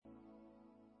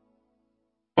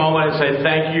Moment and say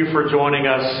thank you for joining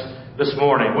us this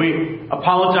morning. We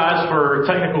apologize for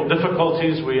technical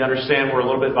difficulties. We understand we're a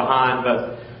little bit behind,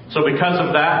 so because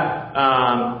of that,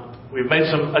 we've made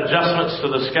some adjustments to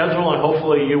the schedule, and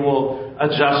hopefully you will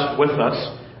adjust with us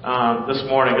this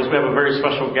morning, because we have a very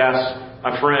special guest,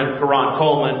 my friend KaRon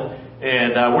Coleman,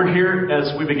 and we're here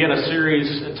as we begin a series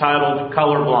entitled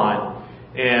Colorblind,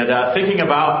 and thinking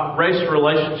about race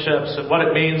relationships and what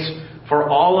it means for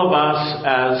all of us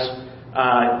as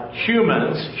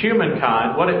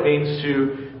humankind, what it means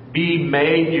to be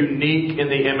made unique in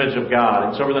the image of God.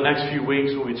 And so over the next few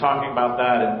weeks, we'll be talking about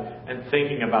that and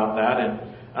thinking about that. And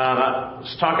I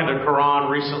was talking to KaRon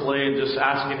recently and just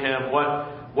asking him,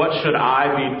 what should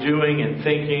I be doing and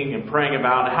thinking and praying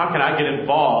about? And how can I get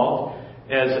involved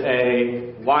as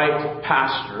a white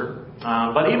pastor?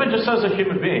 But even just as a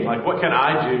human being, like what can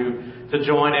I do to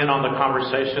join in on the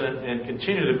conversation and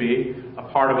continue to be a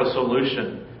part of a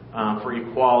solution for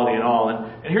equality and all.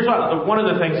 And here's one of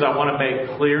the things I want to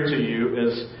make clear to you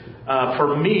is,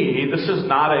 for me, this is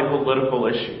not a political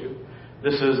issue.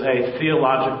 This is a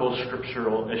theological,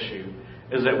 scriptural issue.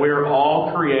 Is that we're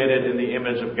all created in the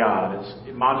image of God. It's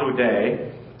Imago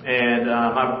Dei. And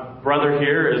my brother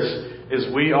here is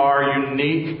we are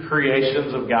unique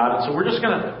creations of God. And so we're just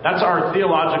that's our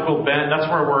theological bent.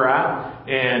 That's where we're at.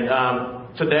 And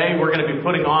today we're going to be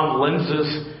putting on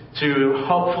lenses to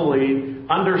hopefully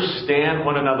understand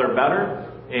one another better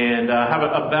and have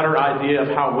a better idea of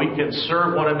how we can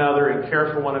serve one another and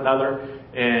care for one another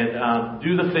and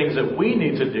do the things that we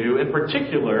need to do, in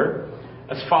particular,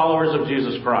 as followers of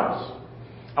Jesus Christ.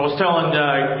 I was telling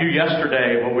you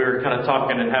yesterday when we were kind of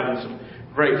talking and having some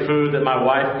great food that my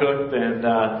wife cooked and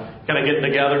kind of getting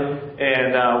together.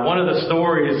 And one of the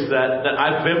stories that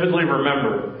I vividly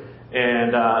remember,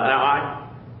 and now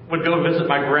I would go visit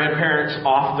my grandparents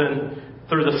often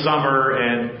through the summer,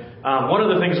 and one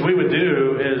of the things we would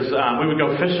do is we would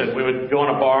go fishing. We would go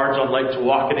on a barge on Lake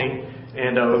Tawakoni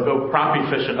and go crappie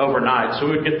fishing overnight. So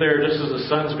we would get there just as the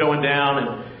sun's going down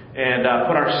and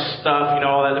put our stuff,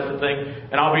 all that different thing.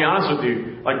 And I'll be honest with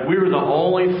you, like we were the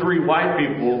only three white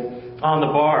people on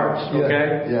the barge,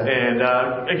 okay? Yeah. And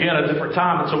again, a different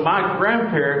time. And so my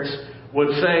grandparents would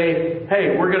say,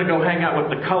 hey, we're going to go hang out with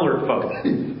the colored folk,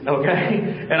 okay?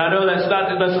 And I know that's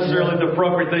not necessarily the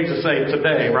appropriate thing to say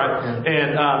today, right?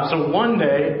 And so one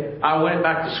day, I went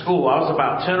back to school. I was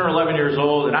about 10 or 11 years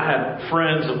old, and I had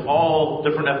friends of all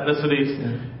different ethnicities.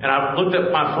 And I looked at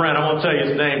my friend. I won't tell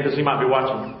you his name because he might be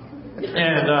watching.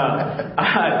 And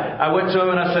I went to him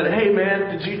and I said, hey,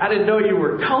 man, I didn't know you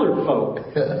were colored folk.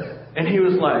 And he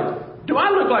was like, do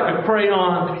I look like a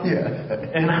crayon?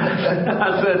 Yeah. And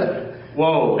I said,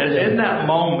 whoa. And in that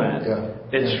moment,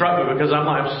 it struck me because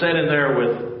I'm sitting there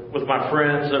with my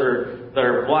friends that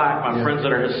are black, my friends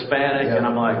that are Hispanic, and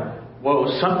I'm like, whoa,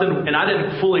 something, and I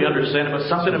didn't fully understand it, but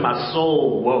something in my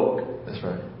soul woke. That's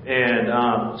right.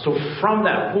 And so from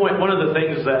that point, one of the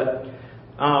things that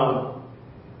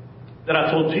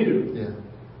I told you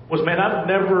was, man,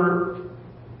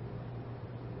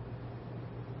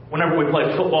 whenever we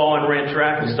played football and ran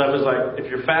track and stuff, it was like, if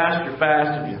you're fast, you're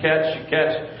fast. If you catch, you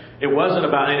catch. It wasn't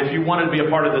about, and if you wanted to be a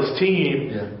part of this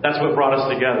team, that's what brought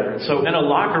us together. And so in a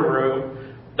locker room,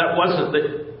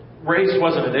 race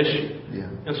wasn't an issue. Yeah.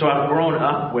 And so I've grown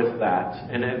up with that.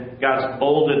 And then God's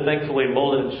thankfully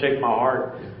molded and shaped my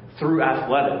heart through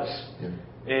athletics. Yeah.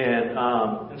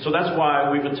 And so that's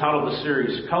why we've entitled the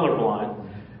series Colorblind,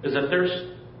 is that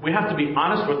we have to be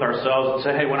honest with ourselves and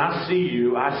say, hey, when I see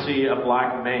you, I see a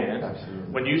black man.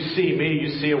 Absolutely. When you see me,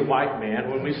 you see a white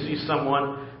man. When we see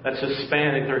someone that's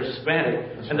Hispanic, they're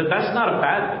Hispanic. That's and that's not a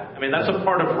bad thing. I mean, that's a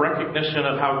part of recognition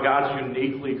of how God's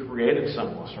uniquely created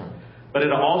someone. That's right. But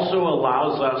it also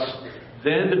allows us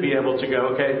then to be able to go,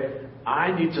 okay,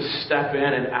 I need to step in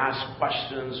and ask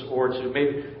questions or to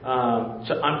maybe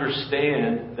to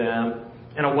understand them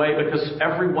in a way, because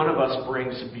every one of us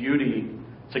brings beauty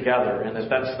together, and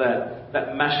that's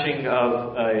that meshing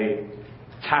of a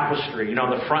tapestry. On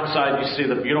the front side you see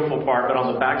the beautiful part, but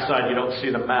on the back side you don't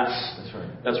see the mess. That's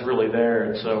right. That's really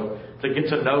there. And so to get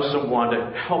to know someone,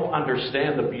 to help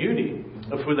understand the beauty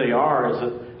of who they are, is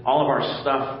that all of our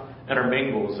stuff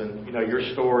intermingles, and your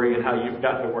story and how you've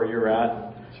gotten to where you're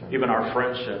at, even our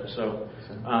friendship. So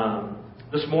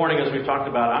this morning, as we've talked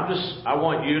about, I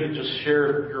want you to just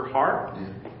share your heart.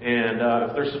 And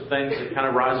if there's some things that kind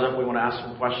of rise up, we want to ask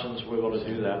some questions, we're able to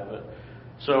do that.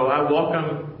 So I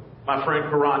welcome my friend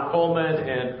KaRon Coleman,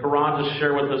 and KaRon, just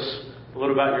share with us a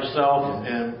little about yourself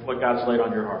and what God's laid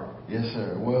on your heart. Yes,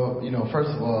 sir. Well, first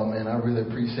of all, man, I really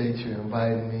appreciate you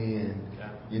inviting me, and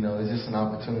it's just an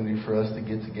opportunity for us to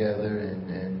get together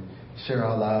and share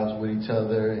our lives with each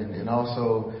other and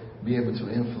also be able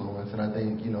to influence. And I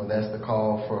think, that's the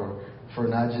call for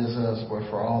not just us, but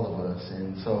for all of us.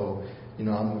 And so,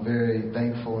 I'm very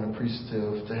thankful and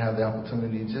appreciative to have the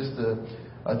opportunity just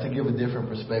to give a different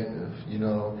perspective,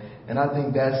 And I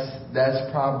think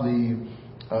that's probably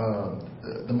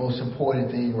the most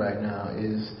important thing right now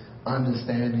is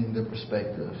understanding the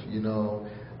perspective,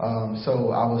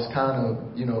 So I was kind of,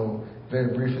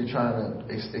 very briefly trying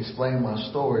to explain my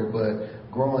story,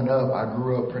 but growing up, I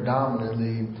grew up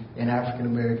predominantly in African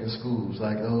American schools,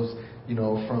 like those,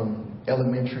 from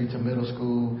elementary to middle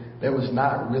school. There was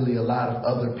not really a lot of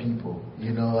other people,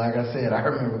 Like I said, I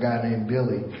remember a guy named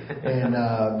Billy,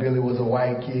 and Billy was a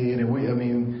white kid, and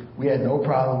we had no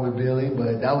problem with Billy,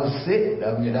 but that was it.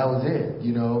 That was it,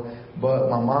 But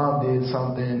my mom did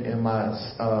something in my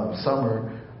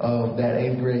summer of that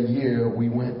 8th grade year. We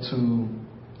went to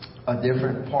a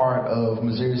different part of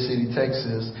Missouri City,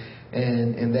 Texas,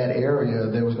 and in that area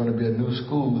there was going to be a new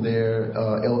school there,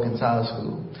 Elkins High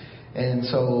School. And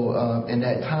so in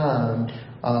that time,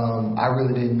 I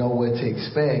really didn't know what to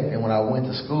expect. And when I went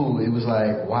to school, it was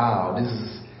like, wow, this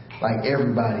is like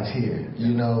everybody's here,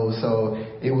 So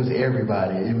it was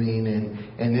everybody.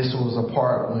 And this was a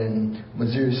part when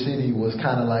Missouri City was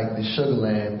kind of like the Sugar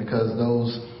Land, because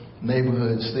those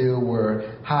neighborhoods still were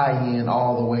high end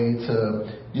all the way to,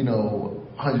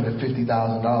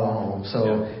 $150,000 homes.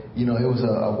 So, it was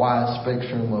a wide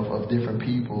spectrum of different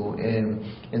people. And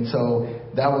so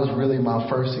that was really my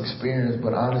first experience.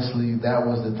 But honestly, that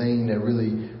was the thing that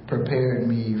really prepared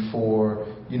me for,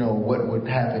 what would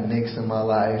happen next in my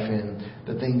life and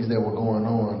the things that were going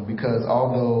on. Because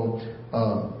although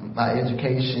my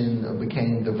education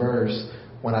became diverse,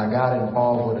 when I got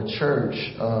involved with a church,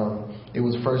 it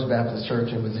was First Baptist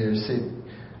Church in Missouri City.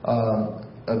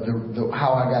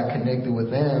 How I got connected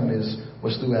with them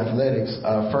was through athletics.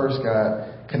 First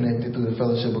got connected through the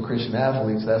Fellowship of Christian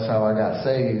Athletes. That's how I got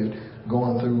saved,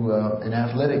 going through an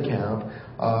athletic camp.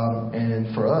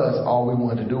 And for us, all we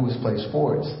wanted to do was play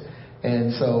sports.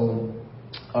 And so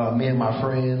me and my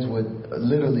friends would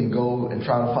literally go and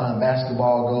try to find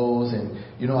basketball goals, and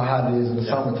you know how it is in the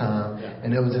summertime. Yeah.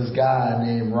 And there was this guy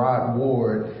named Rod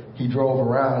Ward. He drove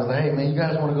around. I was like, hey, man, you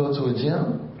guys want to go to a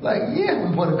gym? Like, yeah,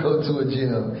 we want to go to a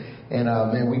gym. And,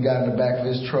 we got in the back of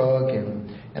his truck, and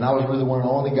I was really one of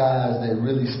the only guys that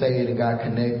really stayed and got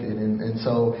connected. And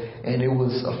it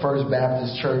was a First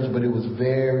Baptist church, but it was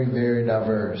very, very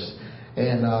diverse.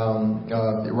 And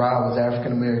Rod was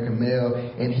African-American male,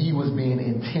 and he was being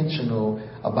intentional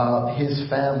about his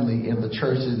family and the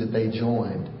churches that they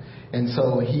joined. And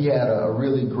so he had a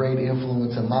really great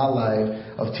influence in my life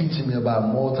of teaching me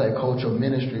about multicultural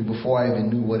ministry before I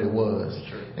even knew what it was.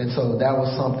 Sure. And so that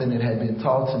was something that had been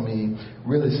taught to me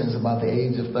really since about the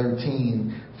age of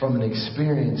 13 from an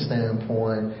experience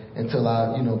standpoint until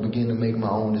I, began to make my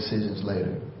own decisions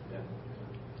later. Yeah.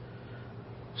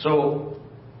 So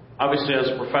obviously as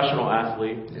a professional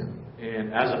athlete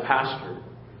and as a pastor,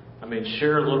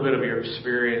 share a little bit of your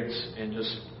experience and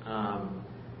just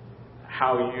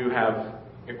how you have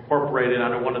incorporated. I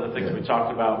know one of the things we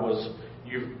talked about was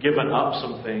you've given up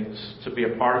some things to be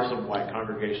a part of some white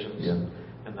congregations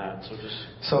and that.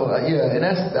 And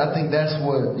I think that's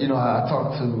what I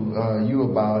talked to you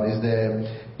about is that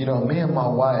me and my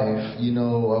wife,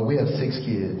 we have 6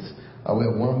 kids. We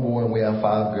have 1 boy and we have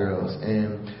 5 girls,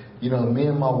 and me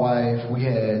and my wife, we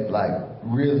had like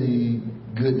really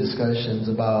good discussions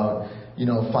about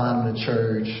finding a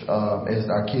church. As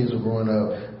our kids were growing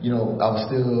up, I was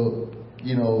still,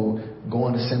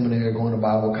 going to seminary, going to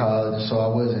Bible college. So I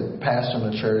wasn't pastoring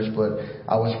a church, but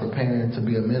I was preparing to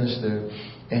be a minister.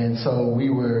 And so we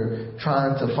were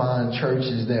trying to find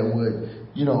churches that would,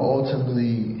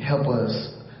 ultimately help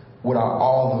us with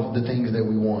all of the things that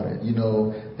we wanted,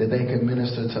 that they could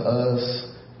minister to us,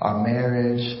 our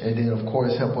marriage, and then of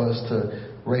course help us to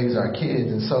raise our kids.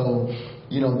 And so,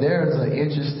 there's an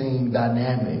interesting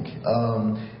dynamic,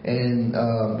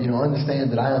 understand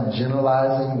that I am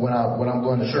generalizing what I'm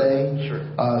going to say. Sure.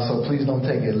 So please don't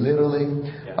take it literally.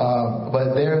 Yeah.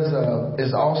 But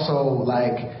it's also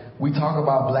like we talk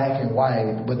about black and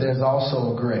white, but there's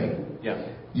also gray. Yeah.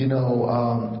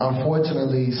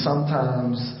 Unfortunately,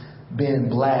 sometimes being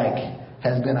black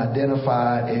has been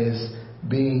identified as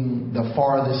being the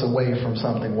farthest away from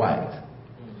something white.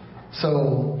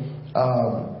 So,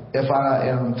 if I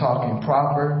am talking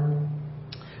proper,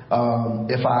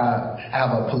 if I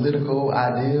have a political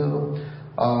ideal,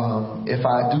 if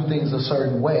I do things a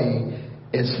certain way,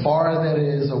 as far as that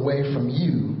is away from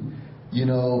you,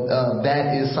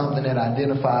 that is something that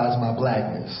identifies my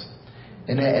blackness.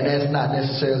 And that's not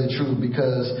necessarily true,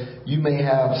 because you may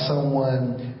have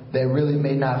someone that really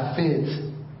may not fit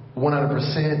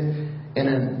 100% in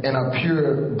a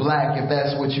pure black, if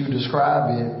that's what you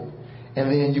describe it.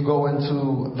 And then you go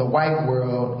into the white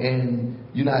world and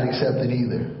you're not accepted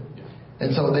either.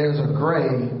 And so there's a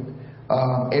gray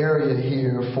area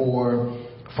here for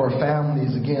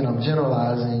families. Again, I'm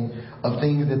generalizing, of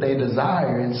things that they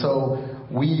desire. And so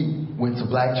we went to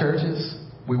black churches.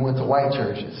 We went to white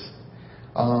churches.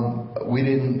 We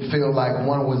didn't feel like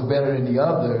one was better than the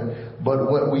other,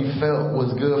 but what we felt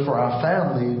was good for our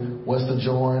family was to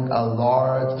join a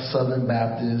large Southern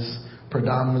Baptist,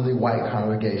 predominantly white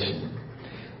congregation.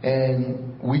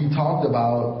 And we talked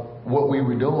about what we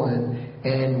were doing,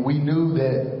 and we knew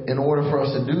that in order for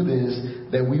us to do this,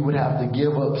 that we would have to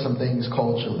give up some things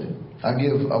culturally. I'll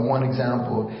give one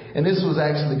example. And this was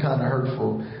actually kind of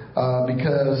hurtful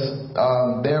because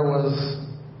there was,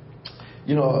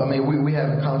 we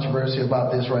have a controversy about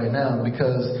this right now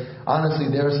because honestly,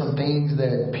 there are some things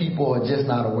that people are just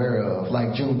not aware of,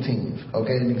 like Juneteenth,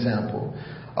 okay, an example.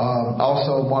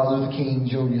 Also, Martin Luther King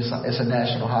Jr., it's a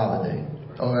national holiday.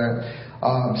 All right.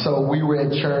 So we were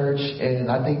at church, and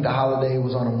I think the holiday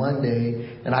was on a Monday,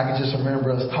 and I can just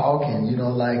remember us talking,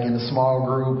 like in a small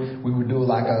group. We would do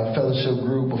like a fellowship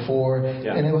group before,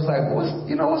 and it was like, what's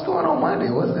going on Monday?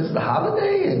 What's this, the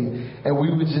holiday? And we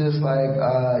were just like,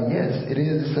 yes, it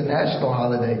is. It's a national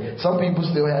holiday. Some people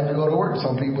still had to go to work.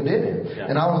 Some people didn't. Yeah.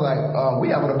 And I was like,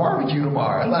 we having a barbecue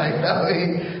tomorrow. Like,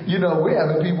 we're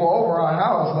having people over our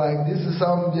house. Like, this is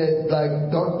something that,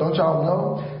 like, don't y'all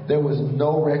know? There was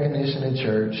no recognition in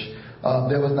church.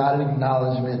 There was not an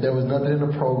acknowledgement. There was nothing in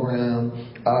the program.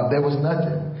 There was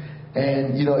nothing.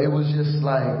 And, it was just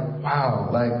like,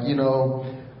 wow, like,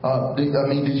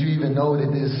 did you even know that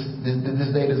this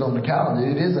date is on the calendar?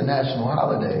 It is a national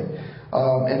holiday.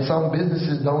 And some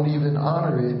businesses don't even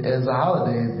honor it as a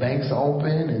holiday. Banks are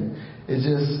open, and it's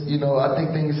just, I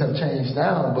think things have changed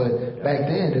now, but back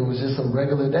then it was just a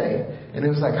regular day. And it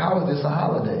was like, how is this a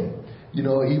holiday?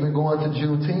 Even going to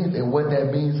Juneteenth and what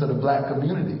that means to the black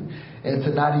community, and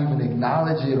to not even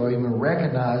acknowledge it or even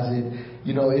recognize it,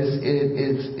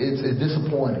 it's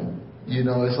disappointing.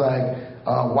 It's like,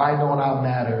 why don't I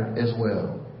matter as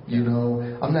well?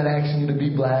 I'm not asking you to be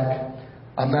black.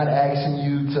 I'm not asking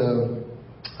you to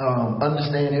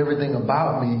understand everything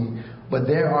about me, but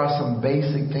there are some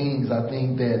basic things I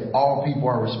think that all people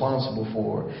are responsible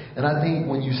for. And I think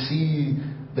when you see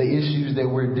the issues that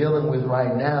we're dealing with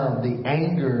right now, the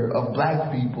anger of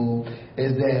black people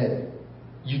is that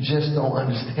you just don't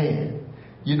understand.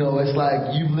 It's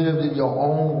like you've lived in your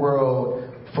own world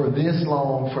for this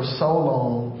long, for so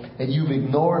long, and you've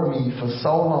ignored me for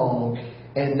so long,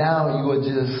 and now you are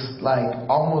just like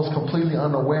almost completely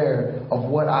unaware of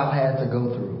what I've had to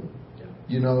go through.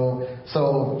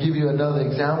 So give you another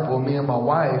example, me and my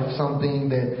wife, something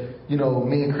that,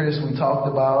 me and Chris, we talked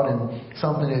about, and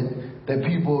something that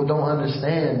people don't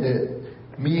understand,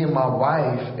 that me and my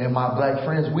wife and my black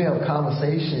friends, we have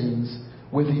conversations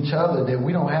with each other that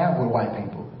we don't have with white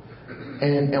people.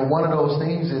 And one of those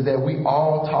things is that we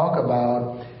all talk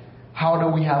about how do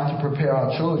we have to prepare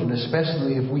our children,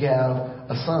 especially if we have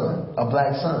a son, a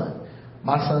black son.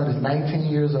 My son is 19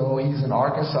 years old. He's in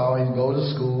Arkansas. He goes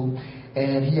to school,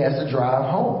 and he has to drive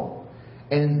home.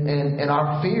 And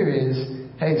our fear is,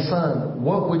 hey, son,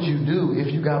 what would you do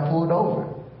if you got pulled over?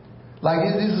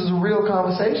 Like, this is a real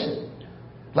conversation.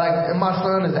 Like, and my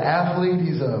son is an athlete.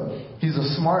 He's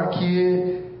a smart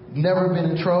kid, never been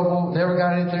in trouble, never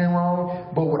got anything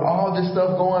wrong. But with all this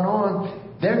stuff going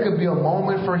on, there could be a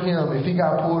moment for him if he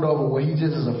got pulled over where he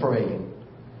just is afraid.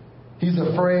 He's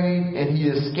afraid and he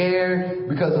is scared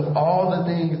because of all the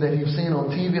things that he's seen on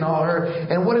TV and all heard.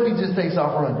 And what if he just takes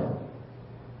off running?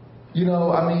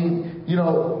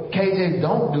 KJ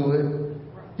don't do it.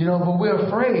 But we're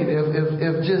afraid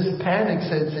if just panic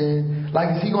sets in,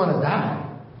 like, is he going to die?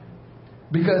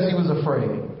 Because he was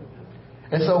afraid.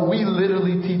 And so we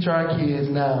literally teach our kids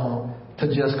now to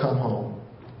just come home.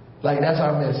 Like, that's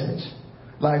our message.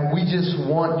 Like, we just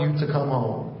want you to come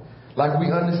home. Like,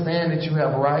 we understand that you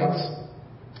have rights.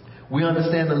 We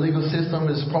understand the legal system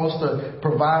is supposed to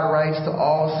provide rights to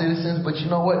all citizens. But you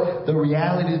know what? The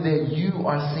reality is that you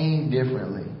are seen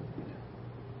differently.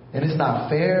 And it's not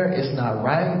fair, it's not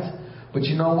right. But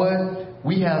you know what?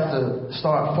 We have to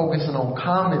start focusing on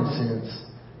common sense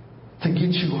to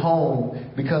get you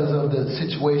home because of the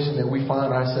situation that we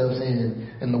find ourselves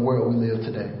in the world we live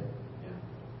today.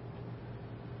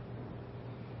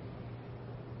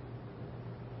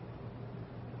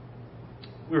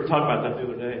 We were talking about that the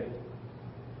other day.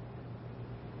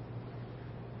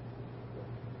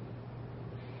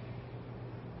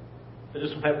 They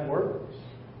just don't have words.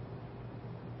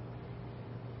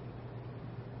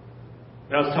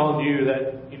 I was telling you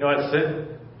that, I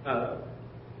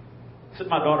sent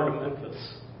my daughter to Memphis.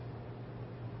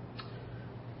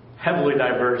 Heavily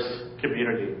diverse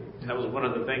community. That was one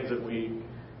of the things that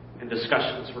in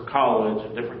discussions for college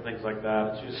and different things like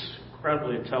that. She's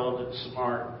incredibly intelligent,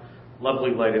 smart,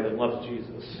 lovely lady that loves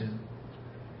Jesus. Yeah.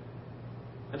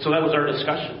 And so that was our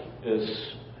discussion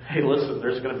is, hey, listen,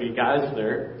 there's going to be guys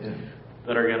there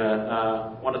that are going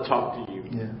to want to talk to you.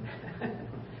 Yeah.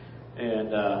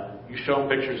 And you show them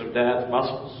pictures of dad's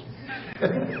muscles. But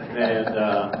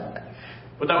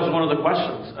that was one of the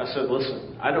questions. I said,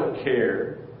 listen, I don't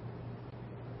care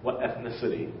what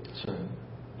ethnicity. Sure.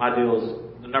 My deal is,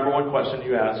 the number one question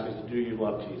you ask is, do you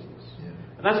love Jesus? Yeah.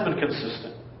 And that's been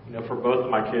consistent, for both of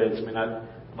my kids. I mean, I'm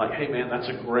like, hey, man, that's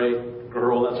a great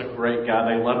girl. That's a great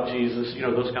guy. They love Jesus,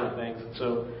 those kind of things. And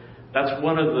so that's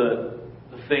one of the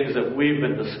things that we've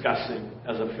been discussing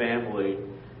as a family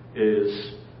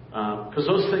is, because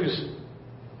those things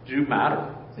do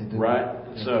matter, right?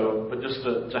 And so, but just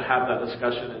to have that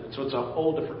discussion, and so it's a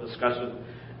whole different discussion.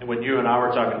 And when you and I were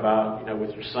talking about,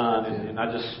 with your son, and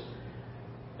I just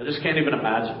can't even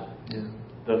imagine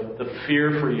the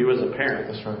fear for you as a parent.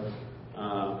 That's right.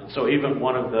 And so even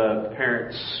one of the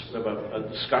parents, we have a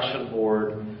discussion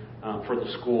board for the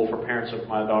school for parents of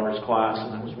my daughter's class,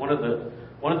 and that was one of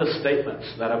the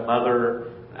statements that a mother,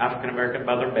 African American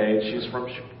mother, made.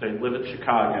 They live in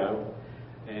Chicago.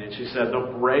 And she said, the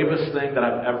bravest thing that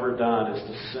I've ever done is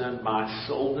to send my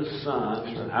oldest son,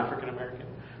 who's an African-American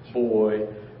boy,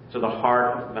 to the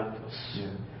heart of Memphis. Yeah.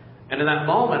 And in that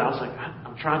moment, I was like,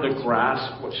 I'm trying to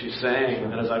grasp what she's saying.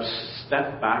 And as I've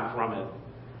stepped back from it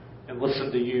and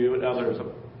listened to you and others.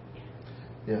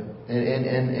 Yeah.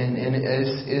 And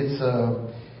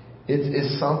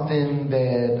it's something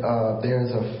that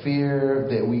there's a fear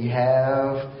that we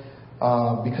have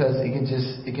because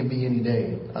it can be any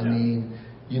day. I mean,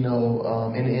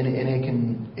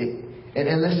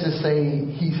 and let's just say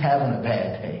he's having a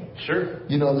bad day. Sure.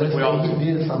 Let's say he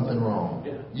did something wrong.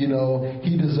 Yeah.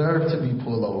 He deserved to be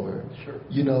pulled over. Sure.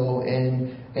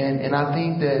 And I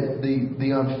think that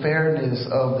the unfairness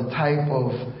of the type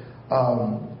of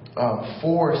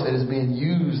force that is being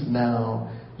used now,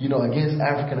 against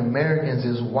African Americans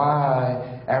is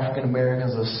why African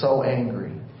Americans are so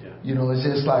angry. Yeah. It's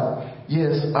just like,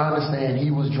 yes, I understand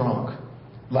he was drunk.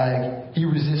 Like, he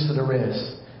resisted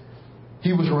arrest.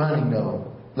 He was running, though.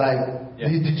 Like,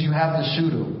 did you have to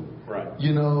shoot him? Right.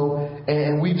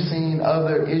 And we've seen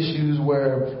other issues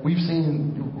where we've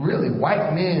seen really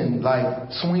white men,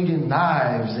 like, swinging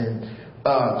knives and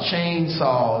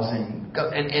chainsaws and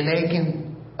they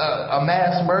can, a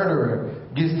mass murderer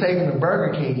gets taken to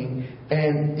Burger King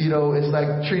and, it's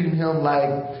like treating him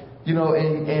like,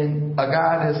 and a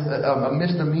guy that's a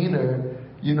misdemeanor,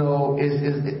 he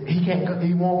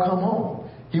won't come home.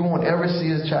 He won't ever see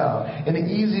his child. And the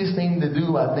easiest thing to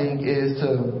do, I think, is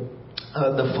to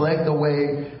deflect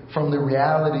away from the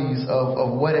realities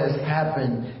of what has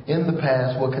happened in the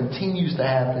past, what continues to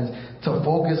happen, to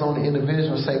focus on the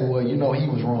individual and say, well, he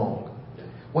was wrong.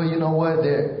 Well, you know what?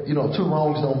 Two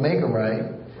wrongs don't make a right.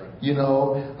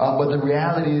 But the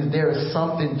reality is there is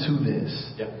something to this.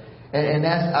 Yeah. And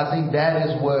I think that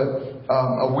is what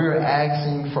we're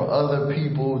asking for other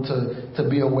people to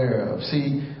be aware of.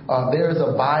 See, there is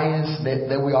a bias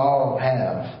that we all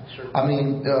have. Sure. I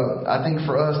mean, I think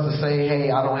for us to say,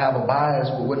 hey, I don't have a bias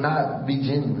would not be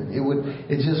genuine.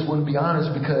 It just wouldn't be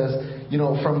honest because,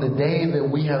 from the day that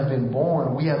we have been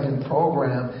born, we have been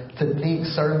programmed to think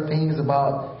certain things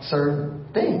about certain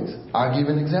things. I'll give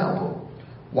an example.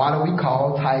 Why do we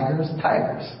call tigers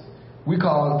tigers? We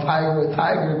call a tiger a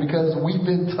tiger because we've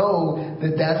been told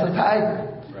that that's a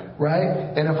tiger,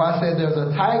 right? And if I said there's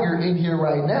a tiger in here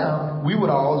right now, we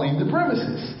would all leave the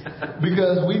premises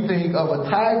because we think of a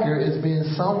tiger as being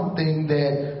something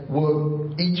that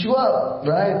will eat you up,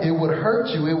 right? It would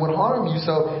hurt you. It would harm you.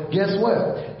 So guess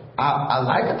what? I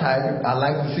like a tiger. I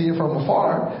like to see it from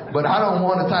afar, but I don't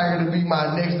want a tiger to be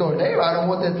my next door neighbor. I don't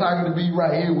want that tiger to be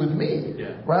right here with me,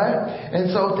 right? And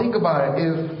so think about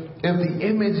it. If the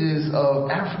images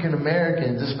of African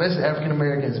Americans, especially African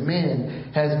Americans men,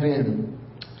 has been,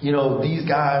 these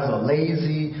guys are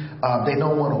lazy, they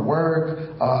don't want to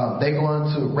work, they're going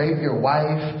to rape your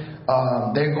wife,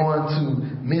 they're going to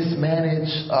mismanage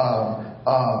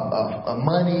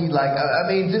money,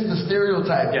 just the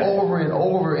stereotype over and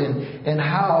over, and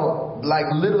how,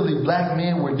 literally black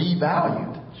men were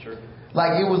devalued. Sure.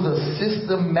 It was a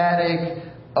systematic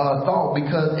thought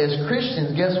because as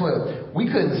Christians, guess what? We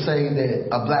couldn't say that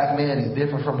a black man is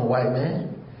different from a white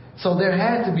man. So there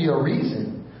had to be a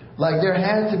reason. Like, there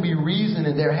had to be reason,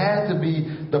 and there had to be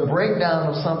the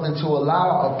breakdown of something to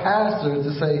allow a pastor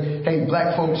to say, hey,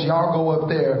 black folks, y'all go up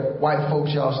there. White folks,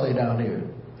 y'all stay down here.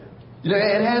 You know,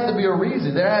 it had to be a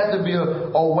reason. There had to be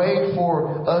a way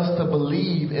for us to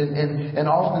believe. And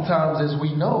oftentimes, as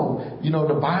we know,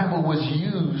 the Bible was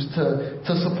used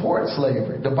to support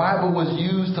slavery. The Bible was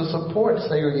used to support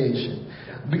segregation.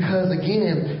 Because,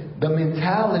 again, the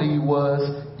mentality was,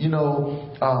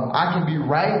 I can be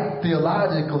right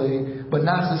theologically, but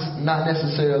not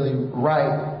necessarily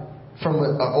right from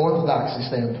an orthodoxy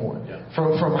standpoint. Yeah.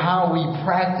 From how we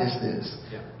practice this.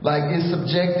 Yeah. Like, it's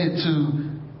subjected to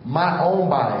my own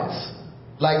bias.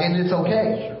 Like, and it's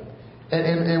okay. Sure.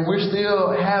 And we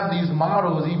still have these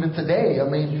models even today. I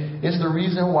mean, it's the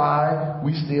reason why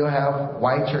we still have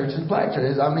white churches, black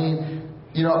churches. I mean,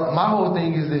 my whole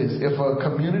thing is this. If a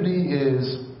community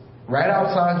is right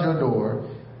outside your door,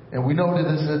 and we know that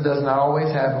this does not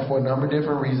always happen for a number of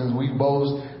different reasons. We've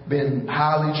both been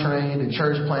highly trained in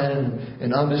church planning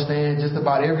and understand just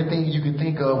about everything you can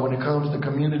think of when it comes to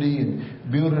community and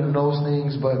building and those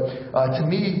things. But to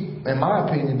me, in my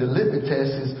opinion, the litmus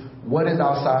test is what is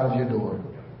outside of your door.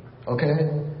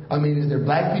 Okay? I mean, is there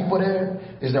black people there?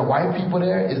 Is there white people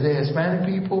there? Is there Hispanic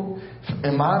people?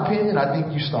 In my opinion, I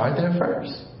think you start there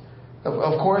first.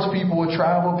 Of course, people will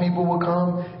travel, people will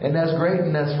come, and that's great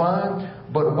and that's fine.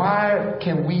 But why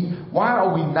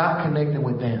are we not connecting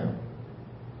with them?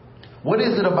 What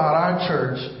is it about our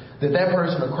church that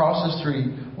person across the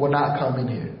street will not come in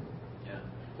here? Yeah.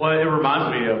 Well, it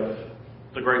reminds me of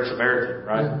the Great Samaritan,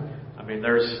 right? Yeah. I mean,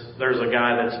 there's a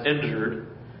guy that's injured,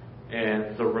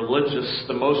 and the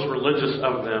most religious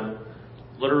of them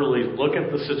literally look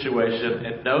at the situation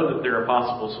and know that they're a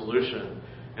possible solution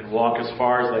and walk as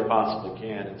far as they possibly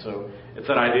can. And so it's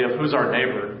that idea of who's our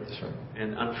neighbor. That's right.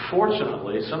 And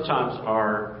unfortunately, sometimes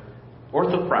our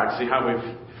orthopraxy, how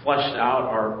we've fleshed out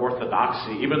our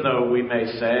orthodoxy, even though we may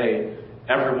say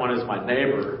everyone is my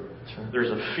neighbor, sure, there's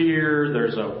a fear,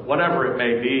 there's a whatever it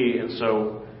may be, and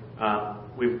so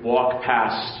we walk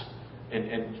past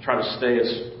and try to stay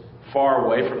as far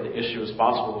away from the issue as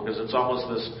possible, because it's almost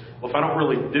this, well, if I don't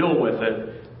really deal with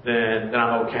it, then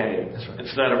I'm okay. That's right.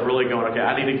 Instead of really going, okay,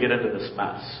 I need to get into this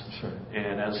mess. That's right.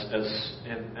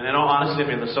 And in all honesty, I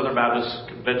mean, the Southern Baptist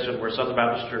Convention, where Southern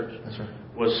Baptist Church That's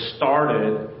right. was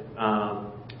started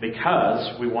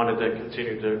because we wanted to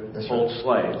continue to That's hold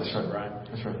right. slaves. That's right. Right.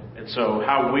 That's right. And so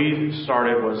how we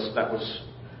started was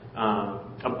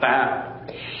a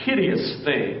bad, hideous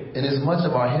thing. And it's much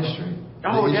of our history.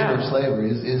 Oh, the yeah. issue of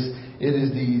slavery is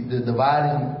the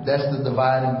dividing. That's the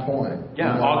dividing point.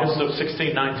 Yeah, August of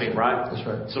 1619, right? That's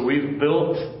right. So we've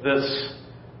built this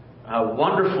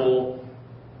wonderful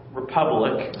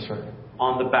republic. That's right.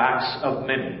 On the backs of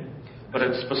many, but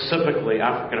it's specifically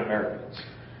African Americans.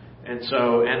 And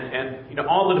so, and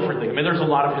all the different things. I mean, there's a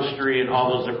lot of history and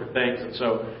all those different things. And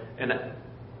so, and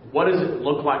what does it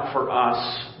look like for us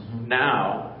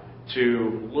now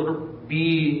to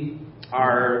be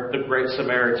the Great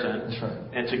Samaritan, That's right,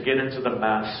 and to get into the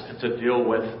mess and to deal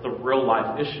with the real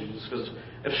life issues? Because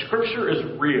if Scripture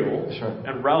is real That's right.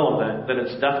 and relevant, then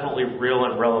it's definitely real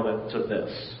and relevant to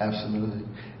this. Absolutely.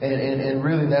 And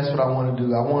really that's what I want to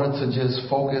do. I wanted to just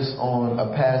focus on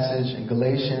a passage in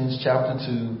Galatians chapter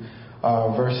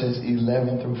 2, verses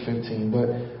 11 through 15. But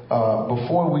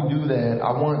before we do that,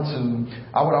 I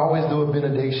would always do a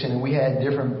benediction, and we had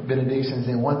different benedictions.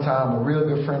 And one time a real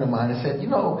good friend of mine said,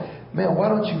 man, why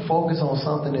don't you focus on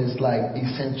something that's like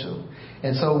essential?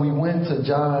 And so we went to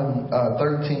John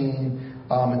 13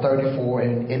 and 34,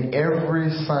 and every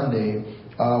Sunday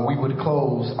we would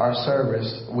close our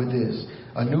service with this: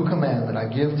 a new commandment I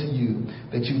give to you,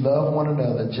 that you love one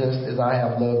another just as I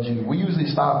have loved you. We usually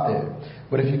stop there,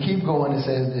 but if you keep going, it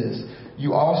says this: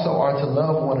 you also are to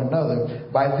love one another.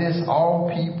 By this all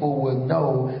people will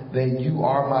know that you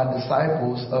are my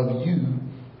disciples, of you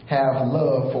have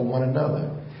love for one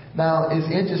another. Now, it's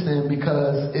interesting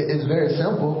because it's very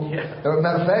simple. Yeah. As a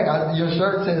matter of fact, your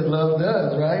shirt says love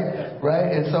does, right? Right?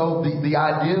 And so the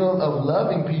ideal of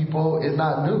loving people is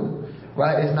not new,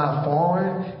 right? It's not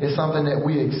foreign. It's something that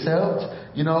we accept,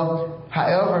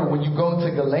 However, when you go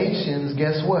to Galatians,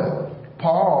 guess what?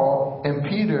 Paul and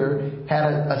Peter had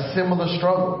a similar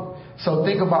struggle. So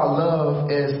think about love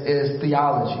as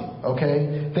theology,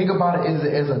 okay? Think about it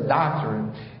as a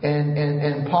doctrine.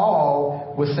 And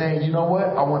Paul was saying, you know what?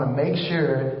 I want to make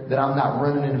sure that I'm not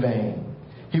running in vain.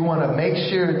 He wanted to make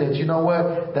sure that,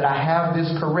 that I have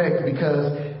this correct,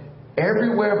 because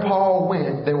everywhere Paul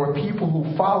went, there were people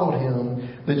who followed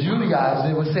him. The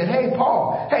Judaizers would say, hey,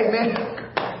 Paul, hey, man,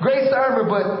 great sermon,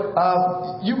 but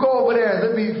you go over there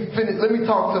and let me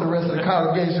talk to the rest of the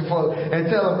congregation and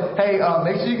tell them, hey,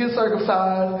 make sure you get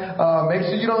circumcised, make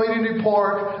sure you don't eat any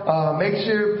pork, make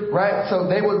sure, right? So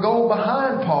they would go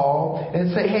behind Paul and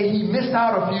say, hey, he missed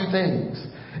out a few things.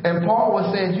 And Paul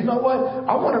was saying, you know what?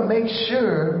 I want to make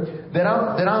sure that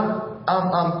I'm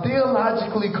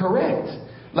theologically correct.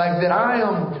 Like that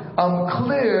I'm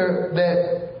clear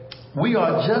that we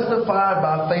are justified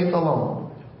by faith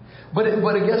alone. But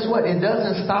guess what? It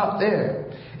doesn't stop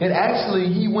there. It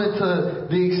actually, he went to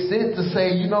the extent to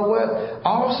say, you know what? I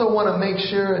also want to make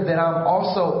sure that I'm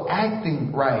also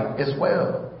acting right as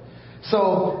well.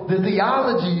 So the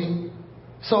theology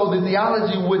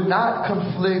would not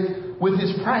conflict with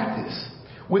his practice,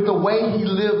 with the way he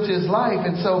lived his life.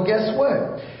 And so guess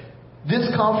what? This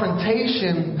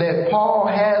confrontation that Paul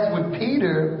has with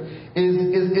Peter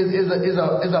is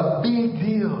a big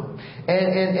deal.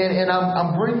 And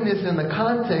I'm bringing this in the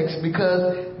context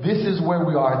because this is where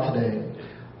we are today.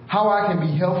 How I can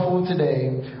be helpful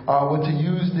today would to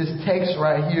use this text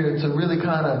right here to really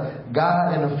kind of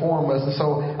guide and inform us. And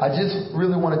so I just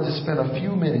really wanted to spend a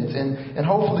few minutes, and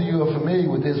hopefully you are familiar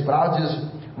with this, but I'll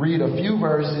just read a few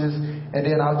verses and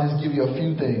then I'll just give you a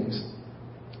few things.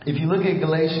 If you look at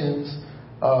Galatians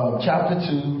chapter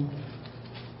 2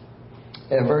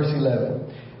 and verse 11,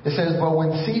 it says, but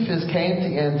when Cephas came to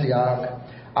Antioch,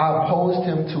 I opposed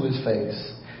him to his face,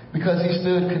 because he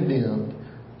stood condemned.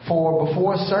 For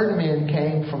before certain men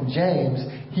came from James,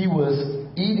 he was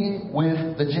eating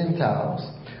with the Gentiles.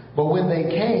 But when they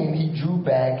came, he drew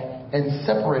back and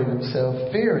separated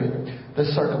himself, fearing the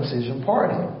circumcision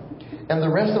party. And the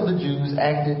rest of the Jews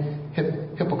acted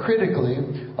hypocritically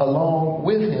along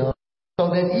with him, so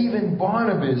that even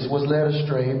Barnabas was led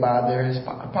astray by their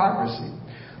hypocrisy.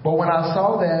 But when I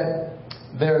saw that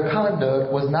their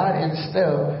conduct was not in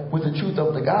step with the truth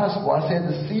of the gospel, I said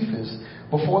to Cephas,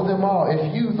 before them all,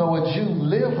 if you, though a Jew,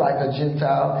 live like a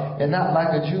Gentile and not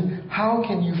like a Jew, how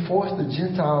can you force the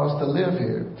Gentiles to live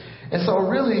here? And so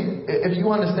really, if you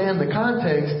understand the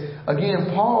context,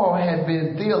 again, Paul had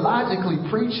been theologically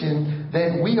preaching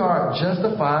that we are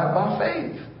justified by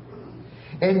faith.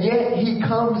 And yet he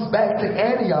comes back to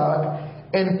Antioch,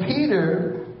 and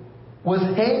Peter was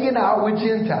hanging out with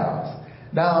Gentiles.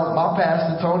 Now, my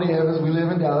pastor, Tony Evans, we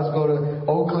live in Dallas, go to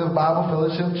Oak Cliff Bible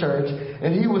Fellowship Church,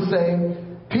 and he was saying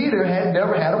Peter had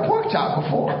never had a pork chop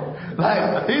before.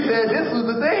 Like, he said this was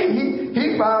the thing.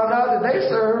 He found out that they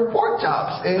served pork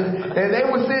chops. And they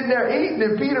were sitting there eating,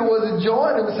 and Peter was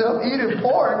enjoying himself eating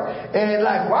pork. And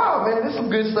like, wow, man, this is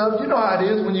some good stuff. You know how it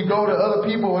is when you go to other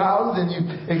people's houses and you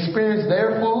experience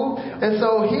their food. And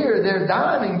so here, they're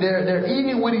dining, they're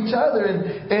eating with each other.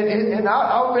 And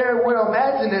I'll very well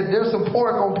imagine that there's some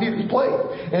pork on Peter's plate.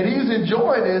 And he's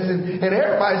enjoying this. And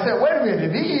everybody said, wait a minute,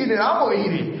 if he eating it, I'm going to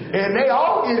eat it. And they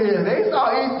all get in. They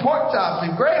start eating pork chops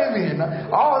and gravy and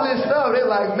all this stuff. They're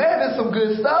like, man, there's some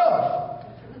good stuff.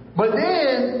 But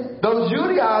then those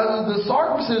Judaizers, the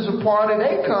circumcision party,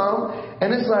 they come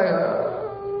and it's like,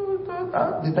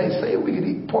 did they say we could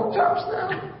eat pork chops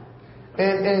now?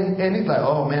 And he's like,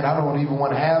 oh man, I don't even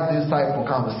want to have this type of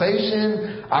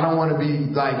conversation. I don't want to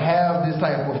be like have this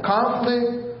type of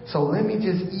conflict. So let me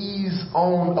just ease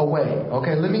on away.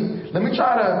 Okay, let me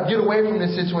try to get away from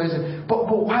this situation. But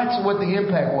watch what the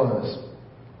impact was.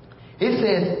 It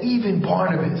says even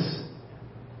Barnabas.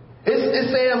 It's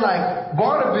saying like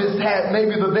Barnabas had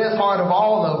maybe the best heart of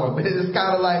all of them. It's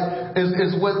kind of like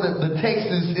is what the text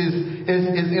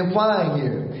is implying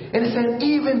here. And it said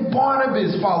even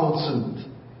Barnabas followed suit.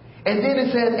 And then it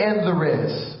said and the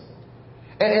rest.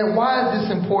 And why is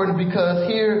this important? Because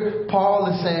here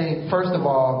Paul is saying, first of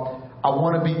all, I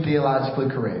want to be theologically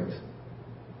correct.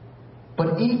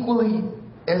 But equally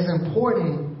as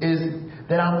important is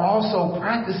that I'm also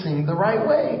practicing the right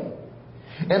way.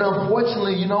 And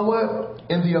unfortunately, you know what?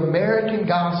 In the American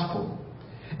gospel,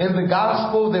 in the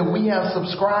gospel that we have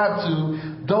subscribed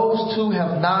to, those two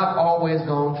have not always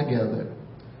gone together.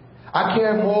 I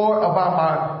care more about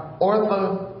my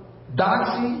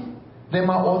orthodoxy than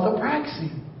my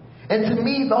orthopraxy. And to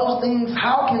me, those things,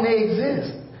 how can they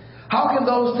exist? How can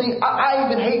those things, I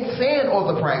even hate saying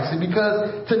orthopraxy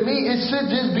because to me it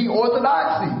should just be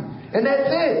orthodoxy. And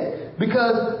that's it.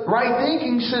 Because right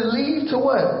thinking should lead to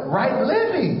what? Right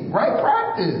living, right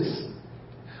practice.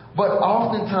 But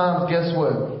oftentimes, guess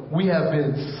what? We have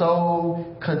been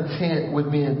so content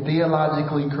with being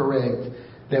theologically correct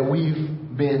that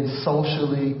we've been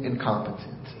socially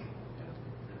incompetent.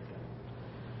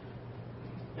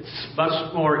 It's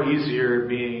much more easier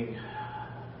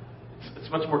it's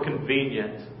much more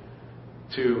convenient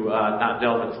to not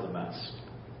delve into the mess,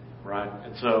 right?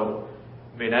 And so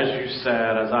I mean, as you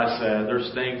said, as I said,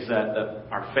 there's things that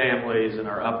our families and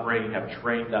our upbringing have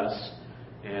trained us.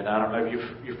 And I don't know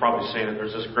if you've probably seen it.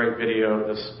 There's this great video of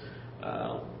this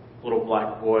little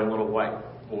black boy and little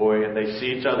white boy, and they see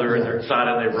each other and they're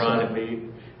excited and they run and meet,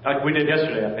 like we did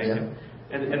yesterday, I think.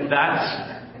 And that's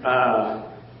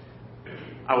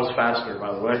I was faster,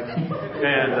 by the way.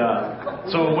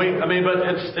 And so but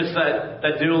it's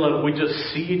that deal of we just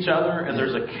see each other and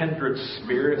there's a kindred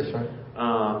spirit. That's right.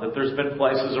 That there's been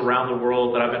places around the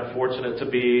world that I've been fortunate to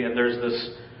be, and there's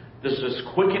this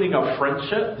quickening of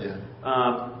friendship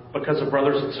because of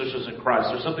brothers and sisters in Christ.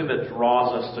 There's something that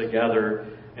draws us together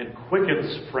and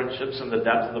quickens friendships and the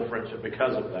depth of the friendship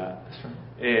because of that. That's right.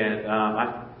 And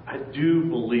I do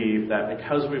believe that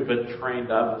because we've been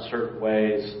trained up in certain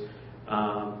ways,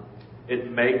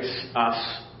 it makes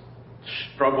us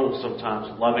struggle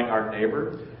sometimes loving our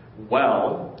neighbor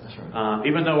well. That's right.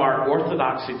 Even though our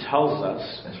orthodoxy tells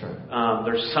us That's right.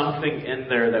 there's something in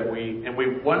there that we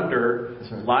wonder,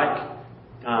 That's right.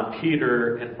 like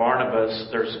Peter and Barnabas,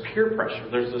 there's peer pressure.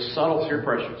 There's this subtle peer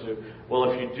pressure to,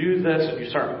 well, if you do this and you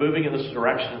start moving in this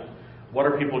direction, what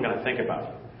are people going to think about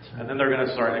you? And then they're going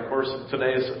to start. And of course, in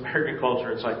today's American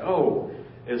culture, it's like, oh,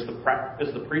 is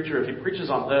the preacher, if he preaches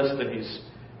on this, then he's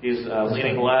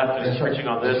leaning left, and he's preaching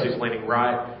on this, he's leaning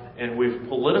right. And we've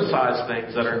politicized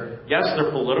things that are, yes, they're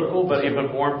political, but even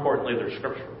more importantly, they're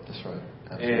scriptural. That's right.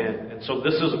 Absolutely. And so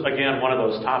this is, again, one of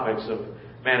those topics of,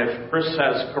 man, if Chris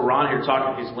has KaRon here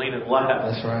talking, he's leaning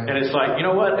left. That's right. And it's like, you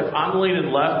know what? If I'm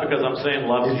leaning left because I'm saying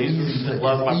love Jesus and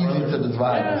love my brother. It's easy to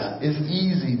divide us. It's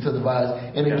easy to divide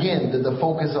us. And again, the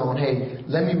focus on, hey,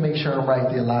 let me make sure I'm right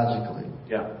theologically.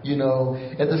 Yeah. You know,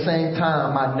 at the same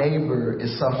time, my neighbor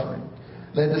is suffering.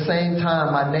 At the same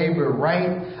time, my neighbor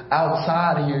right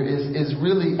outside here is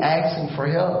really asking for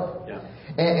help. Yeah.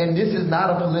 And this is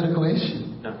not a political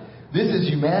issue. No. This is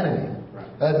humanity.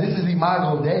 Right. This is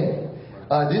Imago Dei.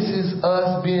 This is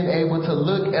us being able to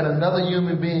look at another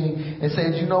human being and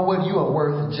say, you know what, you are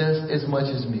worth just as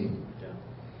much as me. Yeah.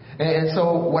 And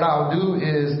so what I'll do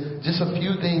is just a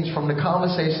few things from the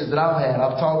conversations that I've had.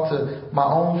 I've talked to my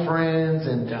own friends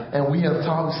and we have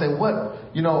talked and say,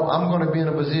 I'm going to be in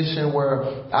a position where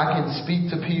I can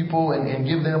speak to people and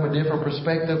give them a different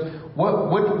perspective.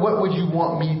 What would you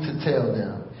want me to tell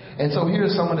them? And so here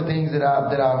are some of the things that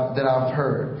I've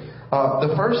heard.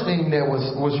 The first thing that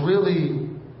was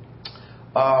really,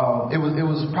 it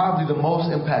was probably the most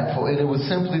impactful, and it was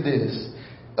simply this: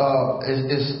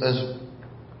 is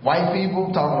white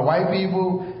people talking to white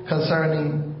people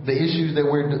concerning the issues that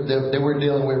we're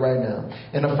dealing with right now.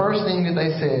 And the first thing that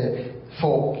they said,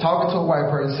 for talking to a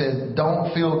white person, said,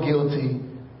 "Don't feel guilty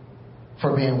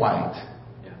for being white."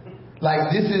 Yeah.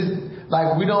 Like this is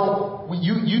like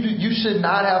you should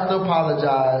not have to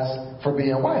apologize for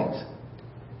being white.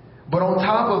 But on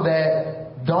top of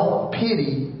that, don't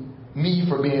pity me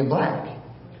for being black.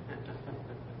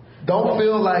 Don't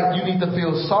feel like you need to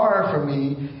feel sorry for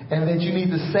me and that you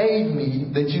need to save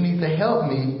me, that you need to help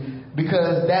me,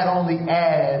 because that only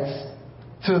adds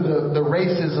to the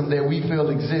racism that we feel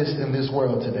exists in this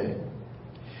world today.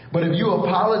 But if you're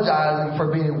apologizing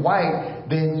for being white,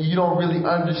 then you don't really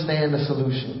understand the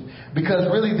solution. Because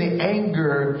really the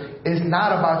anger is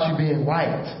not about you being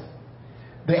white.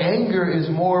 The anger is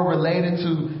more related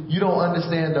to you don't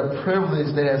understand the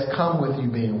privilege that has come with you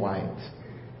being white.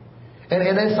 And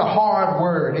it's a hard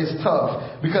word. It's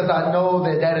tough because I know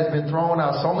that has been thrown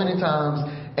out so many times.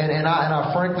 And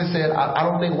I frankly said, I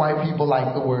don't think white people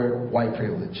like the word white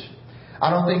privilege. I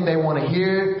don't think they want to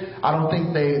hear it. I don't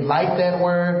think they like that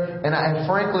word. And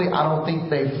frankly, I don't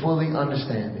think they fully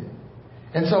understand it.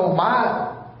 And so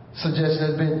my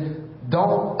suggestion has been,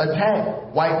 don't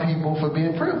attack white people for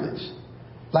being privileged.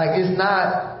 Like it's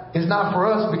not for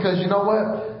us, because you know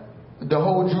what? The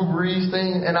whole Drew Brees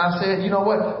thing, and I said, you know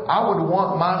what? I would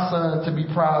want my son to be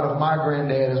proud of my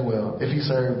granddad as well if he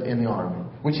served in the army,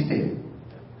 which he did.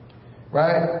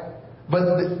 Right?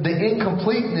 But the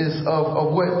incompleteness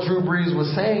of what Drew Brees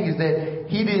was saying is that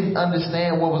he didn't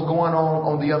understand what was going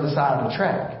on the other side of the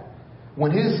track.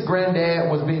 When his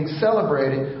granddad was being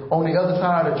celebrated on the other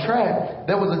side of the track,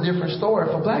 that was a different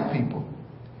story for black people.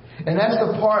 And that's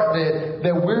the part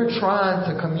that we're trying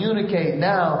to communicate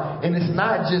now. And it's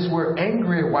not just we're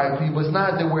angry at white people. It's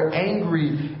not that we're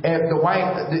angry at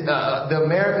the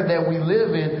America that we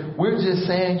live in. We're just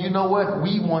saying, you know what?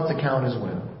 We want to count as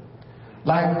well.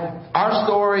 Like our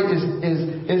story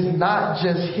is not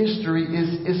just history.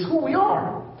 It's who we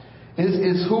are.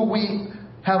 It's who we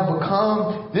have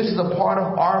become. This is a part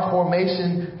of our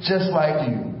formation, just like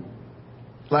you.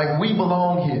 Like we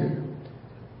belong here.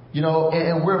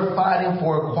 and we're fighting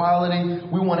for equality.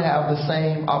 We want to have the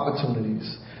same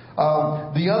opportunities.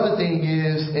 The other thing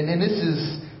is, and this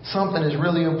is something that's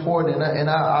really important, and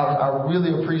I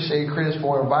really appreciate Chris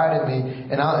for inviting me,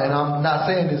 and I'm not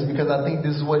saying this because I think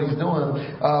this is what he's doing,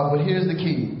 but here's the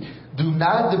key. Do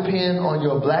not depend on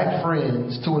your black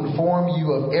friends to inform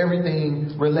you of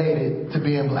everything related to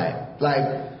being black.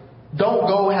 Like, don't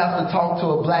go have to talk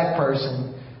to a black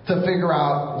person to figure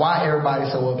out why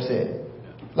everybody's so upset.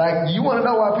 Like, you want to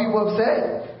know why people are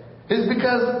upset? It's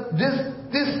because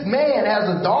this man has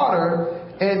a daughter,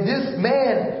 and this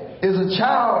man is a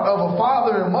child of a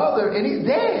father and mother, and he's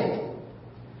dead.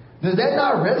 Does that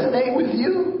not resonate with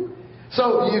you?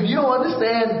 So if you don't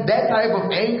understand that type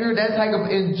of anger, that type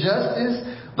of injustice,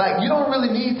 like, you don't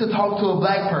really need to talk to a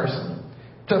black person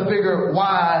to figure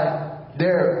why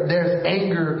there's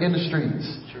anger in the streets.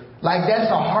 Sure. Like, that's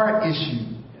a heart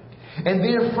issue. And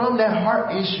then from that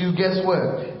heart issue, guess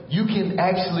what? You can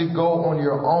actually go on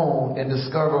your own and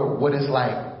discover what it's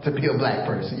like to be a black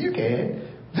person. You can.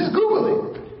 Just Google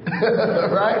it.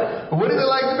 Right? What is it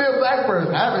like to be a black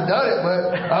person? I haven't done it,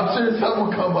 but I'm sure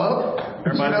something will come up.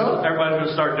 Everybody's going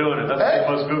to start doing it. That's the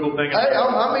most Google thing.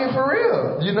 I mean, for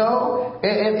real,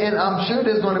 and I'm sure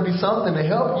there's going to be something to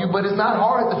help you, but it's not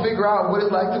hard to figure out what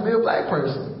it's like to be a black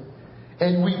person.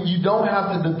 And you don't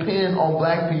have to depend on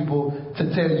black people to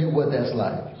tell you what that's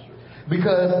like.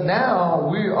 Because now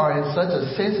we are in such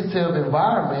a sensitive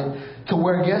environment to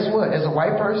where, guess what? As a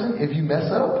white person, if you mess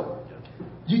up,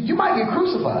 you might get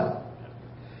crucified.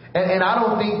 And I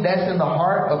don't think that's in the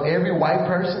heart of every white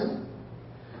person.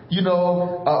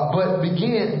 But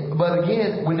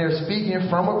again, when they're speaking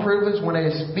from a privilege, when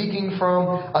they're speaking from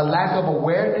a lack of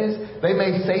awareness, they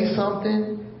may say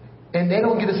something and they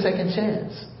don't get a second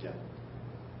chance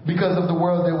because of the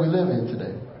world that we live in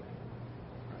today.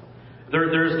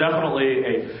 There's definitely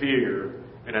a fear,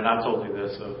 and I told you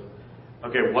this, of,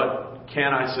 okay, what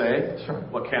can I say? Sure.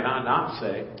 What can I not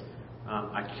say?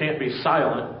 I can't be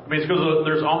silent. I mean, it's because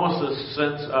there's almost a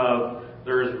sense of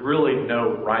there's really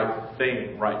no right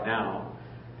thing right now.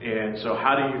 And so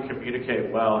how do you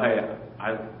communicate, well, hey,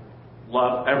 I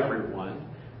love everyone,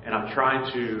 and I'm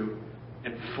trying to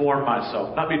inform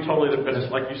myself. Not be totally dependent,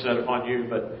 like you said, upon you,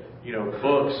 but,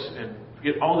 books and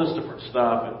get all this different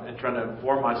stuff and trying to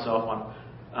inform myself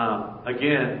on,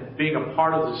 again, being a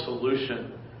part of the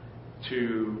solution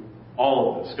to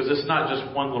all of this. Because it's not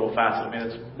just one little facet. I mean,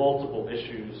 it's multiple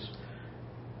issues.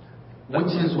 Which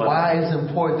is why it's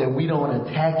important that we don't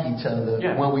attack each other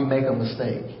when we make a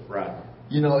mistake. Right.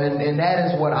 And that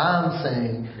is what I'm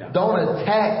saying. Yeah. Don't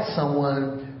attack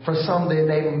someone for something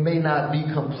they may not be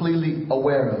completely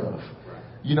aware of.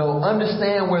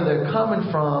 Understand where they're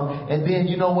coming from, and then,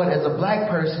 as a black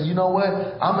person,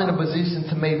 I'm in a position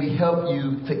to maybe help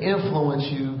you, to influence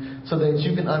you, so that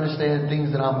you can understand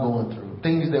things that I'm going through,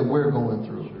 things that we're going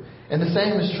through. And the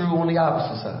same is true on the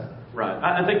opposite side. Right.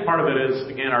 I think part of it is,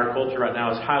 again, our culture right now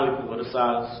is highly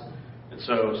politicized, and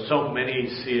so many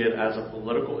see it as a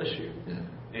political issue. Yeah.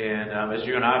 And as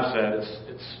you and I have said,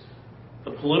 it's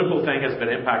the political thing has been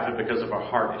impacted because of our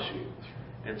heart issue.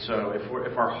 And so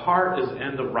if our heart is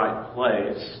in the right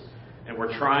place and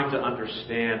we're trying to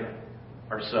understand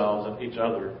ourselves and each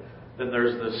other, then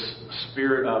there's this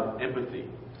spirit of empathy.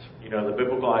 The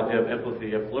biblical idea of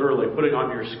empathy, of literally putting on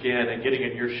your skin and getting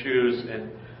in your shoes and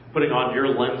putting on your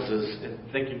lenses and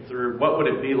thinking through what would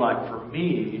it be like for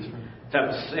me to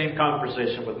have the same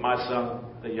conversation with my son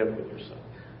that you have with your son.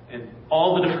 And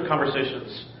all the different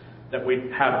conversations that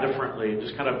we have differently,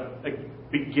 just kind of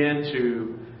begin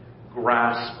to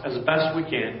grasp as best we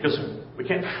can, because we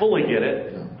can't fully get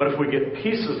it, but if we get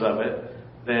pieces of it,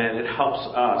 then it helps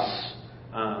us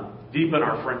deepen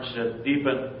our friendship,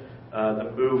 deepen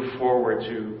the move forward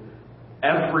to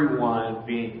everyone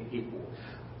being equal.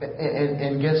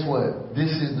 And guess what?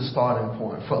 This is the starting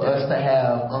point for us to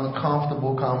have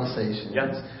uncomfortable conversations.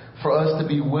 Yes. For us to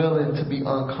be willing to be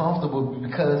uncomfortable,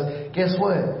 because guess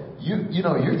what?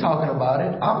 You're talking about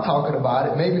it. I'm talking about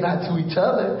it. Maybe not to each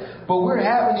other, but we're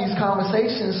having these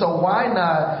conversations. So why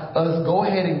not us go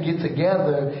ahead and get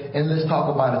together and let's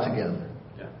talk about it together?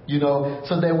 Yeah.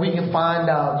 So that we can find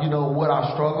out, what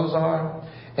our struggles are.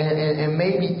 And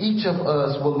maybe each of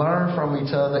us will learn from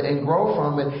each other and grow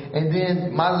from it. And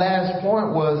then my last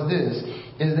point was this,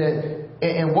 is that,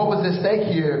 and what was at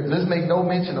stake here, let's make no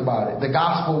mention about it. The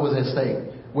gospel was at stake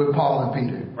with Paul and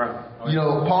Peter. Right.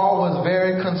 Paul was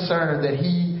very concerned that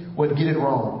he would get it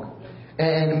wrong.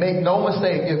 And make no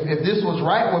mistake, if this was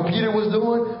right, what Peter was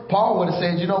doing, Paul would have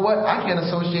said, you know what, I can't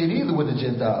associate either with the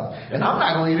Gentiles. And I'm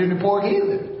not going to eat any pork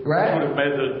either. Right? Which would have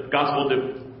made the gospel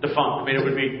defunct. I mean, it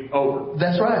would be over.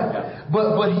 That's right. Yeah.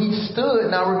 But he stood.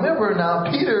 Now remember,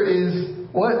 Peter is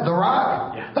what? The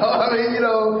Rock? Yeah. I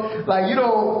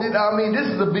mean, this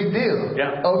is a big deal.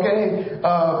 Yeah. Okay?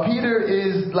 Peter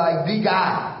is like the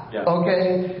guy. Yeah.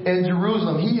 Okay? In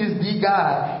Jerusalem. He is the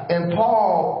guy. And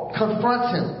Paul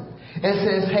confronts him and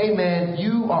says, hey man,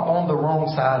 you are on the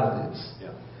wrong side of this.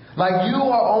 Yeah. Like you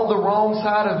are on the wrong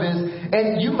side of this.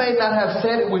 And you may not have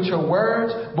said it with your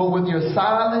words, but with your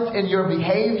silence and your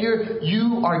behavior,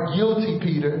 you are guilty,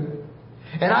 Peter.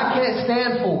 And I can't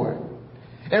stand for it.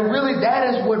 And really,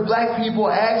 that is what black people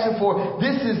are asking for.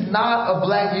 This is not a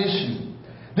black issue.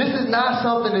 This is not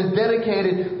something that's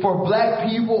dedicated for black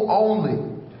people only.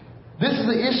 This is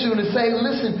an issue to say,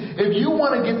 listen, if you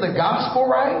want to get the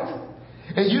gospel right,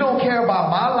 and you don't care about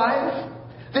my life,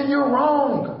 then you're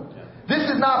wrong. This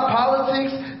is not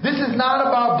politics. This is not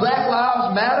about Black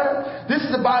Lives Matter. This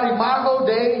is about Imago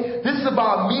Dei. This is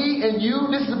about me and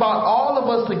you. This is about all of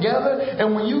us together.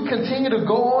 And when you continue to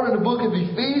go on in the book of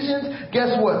Ephesians,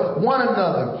 guess what? One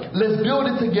another. Let's build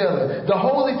it together. The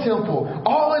Holy Temple.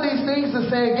 All of these things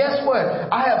are saying, guess what?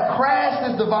 I have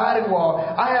crashed this dividing wall.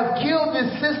 I have killed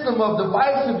this system of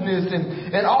divisiveness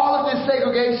and all of this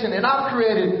segregation. And I've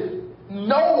created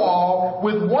no wall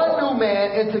with one new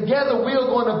man, and together we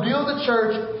are going to build the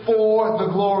church for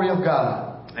the glory of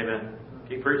God. Amen.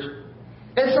 Keep preaching.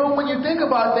 And so when you think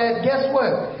about that, guess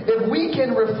what? If we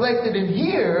can reflect it in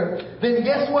here, then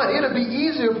guess what? It'll be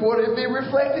easier for it to be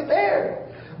reflected there.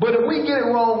 But if we get it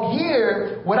wrong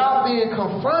here, without being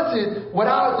confronted,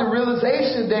 without the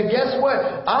realization that, guess what?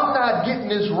 I'm not getting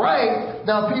this right.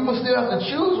 Now, people still have to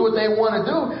choose what they want to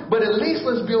do, but at least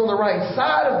let's be on the right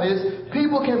side of this.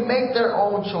 People can make their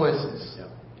own choices.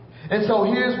 Yeah. And so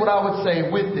here's what I would say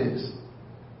with this.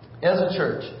 As a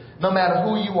church, no matter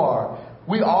who you are,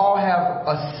 we all have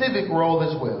a civic role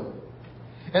as well.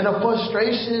 And the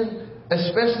frustration,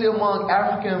 especially among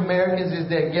African Americans, is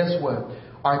that, guess what?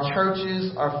 Our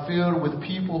churches are filled with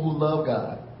people who love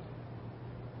God.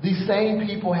 These same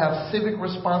people have civic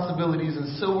responsibilities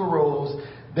and civil roles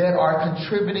that are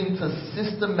contributing to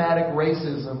systematic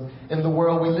racism in the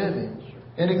world we live in.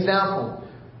 An example,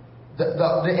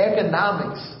 the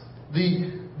economics, the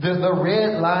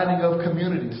redlining of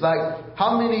communities. Like,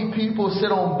 how many people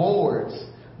sit on boards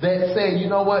that say, you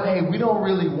know what, hey, we don't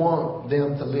really want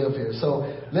them to live here,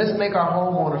 so let's make our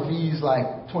homeowner fees like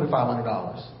 $2,500.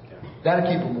 That'll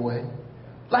keep them away.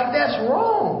 Like, that's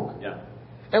wrong. Yeah.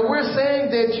 And we're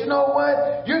saying that, you know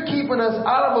what? You're keeping us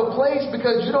out of a place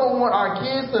because you don't want our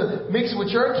kids to mix with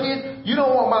your kids. You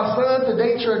don't want my son to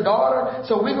date your daughter.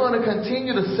 So we're going to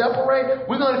continue to separate.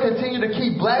 We're going to continue to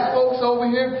keep black folks over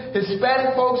here,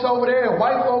 Hispanic folks over there, and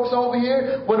white folks over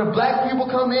here. When the black people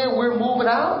come in, we're moving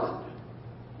out.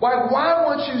 Why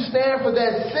won't you stand for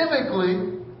that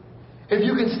civically if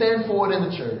you can stand for it in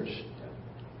the church?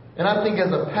 And I think as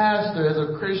a pastor, as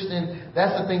a Christian,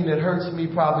 that's the thing that hurts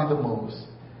me probably the most.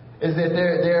 Is that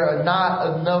there are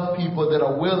not enough people that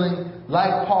are willing,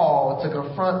 like Paul, to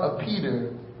confront a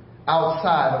Peter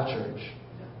outside of church.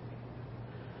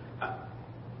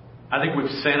 I think we've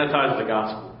sanitized the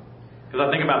gospel. Because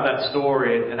I think about that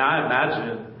story, and I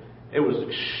imagine it was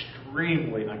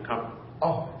extremely uncomfortable.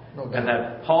 Oh, no doubt. And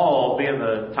that Paul, being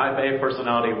the type A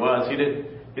personality he was, he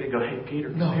didn't go, hey, Peter,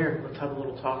 come here, let's have a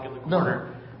little talk in the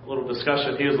corner. A little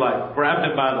discussion. He was like, grabbed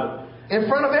him in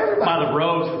front of everybody by the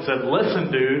robes and said,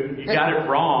 listen, dude, you got it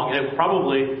wrong. And it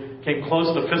probably came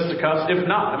close to fisticuffs. If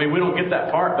not, I mean, we don't get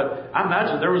that part, but I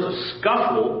imagine there was a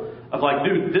scuffle of like,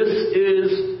 dude, this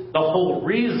is the whole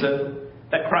reason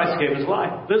that Christ gave his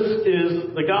life. This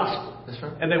is the gospel. That's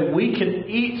right. And that we can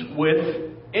eat with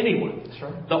anyone. That's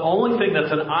right. The only thing that's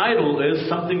an idol is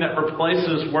something that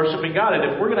replaces worshiping God. And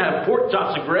if we're going to have pork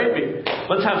chops and gravy,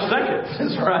 let's have seconds.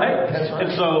 That's right. That's right.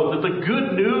 And so the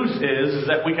good news is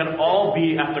that we can all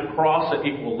be at the cross at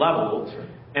equal level. Right.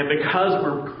 And because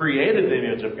we're created in the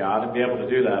image of God and be able to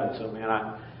do that. So, man,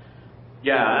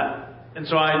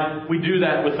 we do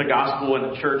that with the gospel in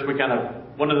the church.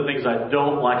 One of the things I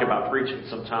don't like about preaching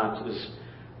sometimes is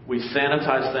we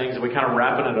sanitize things and we kind of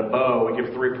wrap it in a bow. We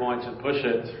give 3 points and push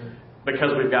it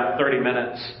because we've got 30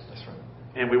 minutes. That's right.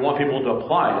 And we want people to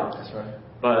apply it. That's right.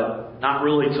 But not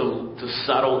really to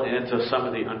settle into some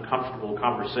of the uncomfortable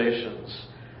conversations.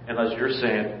 And as you're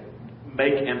saying,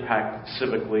 make impact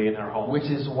civically in our homes. Which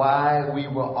is why we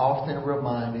were often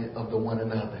reminded of the one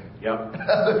another. Yep.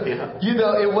 Yeah. You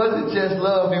know, it wasn't just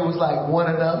love, it was like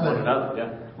one another. One another,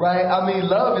 yeah. Right? I mean,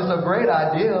 love is a great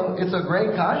idea. It's a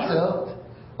great concept.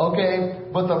 Okay?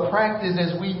 But the practice,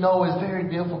 as we know, is very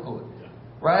difficult.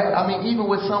 right? I mean, even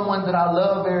with someone that I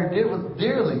love very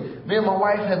dearly. Me and my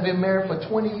wife have been married for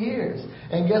 20 years.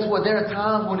 And guess what? There are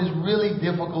times when it's really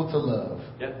difficult to love.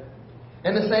 Yep.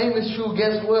 And the same is true,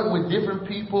 guess what, with different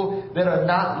people that are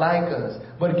not like us.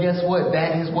 But guess what?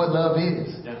 That is what love is.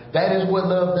 Yeah. That is what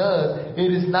love does. It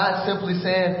is not simply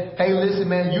saying, hey, listen,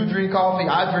 man, you drink coffee,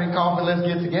 I drink coffee, let's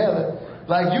get together.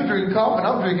 Like, you drink coffee and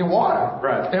I'm drinking water.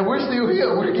 Right. And we're still here.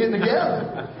 We're getting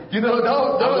together. You know,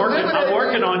 don't I'm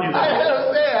working on you. I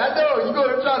understand. I know you're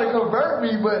going to try to convert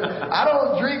me, but I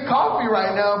don't drink coffee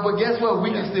right now. But guess what?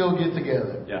 We can still get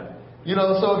together. Yeah. You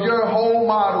know, so if your whole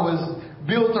model is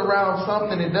built around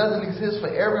something that doesn't exist for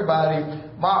everybody,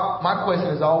 my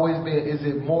question has always been, is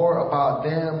it more about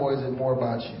them or is it more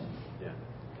about you? Yeah.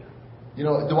 You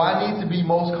know, do I need to be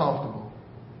most comfortable?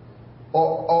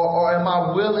 Or am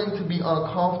I willing to be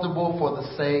uncomfortable for the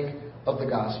sake of the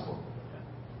gospel?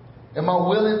 Am I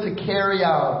willing to carry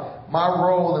out my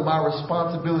role and my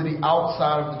responsibility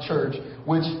outside of the church?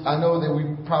 Which I know that we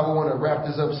probably want to wrap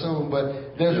this up soon,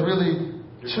 but there's really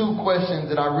two questions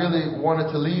that I really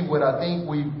wanted to leave with. I think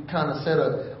we kind of set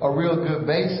a real good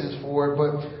basis for it.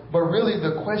 But really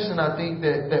the question I think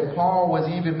that Paul was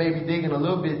even maybe digging a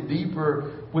little bit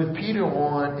deeper with Peter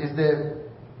on is that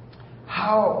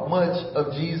how much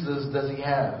of Jesus does he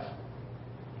have?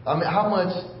 I mean, how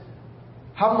much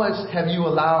have you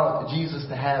allowed Jesus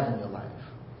to have in your life?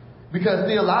 Because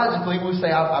theologically we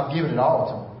say, I've given it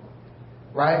all to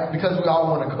him. Right? Because we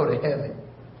all want to go to heaven.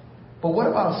 But what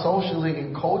about socially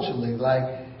and culturally?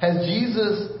 Like, has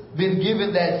Jesus been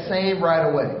given that same right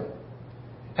away?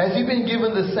 Has he been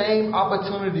given the same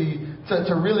opportunity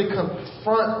to really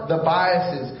confront the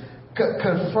biases,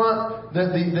 confront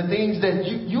the things that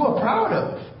you are proud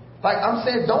of? Like I'm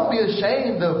saying, don't be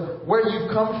ashamed of where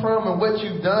you've come from and what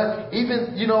you've done.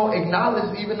 Even,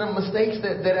 acknowledge even the mistakes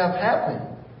that have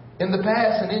happened in the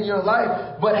past and in your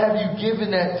life. But have you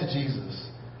given that to Jesus?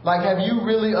 Like, have you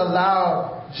really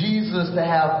allowed Jesus to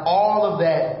have all of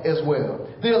that as well?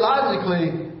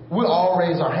 Theologically, we all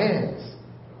raise our hands.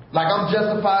 Like, I'm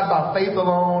justified by faith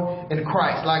alone in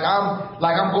Christ. Like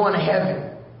I'm going to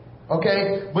heaven.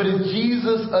 Okay? But is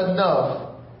Jesus enough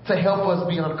to help us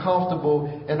be uncomfortable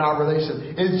in our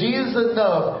relationship? Is Jesus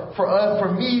enough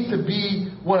for me to be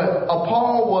what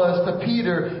Paul was to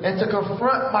Peter and to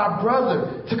confront my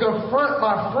brother, to confront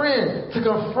my friend, to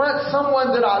confront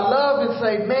someone that I love and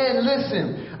say, man,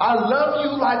 listen, I love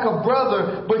you like a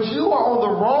brother, but you are on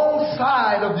the wrong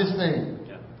side of this thing.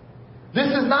 This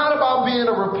is not about being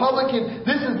a Republican.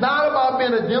 This is not about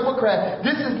being a Democrat.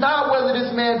 This is not whether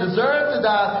this man deserves to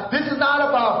die. This is not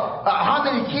about how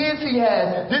many kids he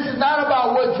has. This is not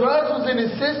about what drugs was in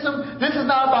his system. This is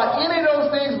not about any of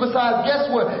those things besides, guess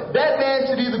what? That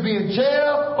man should either be in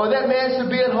jail or that man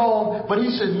should be at home, but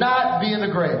he should not be in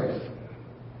the grave.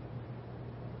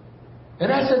 And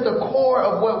that's at the core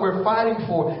of what we're fighting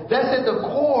for. That's at the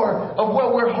core of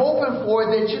what we're hoping for,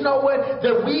 that you know what?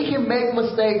 That we can make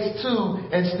mistakes too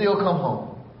and still come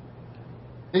home.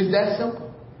 It's that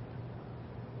simple.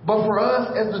 But for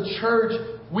us as a church,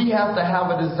 we have to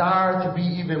have a desire to be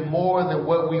even more than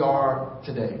what we are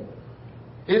today.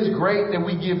 It's great that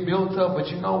we get built up, but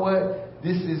you know what?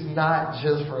 This is not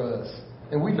just for us.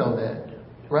 And we know that,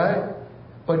 right?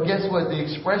 But guess what? The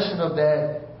expression of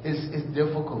that is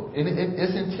difficult. And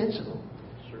it's intentional.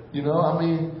 Sure.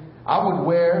 I'm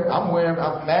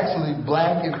actually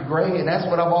black and gray, and that's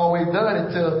what I've always done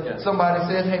until somebody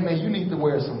says, hey man, you need to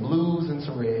wear some blues and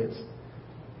some reds.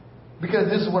 Because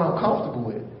this is what I'm comfortable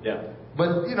with. Yeah.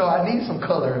 But, I need some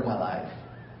color in my life.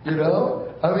 It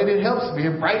helps me.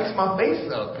 It brightens my face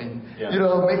up and,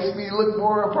 makes me look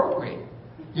more appropriate.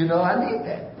 I need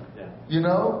that. Yeah.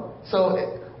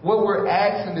 So what we're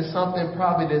asking is something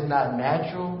probably that's not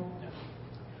natural,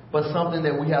 but something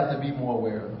that we have to be more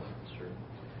aware of. Sure.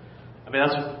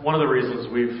 That's one of the reasons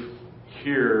we've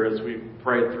here, as we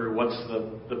prayed through what's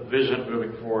the vision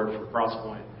moving forward for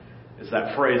Crosspoint, is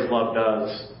that phrase, love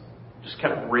does, just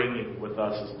kept ringing with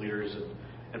us as leaders.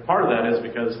 And part of that is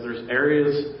because there's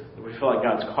areas that we feel like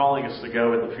God's calling us to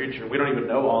go in the future. We don't even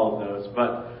know all of those,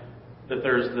 but that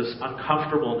there's this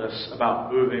uncomfortableness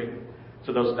about moving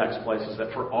to those next places,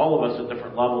 that for all of us at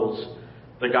different levels,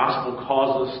 the gospel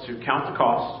calls us to count the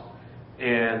cost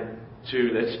and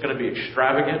it's going to be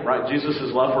extravagant, right? Jesus'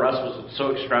 love for us was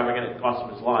so extravagant it cost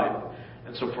him his life.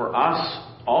 And so for us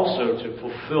also to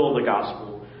fulfill the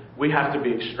gospel, we have to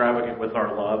be extravagant with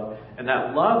our love. And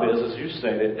that love is, as you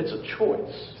stated, it's a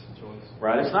choice.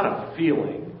 Right? It's not a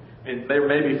feeling. There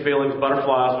may be feelings,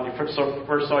 butterflies. When you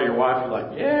first saw your wife, you're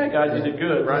like, yeah, God, you did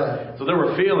good, right? Yeah. So there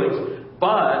were feelings.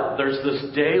 But there's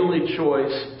this daily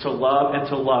choice to love and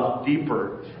to love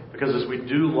deeper. Because as we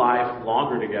do life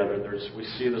longer together, we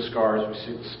see the scars, we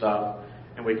see the stuff,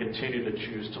 and we continue to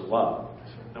choose to love.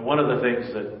 And one of the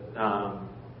things that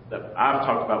I've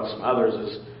talked about with some others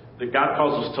is that God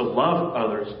calls us to love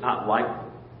others, not like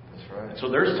them. That's right. So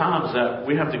there's times that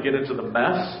we have to get into the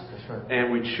mess,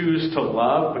 and we choose to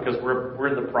love because we're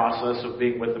in the process of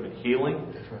being with them and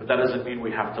healing. But that doesn't mean we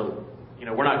have to,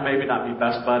 we're not maybe not be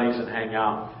best buddies and hang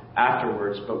out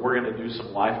afterwards, but we're going to do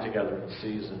some life together in the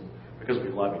season because we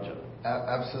love each other.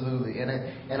 Absolutely.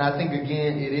 And I think,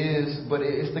 again,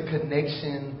 it's the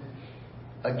connection,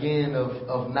 again,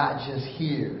 of not just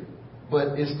here,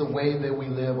 but it's the way that we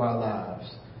live our lives.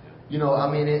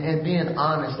 And being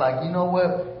honest, like, you know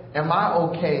what? Am I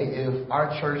okay if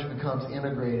our church becomes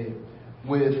integrated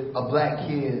with a black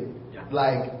kid,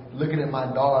 like, looking at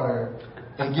my daughter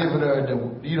and giving her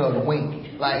the wink?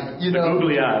 Like, the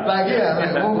googly eye. Like,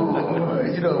 ooh,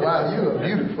 wow, you are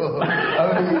beautiful.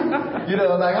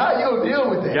 Like, how you deal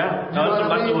with that? Yeah, that's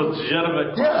a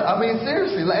legitimate question. Yeah,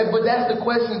 seriously. But that's the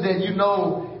question that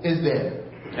is there.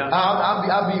 Yeah.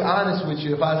 I'll be honest with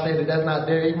you if I say that's not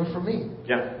there even for me.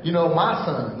 Yeah. My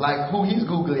son, like, who he's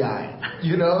googly eyed, let's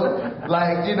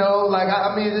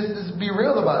be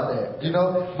real about that,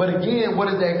 But again, what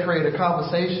does that create? A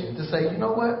conversation to say, you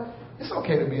know what? It's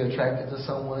okay to be attracted to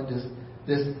someone just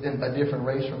in a different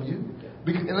race from you.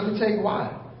 And let me tell you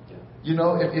why.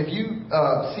 If you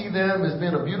see them as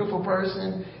being a beautiful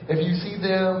person, if you see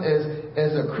them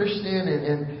as a Christian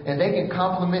and they can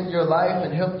complement your life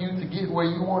and help you to get where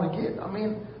you want to get,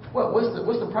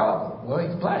 what's the problem? Well,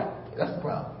 he's black. That's the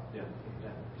problem. Yeah.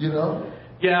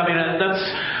 Yeah,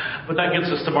 but that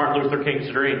gets us to Martin Luther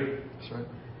King's dream. That's right.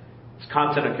 It's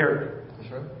content of character.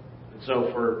 That's right. And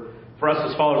so for us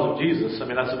as followers of Jesus,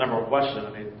 that's the number one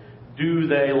question. Do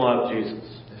they love Jesus?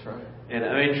 That's right.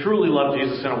 And truly love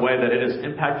Jesus in a way that it is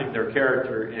impacting their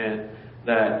character and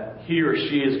that he or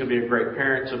she is going to be a great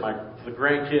parent to the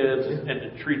grandkids and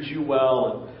to treat you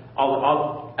well. And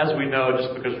all, as we know,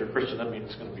 just because you're a Christian, that means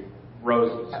it's going to be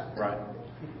roses, right?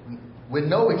 With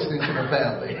no extension of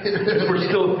family.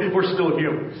 we're still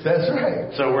humans. That's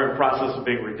right. So we're in the process of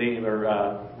being redeemed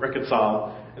or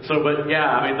reconciled. And so, but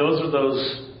yeah, those are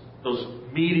those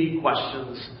meaty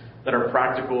questions that are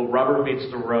practical. Rubber meets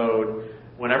the road.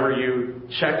 Whenever you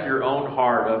check your own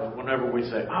heart of whenever we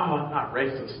say, I'm not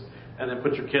racist, and then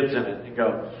put your kids in it and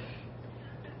go.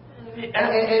 And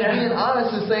being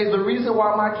honest and say, the reason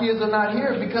why my kids are not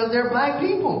here is because they're black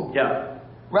people. Yeah.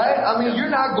 Right?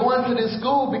 You're not going to this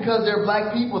school because there are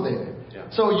black people there. Yeah.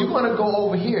 So you're going to go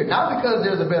over here. Not because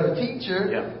there's a better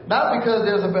teacher. Yeah. Not because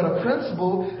there's a better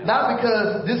principal. Yeah. Not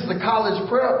because this is a college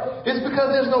prep. It's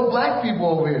because there's no black people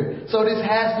over here. So this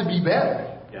has to be better.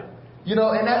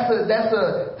 And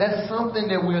that's something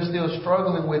that we're still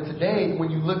struggling with today.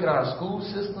 When you look at our school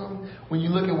system, when you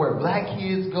look at where black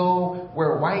kids go,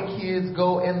 where white kids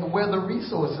go, and where the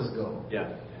resources go. Yeah.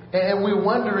 And we're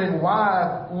wondering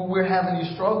why we're having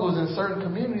these struggles in certain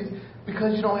communities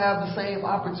because you don't have the same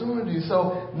opportunities.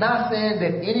 So, not saying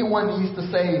that anyone needs to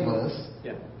save us,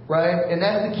 right? And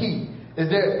that's the key. Is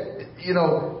there,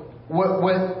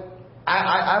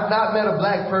 I've not met a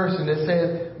black person that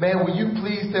says, man, will you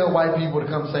please tell white people to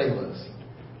come save us?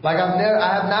 Like I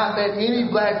have not met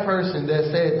any black person that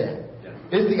said that.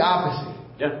 Yeah. It's the opposite.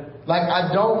 Yeah. Like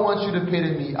I don't want you to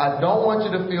pity me. I don't want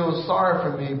you to feel sorry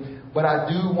for me, but I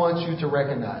do want you to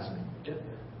recognize me.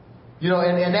 Yeah.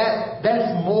 And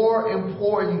that's more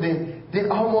important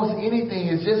than almost anything.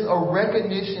 It's just a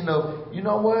recognition of, you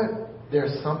know what?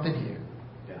 There's something here.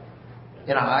 Yeah.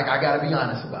 And I got to be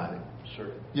honest about it. Sure.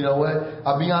 You know what?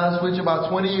 I'll be honest with you. About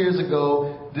 20 years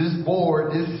ago, this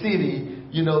board, this city,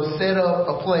 set up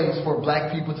a place for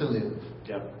black people to live.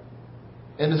 Yep.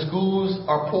 And the schools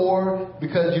are poor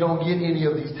because you don't get any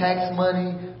of these tax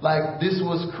money. Like this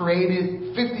was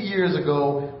created 50 years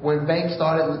ago when banks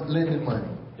started lending money.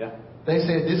 Yeah. They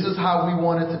said this is how we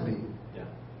want it to be. Yeah.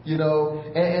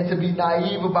 And to be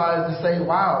naive about it, to say,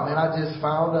 wow, man, I just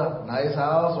found a nice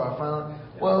house or I found,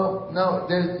 well, no,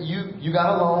 you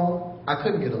got a loan. I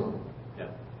couldn't get a loan. Yeah.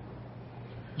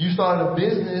 You started a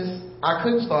business. I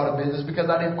couldn't start a business because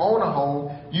I didn't own a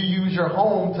home. You use your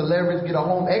home to get a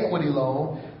home equity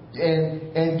loan.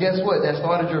 And guess what? That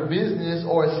started your business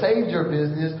or it saved your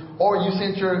business or you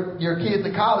sent your kids to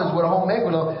college with a home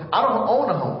equity loan. I don't own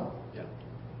a home. Yeah.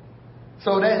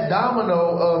 So that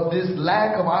domino of this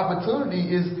lack of opportunity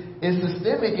is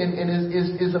systemic and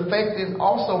is affecting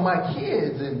also my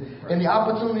kids and the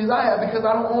opportunities I have because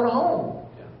I don't own a home.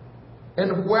 Yeah.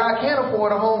 And where I can't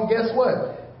afford a home, guess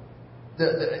what?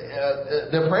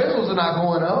 The appraisals are not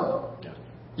going up.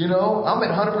 Yeah. I'm at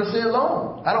 100%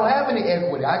 loan. I don't have any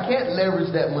equity. I can't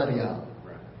leverage that money out.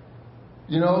 Right.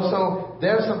 So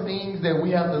there's some things that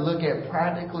we have to look at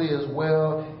practically as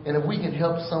well. And if we can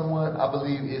help someone, I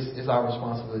believe it's our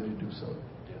responsibility to do so.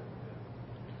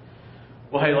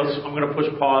 Well, hey, I'm going to push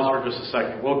pause for just a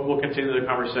second. We'll continue the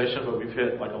conversation, but we've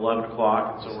hit like 11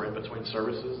 o'clock, and so we're in between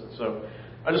services. And so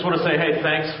I just want to say, hey,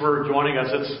 thanks for joining us.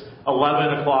 It's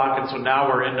 11 o'clock, and so now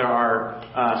we're into our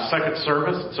second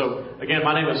service. And so, again,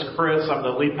 my name is Chris. I'm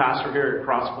the lead pastor here at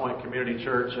Crosspoint Community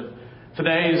Church. And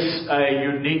today's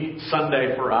a unique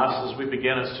Sunday for us as we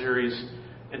begin a series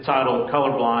entitled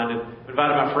Colorblind. And I've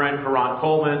invited my friend KaRon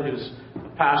Coleman, who's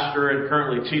a pastor and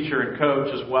currently teacher and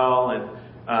coach as well, and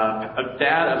a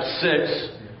dad of 6,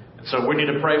 and so we need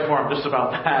to pray for him just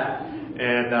about that.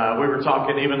 And we were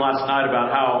talking even last night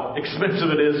about how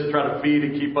expensive it is to try to feed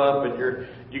and keep up, and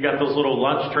you got those little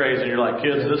lunch trays, and you're like,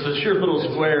 kids, this is your little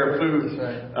square of food.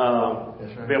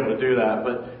 That's right. Be able to do that.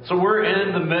 But so we're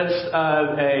in the midst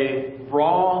of a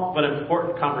raw but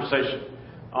important conversation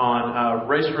on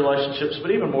race relationships,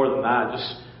 but even more than that,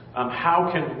 just how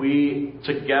can we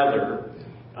together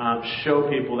show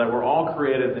people that we're all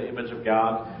created in the image of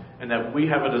God, and that we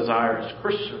have a desire as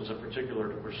Christians in particular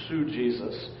to pursue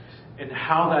Jesus, and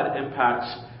how that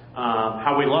impacts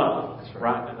how we love,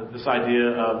 right? And this idea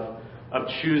of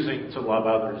choosing to love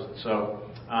others. And so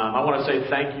I want to say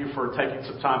thank you for taking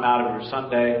some time out of your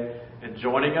Sunday and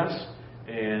joining us.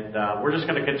 And we're just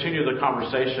going to continue the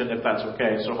conversation if that's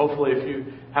okay. So hopefully if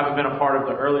you haven't been a part of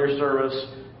the earlier service,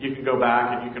 you can go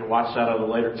back and you can watch that at a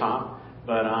later time.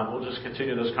 But we'll just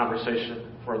continue this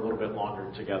conversation for a little bit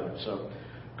longer together. So,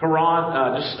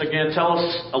 KaRon, just again, tell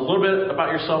us a little bit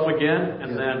about yourself again,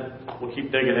 and then we'll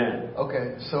keep digging in.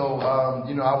 Okay, so, I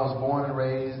was born and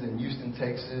raised in Houston,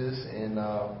 Texas, and,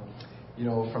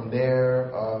 from there,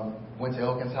 went to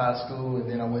Elkins High School, and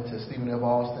then I went to Stephen F.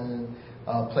 Austin,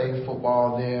 played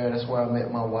football there. That's where I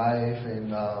met my wife,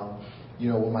 and,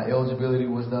 when my eligibility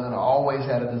was done, I always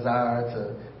had a desire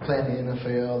to play in the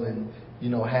NFL, and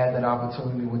had that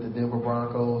opportunity with the Denver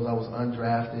Broncos. I was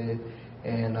undrafted,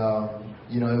 and,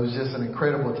 it was just an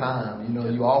incredible time.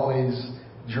 You always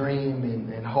dream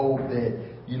and hope that,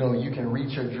 you can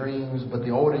reach your dreams, but the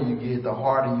older you get, the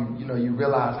harder you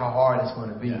realize how hard it's going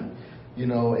to be.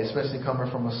 Especially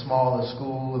coming from a smaller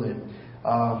school and,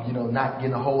 not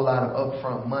getting a whole lot of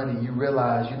upfront money. You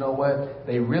realize,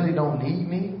 they really don't need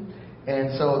me.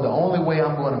 And so the only way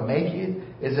I'm going to make it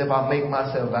is if I make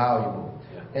myself valuable.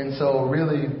 And so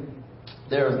really,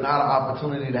 there is not an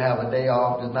opportunity to have a day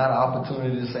off. There's not an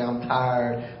opportunity to say I'm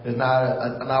tired. There's not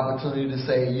an opportunity to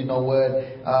say, maybe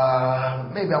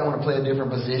I want to play a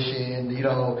different position.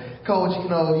 Coach,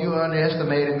 you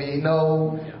underestimated me.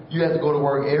 No, you have to go to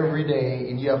work every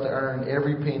day, and you have to earn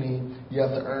every penny. You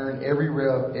have to earn every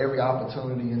rep, every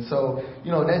opportunity. And so,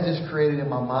 that just created in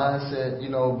my mindset,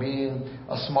 being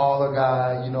a smaller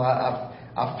guy,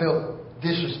 I felt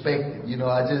disrespected.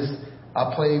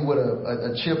 I played with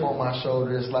a chip on my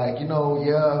shoulder. It's like,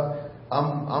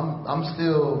 I'm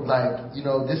still like,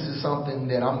 this is something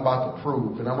that I'm about to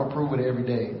prove, and I'm going to prove it every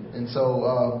day. And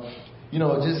so,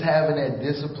 just having that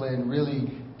discipline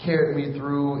really carried me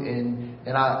through,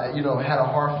 and I, had a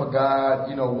heart for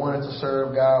God, wanted to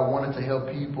serve God, wanted to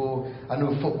help people. I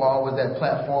knew football was that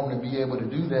platform to be able to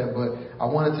do that, but I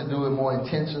wanted to do it more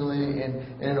intentionally and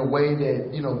in a way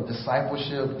that,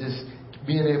 discipleship, just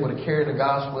being able to carry the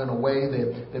gospel in a way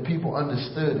that people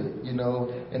understood it,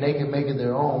 and they can make it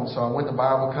their own. So I went to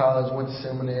Bible college, went to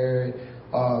seminary.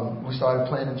 We started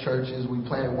planting churches. We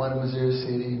planted one in Missouri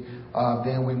City.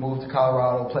 Then we moved to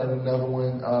Colorado, planted another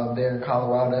one there in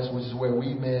Colorado. Which is where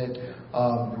we met.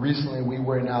 Recently, we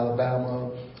were in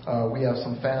Alabama. We have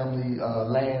some family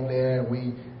land there.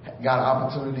 We got an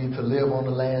opportunity to live on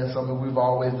the land, something we've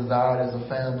always desired as a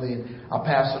family. I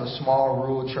pastored a small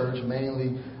rural church,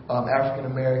 mainly African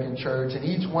American church, and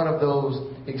each one of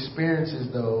those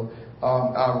experiences, though,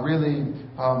 really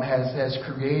has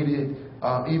created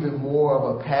even more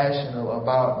of a passion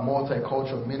about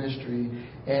multicultural ministry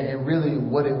and really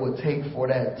what it would take for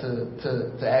that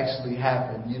to actually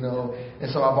happen, And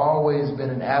so I've always been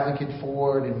an advocate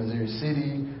for it in Missouri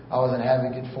City. I was an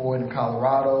advocate for it in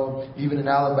Colorado, even in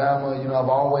Alabama. I've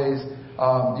always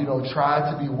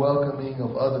tried to be welcoming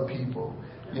of other people,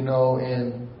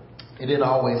 and it didn't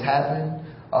always happen,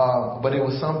 but it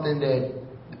was something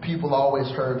that people always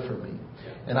heard from me.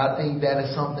 And I think that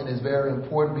is something that's very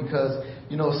important because,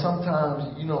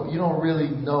 sometimes, you don't really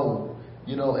know,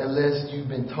 unless you've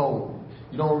been told.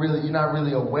 You're not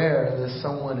really aware unless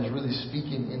someone is really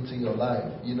speaking into your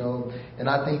life, And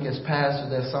I think as pastors,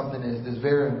 that's something that's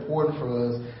very important for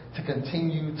us to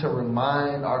continue to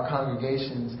remind our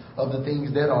congregations of the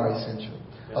things that are essential,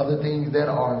 of the things that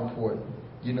are important.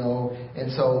 you know.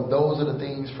 And so those are the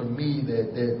things for me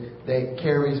that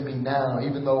carries me now,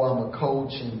 even though I'm a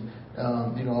coach and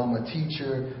I'm a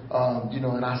teacher,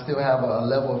 and I still have a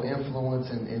level of influence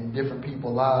in different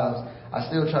people's lives. I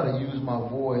still try to use my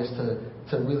voice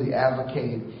to really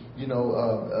advocate,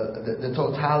 the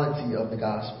totality of the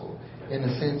gospel in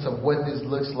the sense of what this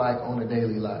looks like on a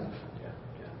daily life.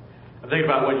 I think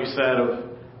about what you said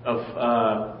of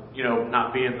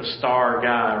not being the star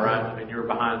guy, right? I mean, you were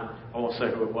behind, I won't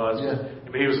say who it was,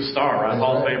 but he was a star, right?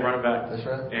 Hall of Fame running back. That's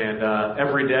right. And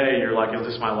every day you're like, is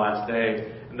this my last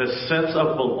day? And this sense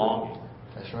of belonging.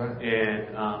 That's right.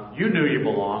 And you knew you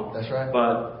belonged. That's right.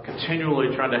 But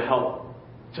continually trying to help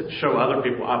to show other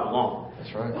people I belong.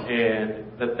 That's right. And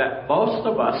that most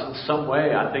of us in some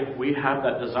way, I think we have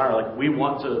that desire. Like we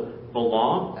want to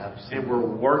belong. Absolutely. And we're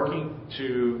working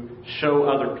to show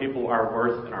other people our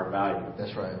worth and our value.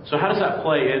 That's right. So how does that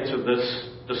play into this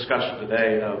discussion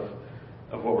today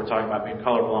of what we're talking about, being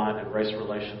colorblind and race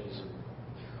relations?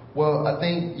 Well, I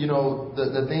think,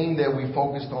 the thing that we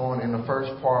focused on in the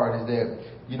first part is that,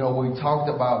 we talked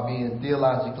about being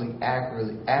theologically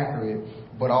accurate,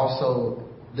 but also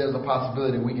there's a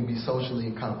possibility we can be socially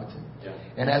incompetent. Yeah.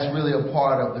 And that's really a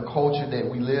part of the culture that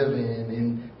we live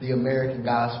in the American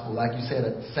gospel. Like you said,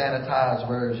 a sanitized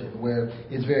version where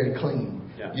it's very clean.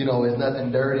 Yeah. There's nothing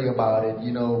dirty about it.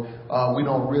 We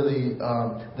don't really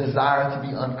desire to be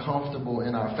uncomfortable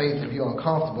in our faith. If you're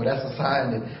uncomfortable, that's a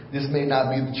sign that this may not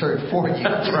be the church for you.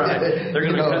 That's right. They're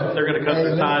going to cut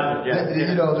the time.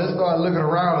 Let's start looking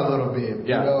around a little bit.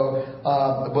 Yeah.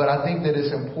 But I think that it's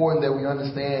important that we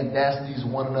understand that's these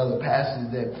one another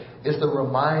passages, that it's the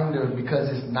reminder,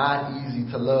 because it's not easy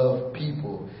to love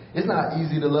people. It's not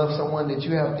easy to love someone that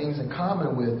you have things in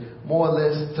common with, more or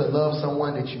less to love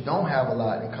someone that you don't have a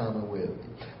lot in common with.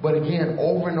 But again,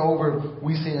 over and over,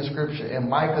 we see in Scripture. In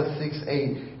Micah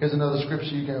 6:8, here's another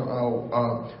scripture you can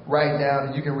write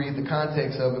down, and you can read the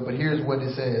context of it. But here's what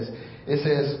it says. It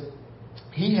says,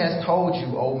 "He has told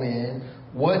you, O man,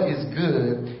 what is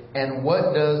good, and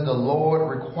what does the Lord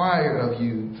require of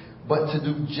you, but to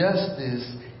do justice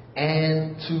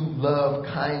and to love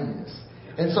kindness."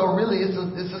 And so really it's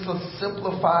just a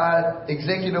simplified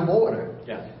executive order.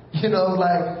 Yeah.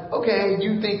 Okay,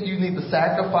 you think you need to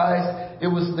sacrifice.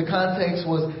 The context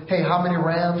was, hey, how many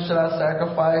rams should I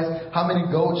sacrifice? How many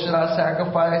goats should I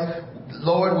sacrifice?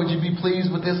 Lord, would you be pleased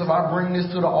with this if I bring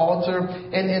this to the altar?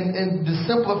 And the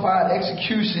simplified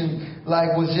execution,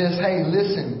 was just, hey,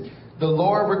 listen, the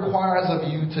Lord requires of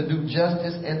you to do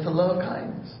justice and to love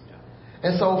kindness.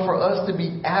 And so for us to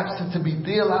be absent, to be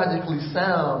theologically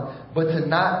sound, but to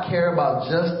not care about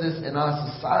justice in our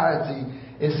society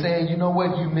is saying, you know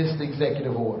what, you missed the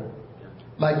executive order.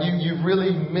 You've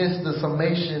really missed the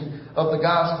summation of the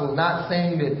gospel, not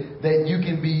saying that you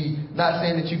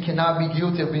cannot be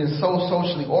guilty of being so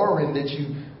socially oriented that you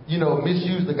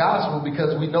misuse the gospel,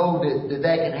 because we know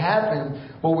that can happen.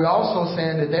 But we're also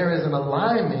saying that there is an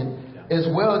alignment as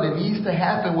well that needs to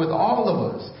happen with all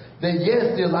of us. That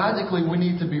yes, theologically we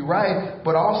need to be right,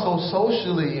 but also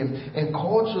socially and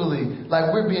culturally,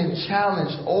 we're being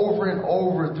challenged over and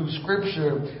over through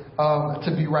Scripture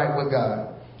to be right with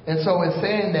God. And so in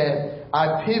saying that,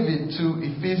 I pivot to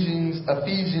Ephesians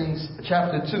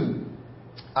chapter 2.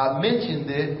 I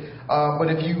mentioned it, but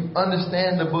if you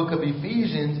understand the book of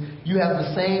Ephesians, you have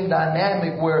the same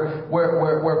dynamic where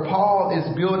Paul is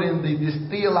building these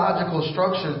theological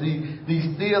structures, these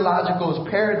theological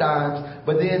paradigms.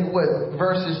 But then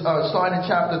starting in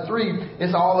chapter 3,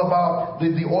 it's all about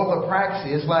the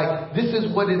orthopraxy. It's this is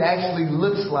what it actually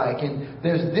looks like. And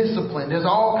there's discipline. There's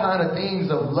all kind of things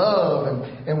of love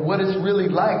and what it's really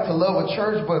like to love a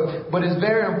church. But it's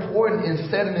very important in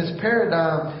setting this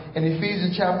paradigm in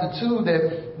Ephesians chapter 2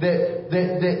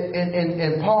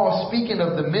 and Paul speaking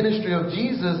of the ministry of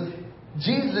Jesus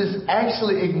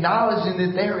actually acknowledging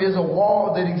that there is a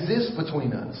wall that exists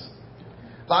between us.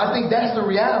 I think that's the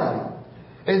reality.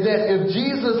 Is that if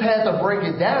Jesus had to break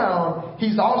it down,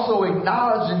 he's also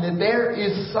acknowledging that there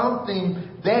is something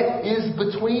that is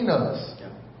between us.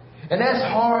 And that's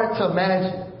hard to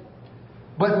imagine.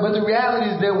 But the reality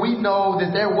is that we know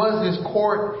that there was this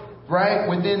court, right,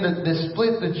 within the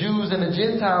split, the Jews and the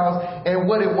Gentiles. And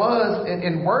what it was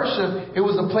in worship, it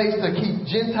was a place to keep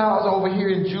Gentiles over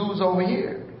here and Jews over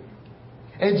here.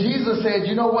 And Jesus said,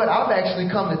 you know what, I've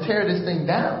actually come to tear this thing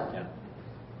down.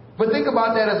 But think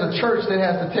about that as a church that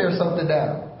has to tear something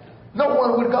down. No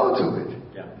one would go to it.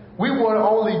 Yeah. We want to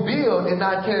only build and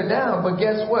not tear down. But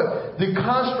guess what? The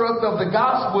construct of the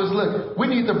gospel is, look, we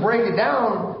need to break it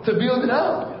down to build it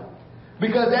up.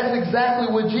 Because that's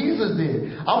exactly what Jesus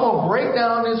did. I'm going to break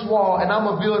down this wall and I'm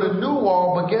going to build a new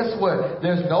wall. But guess what?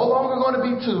 There's no longer going to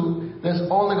be two. There's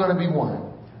only going to be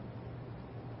one.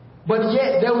 But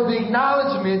yet there was the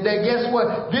acknowledgement that guess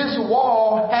what? This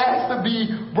wall has to be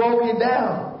broken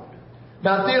down.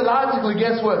 Now theologically,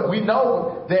 guess what? We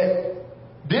know that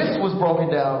this was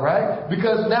broken down, right?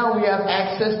 Because now we have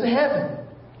access to heaven.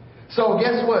 So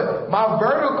guess what? My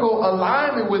vertical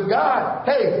alignment with God,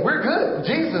 hey, we're good.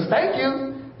 Jesus, thank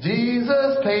you.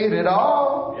 Jesus paid it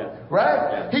all,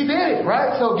 right? He did it,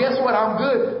 right? So guess what? I'm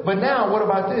good. But now what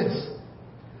about this?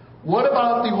 What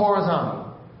about the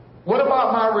horizontal? What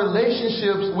about my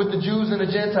relationships with the Jews and the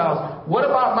Gentiles? What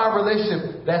about my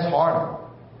relationship? That's harder.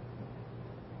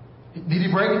 Did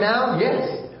he break it down?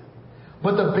 Yes.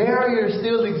 But the barrier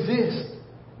still exists.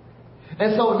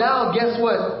 And so now, guess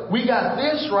what? We got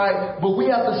this right, but we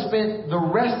have to spend the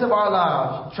rest of our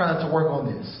lives trying to work on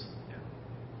this.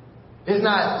 It's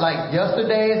not like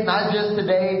yesterday. It's not just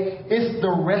today. It's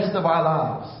the rest of our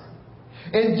lives.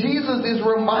 And Jesus is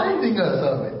reminding us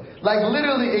of it. Like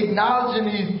literally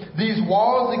acknowledging these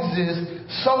walls exist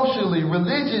socially,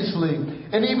 religiously,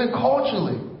 and even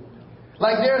culturally.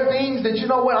 Like there are things that, you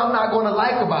know what, I'm not going to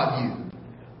like about you.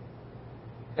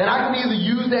 And I can either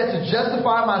use that to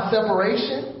justify my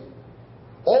separation,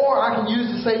 or I can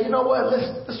use it to say, you know what,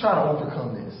 let's try to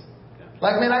overcome this.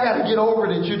 Like, man, I got to get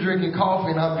over that you're drinking coffee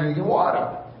and I'm drinking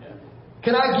water.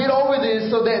 Can I get over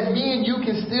this so that me and you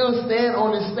can still stand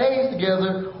on this stage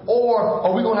together, or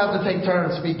are we going to have to take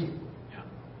turns speaking?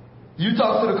 You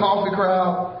talk to the coffee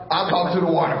crowd, I'll talk to the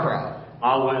water crowd.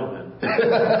 I'll win then.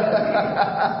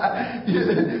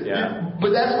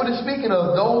 But that's what it's speaking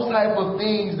of. Those type of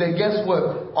things that, guess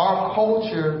what, our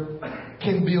culture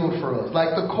can build for us.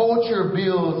 Like the culture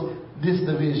builds this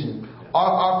division.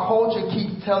 Our culture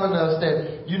keeps telling us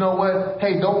that, you know what,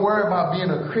 hey, don't worry about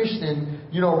being a Christian,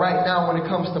 you know, right now when it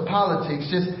comes to politics.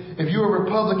 Just if you're a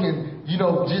Republican, you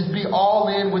know, just be all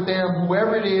in with them,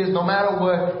 whoever it is, no matter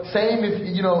what. Same if,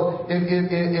 you know,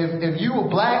 if you were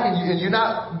black and you're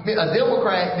not a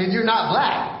Democrat, then you're not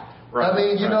black. Right, I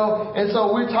mean, you know, and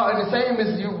so we're talking the same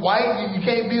as you white. You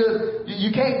can't be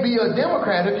a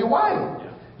Democrat if you're white.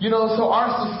 Yeah. You know, so our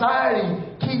society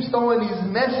keeps throwing these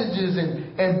messages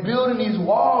and building these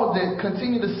walls that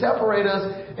continue to separate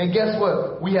us. And guess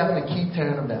what? We have to keep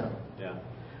tearing them down. Yeah,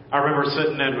 I remember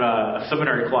sitting in a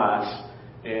seminary class,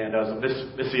 and it was a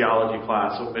missiology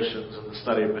class of missions and the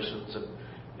study of missions,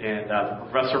 and the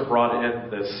professor brought in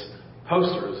this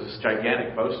poster, this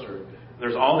gigantic poster.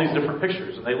 There's all these different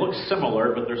pictures, and they look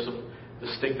similar, but there's some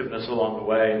distinctiveness along the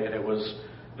way. And it was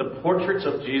the portraits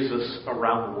of Jesus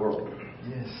around the world.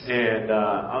 Yes. And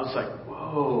I was like,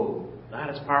 whoa,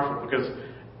 that is powerful. Because,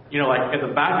 you know, like in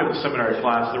the back of the seminary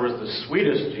class, there was the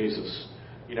sweetest Jesus.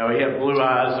 You know, he had blue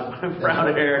eyes and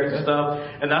brown hair and stuff.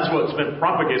 And that's what's been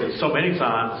propagated so many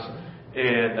times.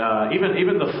 And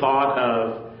even the thought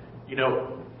of, you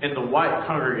know, in the white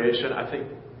congregation, I think,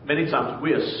 many times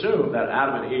we assume that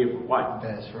Adam and Eve were white.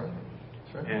 That's right.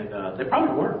 That's right. And they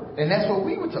probably weren't. And that's what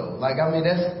we were told. Like, I mean,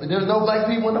 there's no black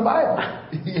people in the Bible.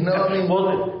 You know what I mean?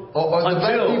 Well, or the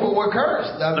black people were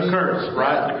cursed. The curse,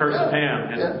 right? The curse of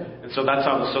Ham. And so that's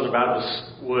how the Southern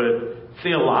Baptists would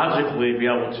theologically be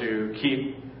able to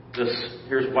keep this,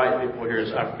 here's white people,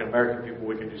 here's African American people,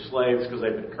 we can do slaves because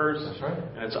they've been cursed. That's right.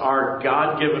 And it's our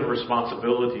God-given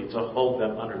responsibility to hold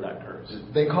them under that curse.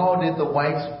 They called it the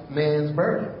white man's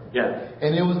burden. Yeah.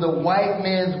 And it was the white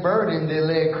man's burden that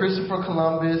led Christopher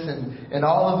Columbus and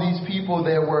all of these people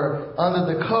that were under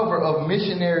the cover of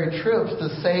missionary trips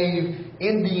to save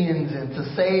Indians and to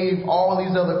save all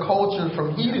these other cultures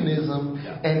from hedonism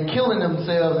and killing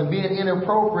themselves and being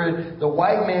inappropriate. The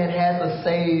white man had to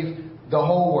save the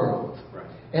whole world. Right.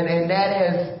 And that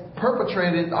has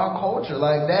perpetrated our culture.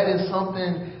 Like, that is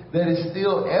something that is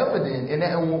still evident. And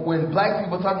that when black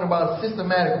people are talking about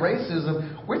systematic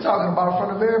racism, we're talking about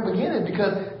from the very beginning,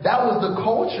 because that was the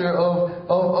culture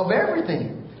of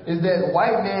everything. Is that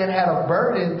white man had a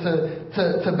burden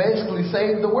to basically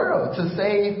save the world, to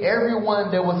save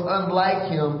everyone that was unlike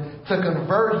him, to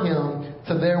convert him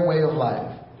to their way of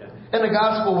life. Yeah. And the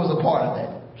gospel was a part of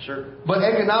that. Sure. But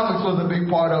economics was a big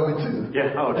part of it too.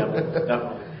 Yeah, oh, definitely.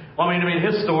 Well, I mean,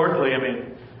 historically,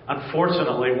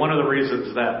 unfortunately, one of the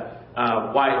reasons that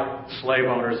white slave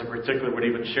owners in particular would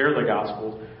even share the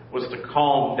gospel was to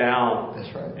calm down. That's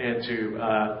right. And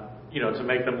to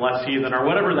make them less heathen or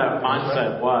whatever that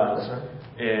mindset was. That's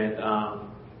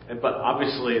right. But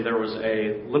obviously there was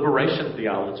a liberation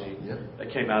theology that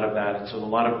came out of that, and so a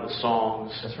lot of the songs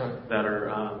that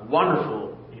are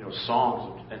wonderful,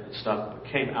 songs and stuff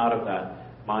came out of that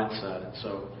mindset. And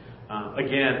so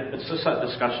again, it's just that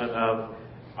discussion of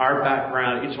our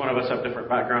background. Each one of us have different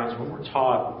backgrounds, what we're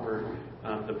taught, what we're,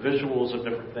 the visuals of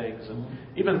different things. And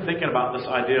even thinking about this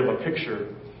idea of a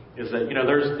picture is that,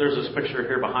 there's this picture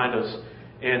here behind us.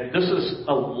 And this is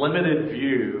a limited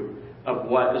view of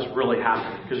what is really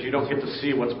happening because you don't get to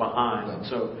see what's behind. And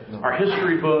so our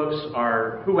history books,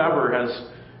 our whoever has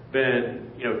been,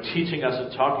 teaching us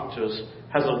and talking to us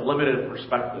has a limited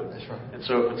perspective. That's right. And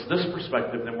so if it's this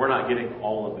perspective, then we're not getting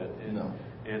all of it.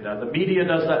 And the media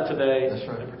does that today. That's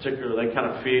right. In particular, they kind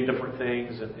of feed different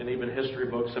things, and even history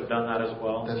books have done that as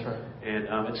well. That's right.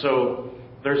 And so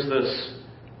there's this.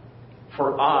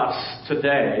 For us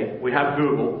today, we have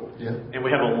Google, and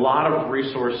we have a lot of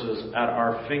resources at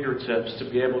our fingertips to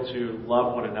be able to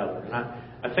love one another. And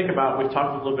I think about, we've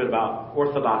talked a little bit about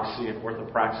orthodoxy and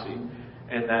orthopraxy,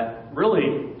 and that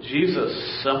really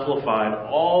Jesus simplified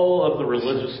all of the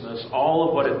religiousness, all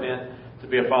of what it meant to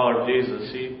be a follower of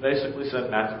Jesus. He basically said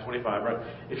in Matthew 25, right?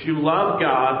 If you love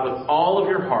God with all of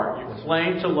your heart, you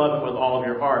claim to love Him with all of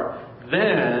your heart,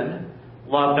 then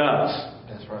love does.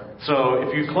 That's right. So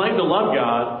if you claim to love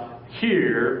God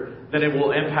here, then it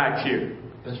will impact you.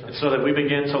 That's right. And so that we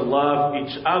begin to love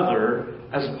each other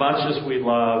as much as we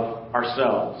love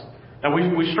ourselves. Now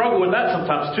we struggle with that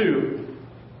sometimes too,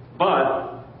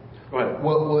 but go ahead.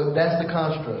 Well, that's the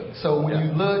construct. So when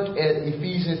you look at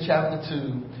Ephesians chapter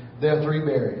 2, there are 3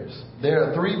 barriers. There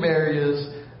are 3 barriers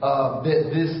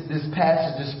that this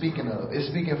passage is speaking of. It's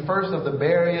speaking first of the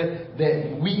barrier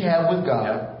that we have with God.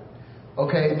 Yeah.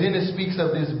 Okay, then it speaks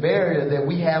of this barrier that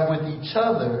we have with each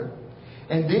other.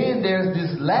 And then there's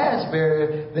this last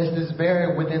barrier, that's this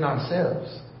barrier within ourselves.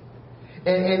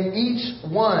 And each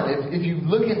one, if you're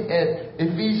looking at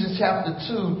Ephesians chapter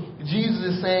 2,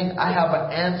 Jesus is saying, I have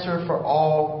an answer for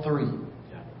all 3.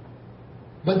 Yeah.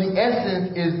 But the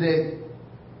essence is that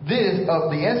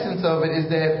the essence of it is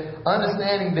that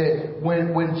understanding that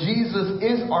when Jesus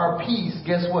is our peace,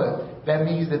 guess what? That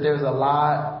means that there's a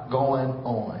lot going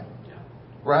on.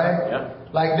 Right? Yeah.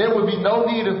 Like there would be no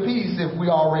need of peace if we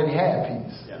already had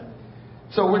peace. Yeah.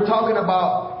 So we're talking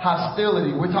about hostility.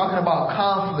 We're talking about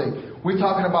conflict. We're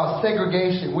talking about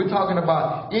segregation. We're talking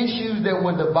about issues that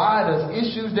will divide us,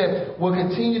 issues that will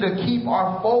continue to keep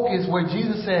our focus where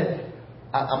Jesus said,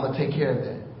 I'm going to take care of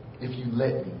that if you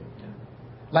let me. Yeah.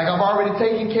 Like I've already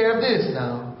taken care of this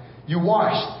now. You're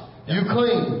washed. You're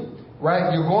clean.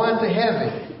 Right? You're going to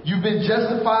heaven. You've been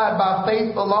justified by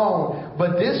faith alone.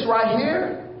 But this right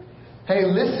here, hey,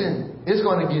 listen, it's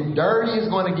going to get dirty. It's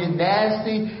going to get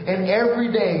nasty. And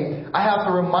every day I have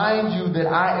to remind you that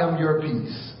I am your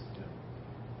peace.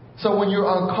 So when you're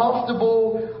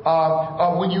uncomfortable,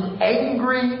 when you're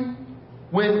angry,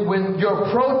 when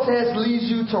your protest leads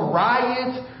you to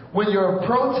riot, when your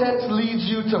protest leads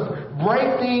you to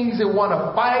break things and want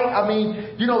to fight. I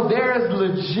mean, there is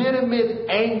legitimate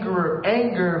anger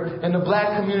in the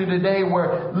black community today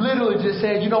where literally just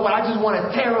saying, you know what, I just want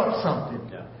to tear up something.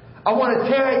 Yeah. I want to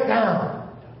tear it down.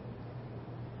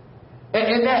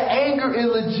 And that anger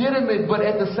is legitimate, but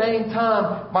at the same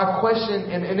time, my question,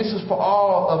 and this is for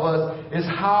all of us, is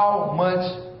how much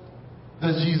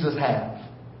does Jesus have?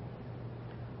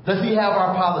 Does He have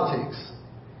our politics?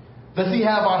 Does He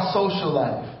have our social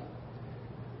life?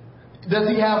 Does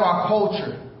He have our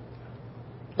culture?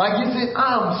 Like you said,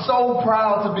 I'm so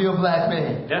proud to be a black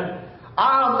man. Yeah.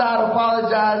 I'm not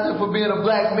apologizing for being a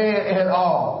black man at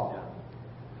all.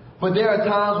 But there are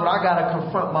times when I got to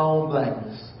confront my own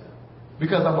blackness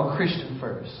because I'm a Christian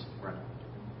first. Right.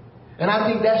 And I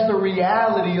think that's the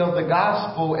reality of the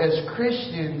gospel as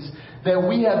Christians, that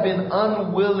we have been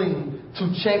unwilling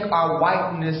to check our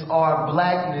whiteness or our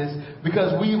blackness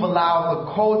because we've allowed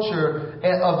the culture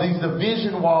of these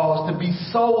division walls to be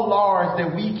so large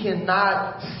that we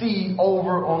cannot see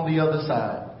over on the other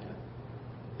side.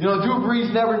 Drew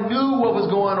Brees never knew what was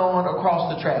going on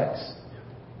across the tracks.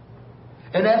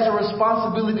 And that's a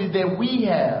responsibility that we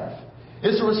have.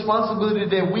 It's a responsibility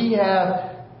that we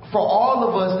have for all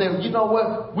of us that,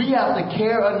 we have to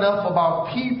care enough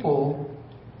about people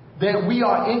that we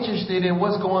are interested in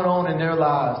what's going on in their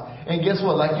lives. And guess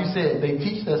what? Like you said, they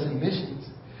teach us in missions.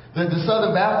 The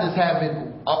Southern Baptists have it,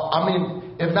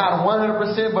 if not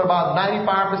 100%, but about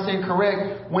 95%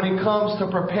 correct when it comes to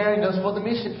preparing us for the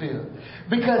mission field.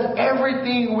 Because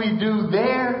everything we do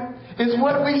there is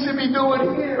what we should be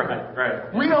doing here.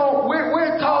 Right.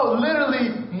 We're taught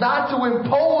literally not to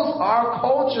impose our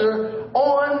culture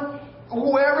on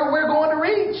whoever we're going to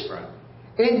reach. Right.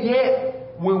 And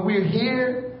yet, when we're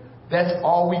here, that's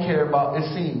all we care about, it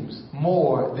seems,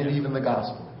 more than even the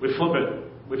gospel. We flip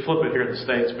it here in the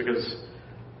States because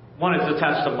one, it's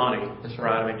attached to money. That's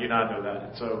right. I mean, you and I know that.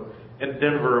 And so in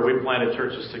Denver, we planted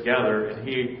churches together, and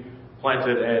he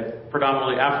planted a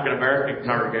predominantly African-American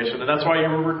congregation, and that's why you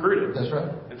were recruited. That's right.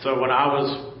 And so when I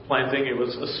was planting, it was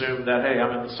assumed that, hey,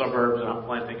 I'm in the suburbs and I'm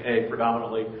planting a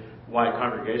predominantly white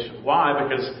congregation. Why?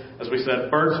 Because, as we said,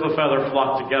 birds of a feather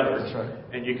flock together. That's right.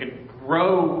 And you can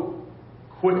grow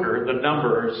quicker, the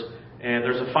numbers, and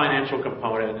there's a financial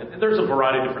component, and there's a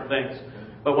variety of different things.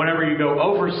 But whenever you go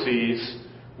overseas,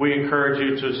 we encourage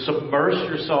you to submerge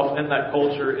yourself in that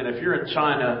culture. And if you're in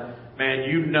China, man,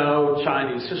 you know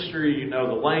Chinese history, you know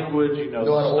the language, you know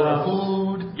the stuff.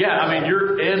 Food. Yeah, I mean,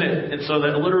 you're in it. And so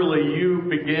that literally you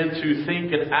begin to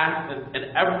think and act and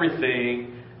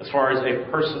everything as far as a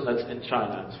person that's in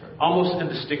China. That's right. Almost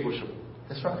indistinguishable.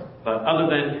 That's right. But other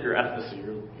than your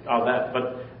ethnicity, all that.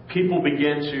 But people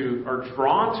are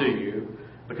drawn to you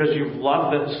because you've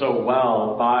loved them so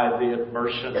well by the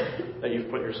immersion that you've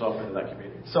put yourself into that community.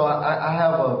 So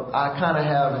I kind of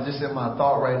have, just in my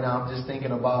thought right now, I'm just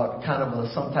thinking about kind of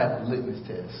some type of litmus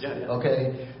test. Yeah.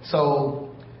 Okay?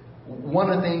 So one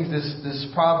of the things, this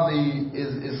probably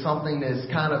is something that's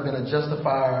kind of been a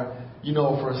justifier,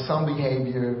 for some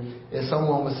behavior, is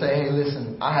someone would say, hey,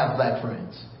 listen, I have black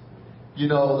friends.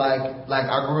 Like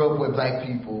I grew up with black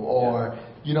people, or,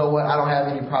 you know what, I don't have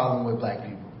any problem with black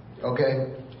people.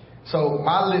 Okay? So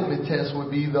my litmus test would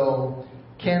be, though,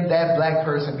 can that black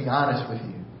person be honest with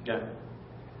you? Yeah.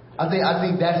 I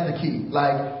think that's the key.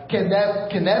 Like, can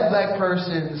that black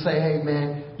person say, hey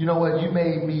man, you know what, you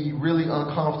made me really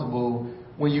uncomfortable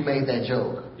when you made that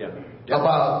joke. Yeah.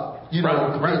 About, being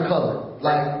colored.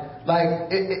 Like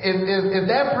if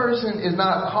that person is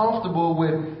not comfortable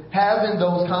with having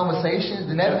those conversations,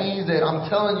 then that means that I'm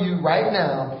telling you right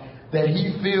now that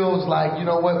he feels like, you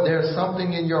know what, there's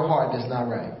something in your heart that's not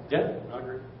right. Yeah, I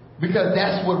agree. Because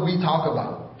that's what we talk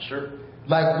about. Sure.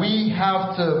 Like, we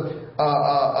have to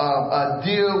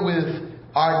deal with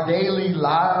our daily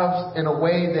lives in a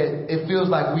way that it feels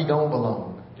like we don't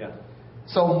belong. Yeah.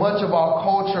 So much of our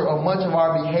culture or much of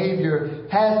our behavior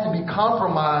has to be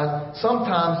compromised,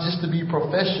 sometimes just to be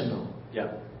professional.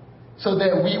 Yeah. So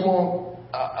that we won't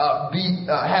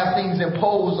have things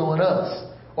imposed on us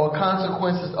or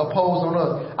consequences imposed on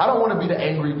us. I don't want to be the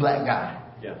angry black guy.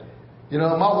 Yeah.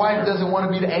 My wife doesn't want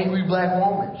to be the angry black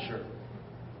woman. Sure.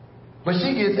 But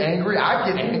she gets angry. I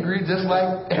get angry just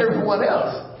like everyone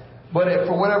else. But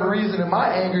for whatever reason, in my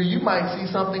anger, you might see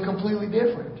something completely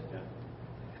different.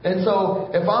 Yeah. And so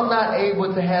if I'm not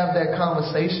able to have that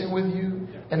conversation with you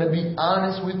and to be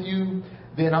honest with you,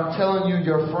 then I'm telling you,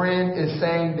 your friend is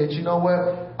saying that, you know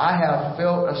what, I have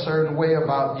felt a certain way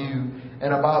about you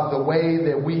and about the way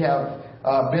that we have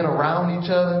been around each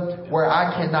other, where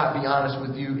I cannot be honest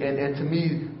with you. And to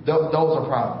me, those are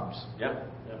problems. Yeah.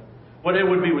 Well, it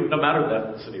would be no matter the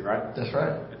ethnicity, right? That's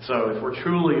right. And so if we're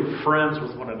truly friends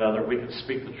with one another, we can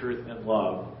speak the truth in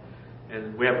love.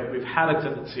 And we've had a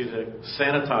tendency to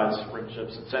sanitize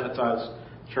friendships and sanitize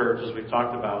church, as we've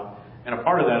talked about. And a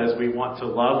part of that is we want to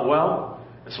love well,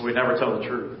 and so we never tell the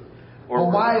truth. Well,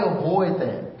 why avoid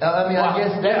that? I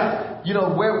guess that,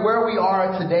 where we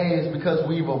are today is because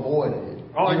we've avoided it.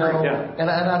 Oh, I agree, yeah.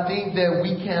 And I think that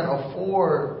we can't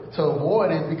afford to avoid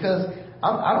it because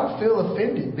I don't feel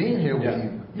offended being here with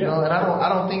you. And I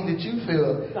don't think that you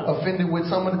feel offended with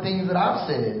some of the things that I've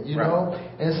said, know.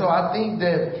 And so I think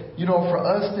that, for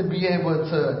us to be able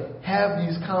to have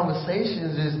these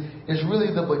conversations is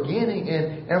really the beginning.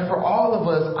 And for all of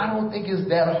us, I don't think it's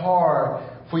that hard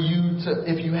for you to,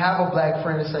 if you have a black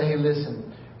friend, and say, hey, listen,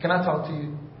 can I talk to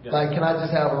you? Yeah. Like, can I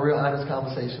just have a real honest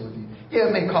conversation with you? Yeah,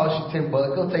 it may cost you $10.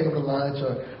 Go take them to lunch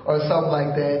or something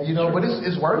like that, Sure. But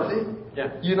it's worth it. Yeah.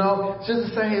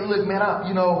 Just to say, hey, look, man,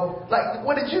 like,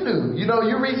 what did you do?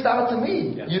 You reached out to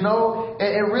me, yeah.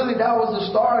 And really that was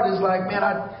the start. Is like, man,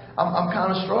 I'm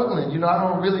kind of struggling. I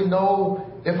don't really know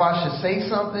if I should say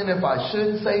something, if I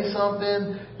shouldn't say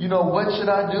something. What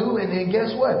should I do? And then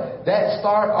guess what? That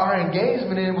started our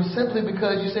engagement, and it was simply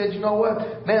because you said, you know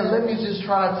what, man, let me just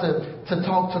try to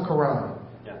talk to KaRon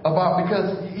about,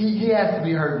 because he has to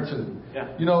be hurting too. Yeah.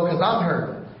 Because I'm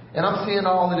hurting. And I'm seeing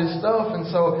all of this stuff, and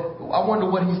so I wonder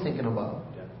what he's thinking about.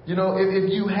 Yeah. If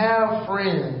you have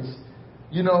friends,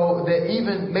 that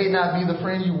even may not be the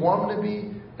friend you want them to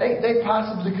be, they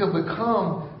possibly could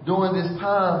become during this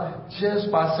time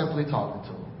just by simply talking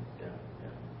to them. Yeah.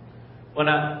 Well,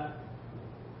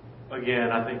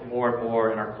 I think more and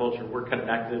more in our culture, we're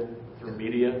connected through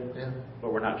media,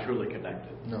 but we're not truly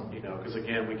connected. No. Because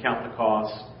again, we count the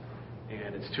cost,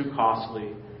 and it's too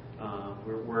costly.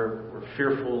 We're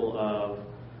fearful of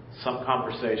some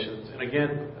conversations, and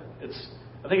again,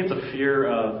 I think it's a fear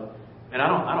of, and I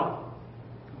don't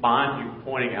mind you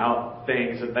pointing out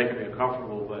things and making me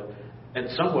uncomfortable, but in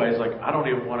some ways, like, I don't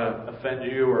even want to offend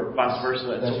you or vice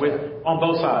versa. And so on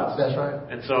both sides. That's right.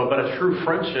 And so, but a true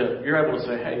friendship, you're able to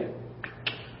say, hey,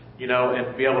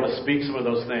 and be able to speak some of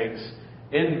those things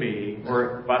in me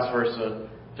or vice versa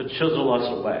to chisel us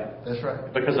away. That's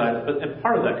right. Because and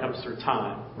part of that comes through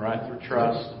time, right? Through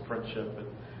trust and friendship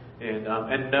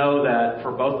and know that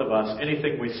for both of us,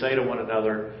 anything we say to one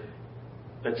another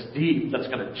that's deep, that's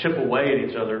going to chip away at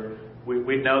each other,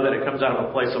 we know that it comes out of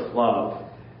a place of love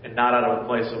and not out of a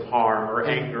place of harm or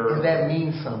anger. And that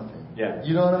means something. Yeah.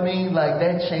 You know what I mean? Like,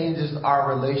 that changes our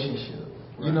relationship.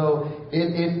 Right.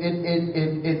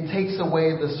 It takes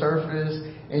away the surface,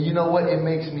 and you know what? It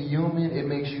makes me human. It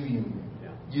makes you human. Yeah.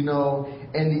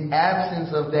 And the absence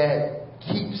of that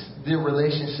keeps the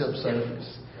relationship surface.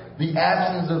 Right. The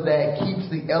absence of that keeps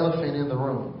the elephant in the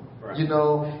room. Right.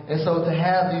 And so to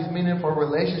have these meaningful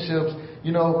relationships,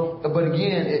 but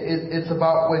again, it's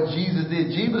about what Jesus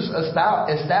did. Jesus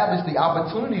established the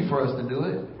opportunity for us to do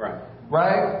it. Right.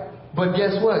 Right? But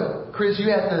guess what? Chris, you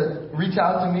had to reach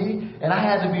out to me, and I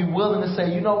had to be willing to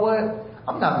say, you know what?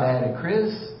 I'm not mad at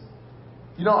Chris.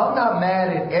 I'm not mad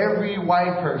at every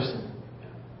white person.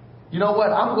 You know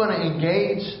what? I'm going to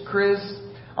engage Chris.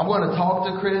 I'm going to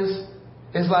talk to Chris.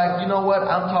 It's like, you know what?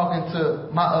 I'm talking to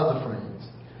my other friends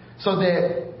so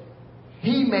that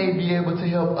he may be able to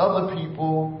help other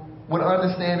people with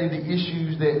understanding the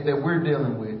issues that we're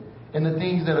dealing with and the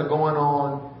things that are going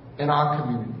on in our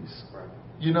communities. Right.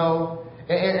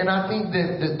 And I think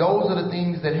that those are the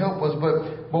things that help us.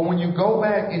 But when you go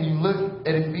back and you look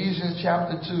at Ephesians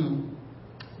chapter 2,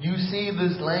 you see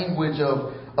this language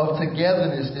of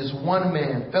togetherness, this one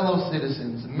man, fellow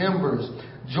citizens, members,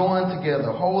 joined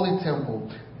together, holy temple,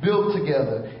 built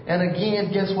together. And again,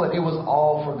 guess what? It was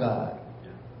all for God.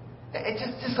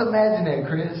 Just imagine that,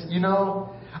 Chris.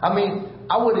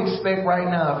 I would expect right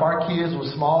now if our kids were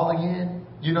small again,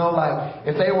 like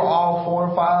if they were all 4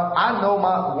 and 5. I know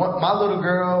my little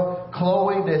girl,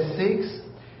 Chloe, that's 6.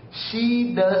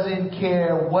 She doesn't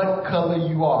care what color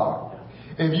you are.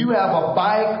 If you have a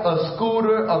bike, a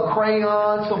scooter, a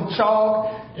crayon, some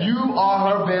chalk, you are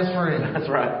her best friend. That's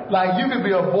right. Like, you could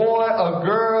be a boy, a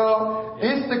girl.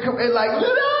 It's like,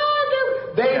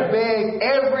 they beg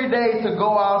every day to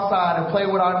go outside and play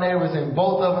with our neighbors, and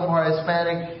both of them are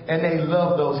Hispanic, and they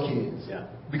love those kids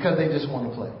because they just want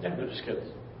to play. Yeah, they're just kids.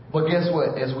 But guess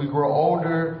what? As we grow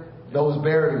older, those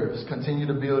barriers continue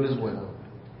to build as well.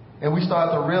 And we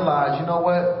start to realize, you know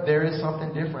what? There is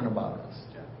something different about us.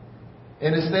 Yeah.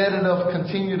 And instead of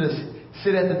continue to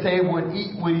sit at the table and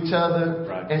eat with each other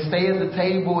and stay at the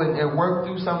table and work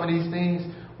through some of these things,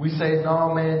 we say,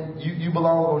 no, man, you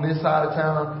belong on this side of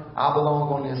town. I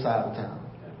belong on this side of town.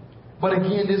 But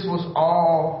again, this was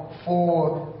all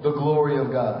for the glory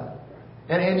of God.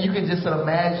 And you can just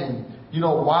imagine,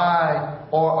 why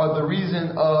or the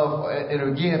reason of,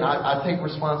 and again, I take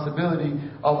responsibility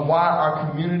of why our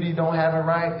community don't have it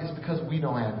right is because we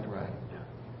don't have it right.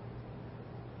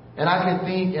 And I can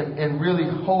think and really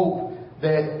hope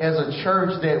that as a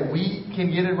church that we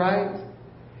can get it right,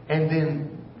 and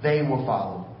then they will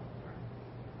follow.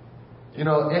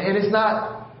 And it's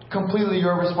not completely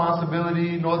your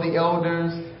responsibility, nor the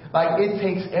elders. Like, it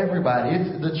takes everybody.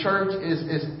 The church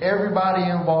is everybody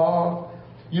involved.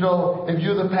 If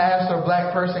you're the pastor or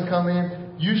black person come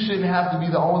in, you shouldn't have to be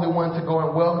the only one to go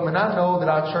and welcome. And I know that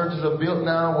our churches are built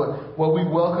now where we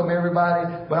welcome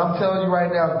everybody. But I'm telling you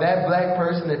right now, that black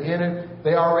person that entered,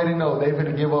 they already know they're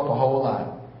going to give up a whole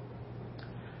lot.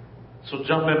 So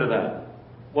jump into that.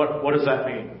 What does that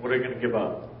mean? What are they going to give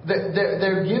up?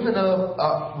 They're giving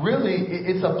up, really,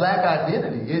 it's a black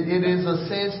identity. It is a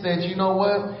sense that, you know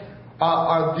what,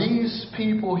 are these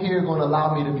people here going to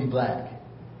allow me to be black?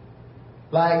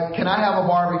 Like, can I have a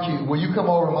barbecue? Will you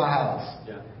come over to my house?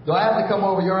 Yeah. Do I have to come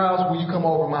over your house? Will you come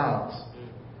over to my house?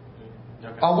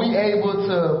 Okay. Are we able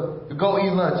to go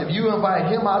eat lunch? If you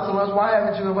invite him out to lunch, why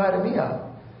haven't you invited me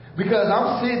out? Because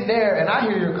I'm sitting there and I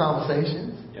hear your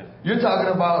conversations. Yeah. You're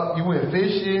talking about you went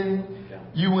fishing,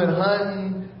 you went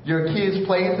hunting, your kids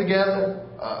played together.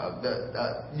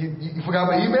 You forgot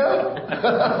my email?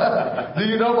 Do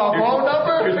you know my phone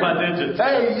number? Here's my digits.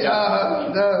 Hey,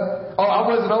 I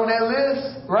wasn't on that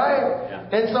list, right?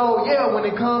 Yeah. And so, when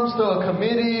it comes to a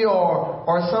committee or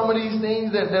some of these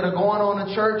things that are going on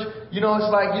in church,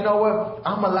 it's like, you know what?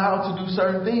 I'm allowed to do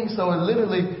certain things. So it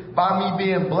literally, by me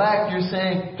being black, you're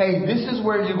saying, hey, this is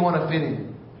where you're going to fit in.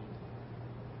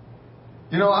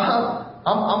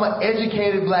 I'm an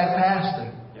educated black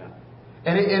pastor.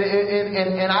 And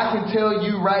I can tell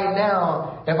you right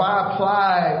now, if I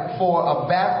applied for a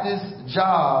Baptist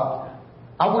job,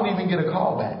 I wouldn't even get a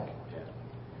call back.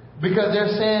 because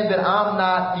they're saying that I'm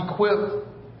not equipped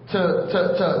to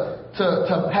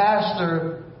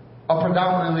pastor a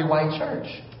predominantly white church.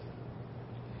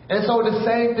 And so the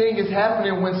same thing is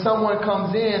happening when someone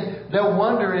comes in. They're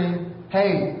wondering,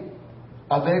 hey,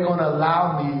 are they going to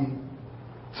allow me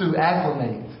to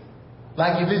acclimate?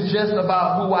 Like, if it's just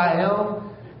about who I am,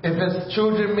 if it's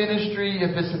children ministry,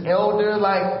 if it's an elder,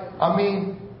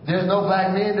 there's no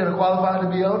black men that are qualified to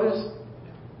be elders,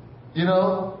 in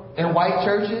white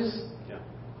churches.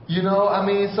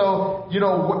 So,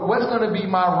 what's going to be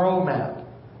my roadmap?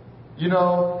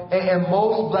 And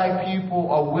most black people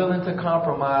are willing to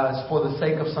compromise for the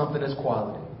sake of something that's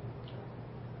quality.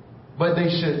 But they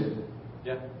shouldn't.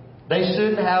 Yeah. They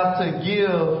shouldn't have to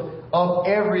give up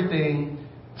everything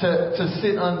to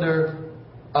sit under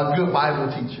a good Bible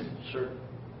teacher. Sure.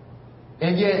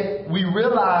 And yet we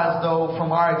realize, though,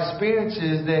 from our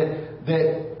experiences that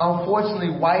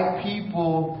unfortunately white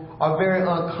people are very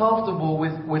uncomfortable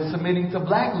with submitting to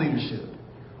black leadership,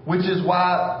 which is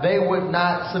why they would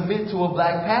not submit to a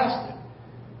black pastor.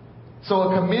 So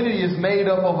a committee is made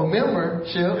up of a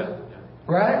membership,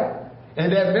 right?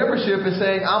 And that membership is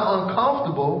saying, I'm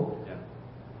uncomfortable,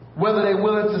 whether they're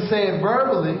willing to say it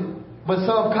verbally, but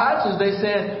subconscious they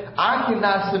said, I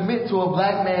cannot submit to a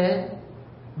black man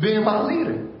being my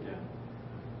leader.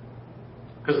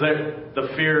 Because the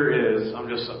fear is, I'm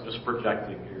just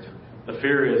projecting here. The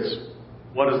fear is,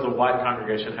 what does the white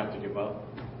congregation have to give up?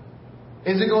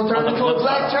 Is it going to turn into a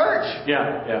black church?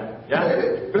 Yeah.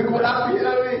 Look what I'm going to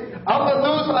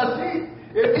lose my seat.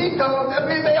 If he comes, that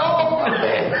means they all come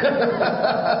in.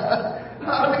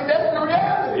 That's the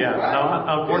reality. Yeah, right? No,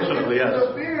 unfortunately, yes.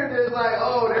 The fear is like,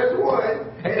 there's one,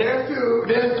 and there's two,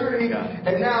 there's three,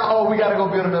 and now, we got to go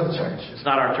build another church. It's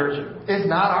not our church anymore. It's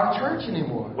not our church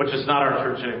anymore. Which is not our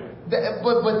church anyway.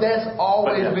 But that's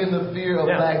always been the fear of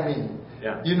black men.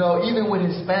 Yeah. Even with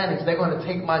Hispanics, they're going to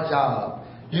take my job.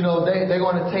 They're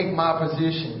going to take my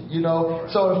position,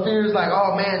 So the fear is like,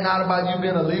 oh man, not about you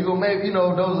being illegal. Maybe,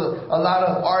 those are a lot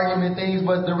of argument things.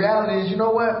 But the reality is, you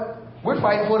know what? We're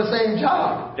fighting for the same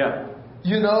job. Yeah.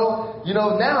 Now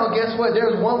guess what?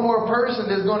 There's one more person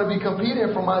that's going to be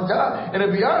competing for my job. And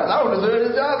to be honest, I would have learned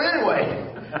this job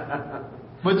anyway.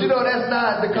 But that's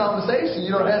not the conversation.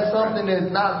 That's something that's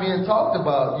not being talked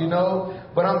about,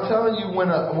 But I'm telling you, when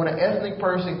an ethnic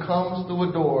person comes through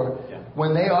a door,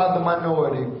 when they are the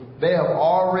minority, they have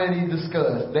already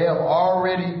discussed, they have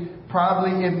already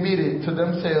probably admitted to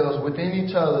themselves within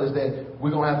each other that we're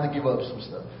going to have to give up some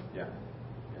stuff. Yeah.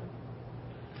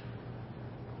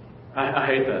 I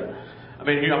hate that.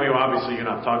 Obviously,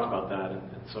 I've talked about that. And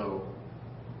so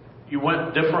you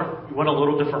went a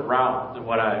little different route than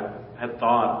what I had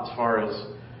thought as far as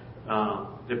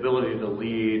the ability to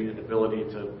lead and the ability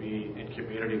to be in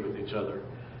community with each other.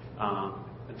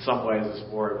 In some ways, it's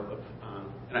more of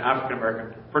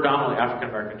an predominantly African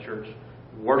American church.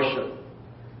 Worship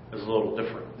is a little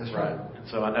different. That's right. And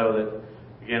so I know that,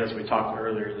 again, as we talked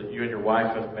earlier, that you and your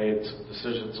wife have made some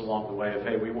decisions along the way of,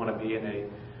 hey, we want to be in a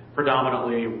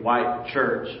predominantly white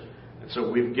church, and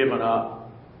so we've given up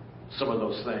some of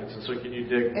those things. And so can you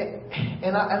dig?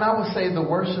 And I would say the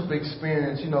worship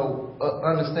experience,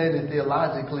 understanding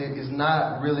theologically, is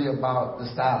not really about the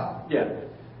style. Yeah.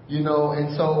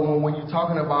 And so when you're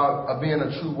talking about being a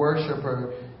true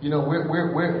worshiper,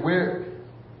 we're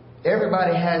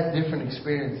everybody has different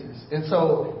experiences. And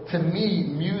so to me,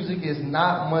 music is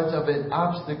not much of an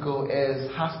obstacle as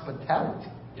hospitality.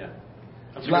 Yeah.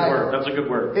 That's a good word. That's a good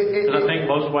word. Because I think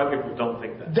most white people don't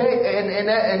think that. And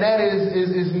that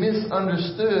is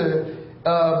misunderstood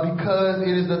because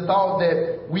it is the thought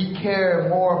that we care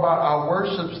more about our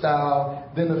worship style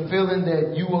than the feeling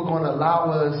that you are going to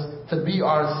allow us to be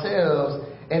ourselves.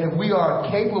 And if we are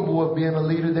capable of being a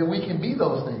leader, that we can be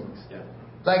those things. Yeah.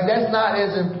 Like, that's not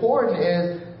as important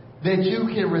as that you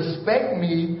can respect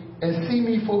me and see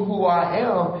me for who I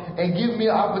am and give me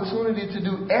an opportunity to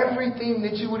do everything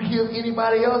that you would give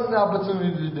anybody else an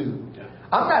opportunity to do. Yeah.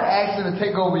 I'm not asking to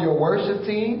take over your worship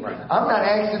team. Right. I'm not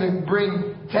asking to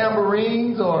bring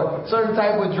tambourines or certain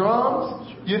type of drums.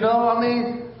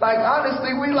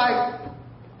 Honestly,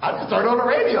 I just turned on the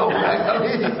radio. That's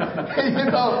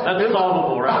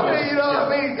solvable, right? That's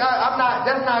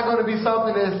not going to be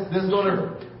something that's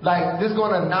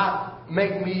going to not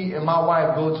make me and my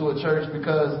wife go to a church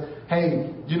because,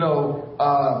 hey,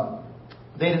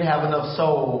 they didn't have enough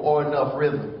soul or enough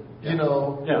rhythm.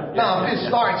 Now it's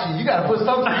starchy. You got to put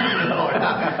something in it.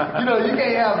 You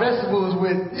can't have vegetables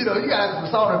with, you got to have some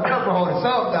salt and pepper on it.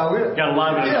 Something now. Got to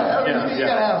line it up. You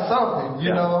got to have something.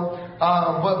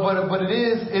 But it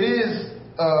is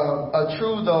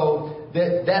true though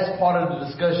that's part of the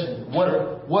discussion.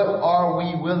 What what are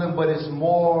we willing, but it's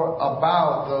more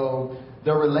about, though,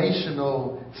 the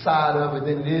relational side of it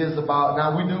than it is about,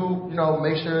 now we do,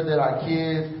 make sure that our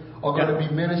kids are going to be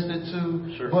ministered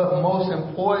to, Sure. but most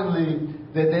importantly,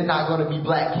 that they're not going to be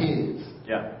black kids.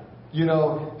 Yeah.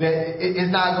 That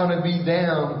it's not going to be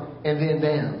them and then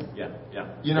them. Yeah.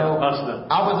 Us them.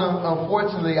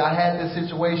 Unfortunately, I had this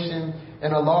situation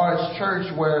in a large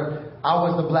church where I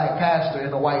was the black pastor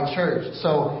in a white church.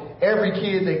 So every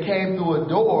kid that came through a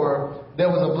door, there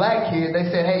was a black kid. They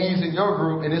said, hey, he's in your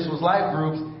group, and this was life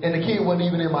groups, and the kid wasn't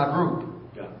even in my group.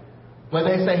 Yeah. But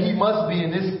they say he must be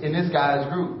in this guy's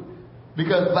group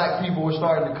because black people were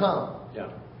starting to come. Yeah.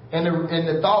 And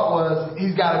the thought was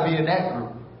he's got to be in that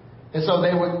group. And so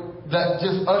they would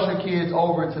just usher kids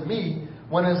over to me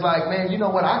when it's like, man, you know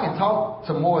what? I can talk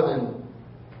to more than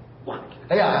black.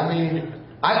 Yeah,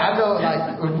 I know,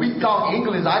 like, if we talk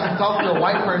English, I can talk to a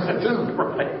white person too.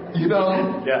 Right.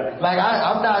 Yeah. Like,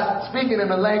 I'm not speaking in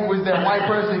a language that a white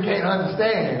person can't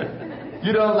understand.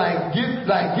 Give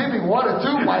me one or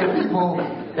two white people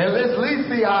and let's at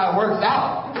least see how it works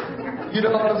out. You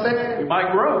know what I'm saying? We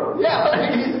might grow. Yeah,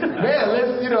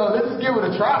 let's give it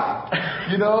a try.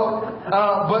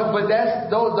 But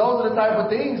those are the type of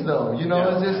things, though. It's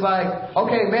just like,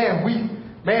 okay, we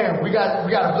got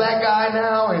a black guy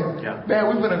now, and man,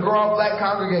 we're gonna grow our black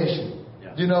congregation.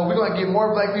 Yeah. We're gonna get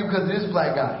more black people because of this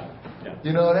black guy. Yeah.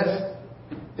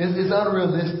 It's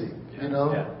unrealistic.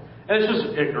 Yeah. And it's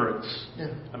just ignorance.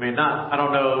 Yeah. I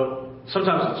don't know.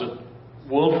 Sometimes it's a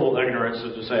willful ignorance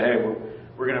to just say, hey,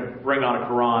 we're going to bring on a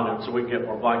KaRon so we can get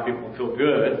more black people and feel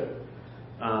good.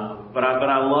 But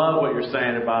I love what you're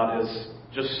saying about is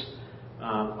just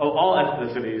all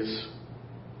ethnicities.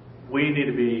 We need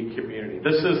to be community.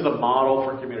 This is the model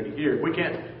for community here. If we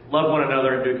can't love one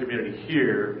another and do community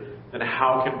here, then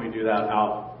how can we do that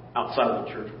outside of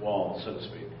the church wall, so to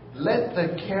speak? Let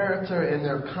the character and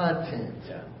their content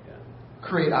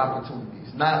create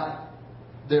opportunities, not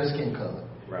their skin color.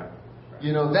 Right.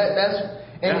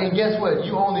 And guess what?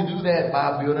 You only do that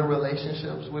by building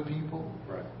relationships with people,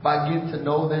 by getting to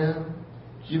know them.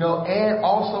 And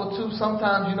also, too,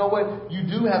 sometimes, you know what? You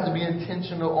do have to be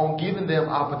intentional on giving them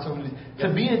opportunities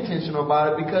to be intentional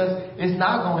about it because it's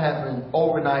not going to happen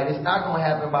overnight. It's not going to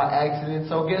happen by accident.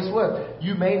 So guess what?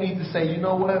 You may need to say, you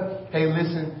know what? Hey,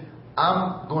 listen,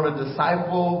 I'm going to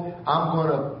disciple. I'm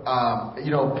going to,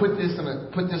 put this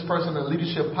person in a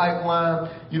leadership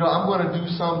pipeline. I'm going to do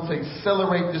something to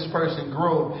accelerate this person's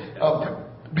growth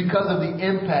because of the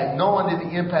impact, knowing that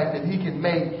the impact that he can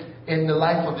make in the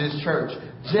life of this church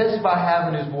just by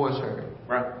having his voice heard.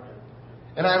 Right.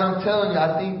 And I'm telling you,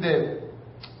 I think that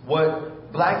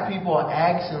what black people are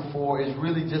asking for is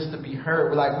really just to be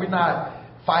heard. We're not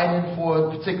fighting for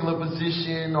a particular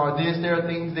position or this. There are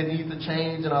things that need to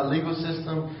change in our legal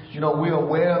system. We're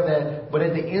aware of that. But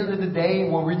at the end of the day,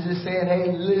 when we're just saying,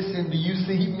 hey, listen, do you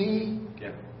see me?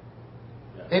 Yeah.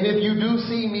 And if you do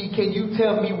see me, can you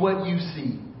tell me what you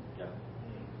see? Yeah.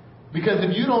 Because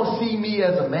if you don't see me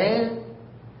as a man,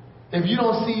 if you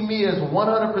don't see me as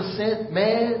 100%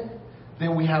 man,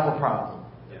 then we have a problem.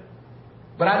 Yeah.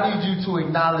 But I need you to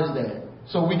acknowledge that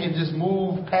so we can just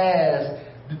move past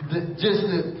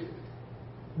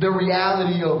the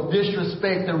reality of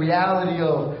disrespect, the reality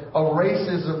of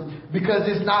racism, because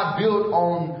it's not built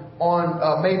on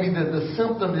maybe the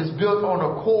symptom is built on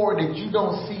a core that you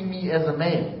don't see me as a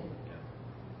man.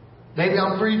 Maybe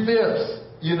I'm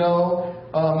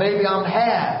 3/5, maybe I'm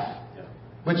half,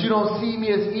 but you don't see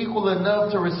me as equal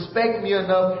enough to respect me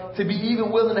enough to be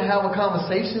even willing to have a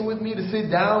conversation with me, to sit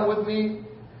down with me,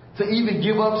 to even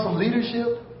give up some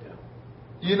leadership,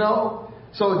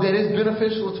 so that it's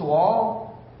beneficial to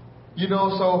all,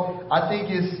 so I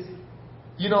think it's,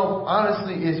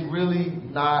 honestly, it's really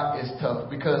not as tough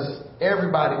because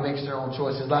everybody makes their own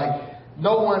choices. Like,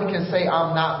 no one can say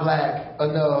I'm not black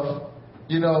enough.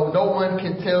 No one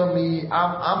can tell me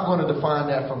I'm going to define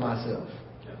that for myself.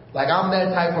 Like, I'm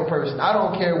that type of person. I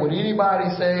don't care what anybody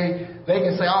say. They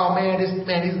can say, oh man, this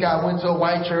guy went to a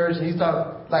white church and he's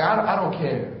talking. Like, I don't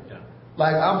care.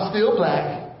 Like, I'm still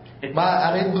black.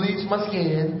 I didn't bleach my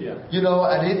skin.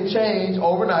 I didn't change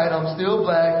overnight. I'm still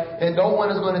black. And no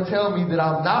one is going to tell me that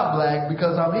I'm not black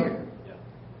because I'm here.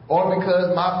 Or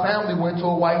because my family went to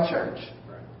a white church.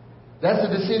 Right. That's a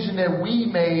decision that we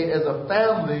made as a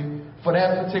family for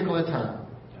that particular time.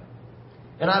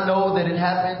 And I know that it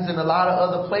happens in a lot of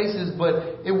other places,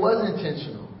 but it was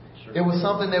intentional. Sure. It was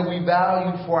something that we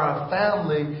valued for our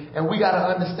family, and we got to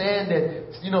understand that,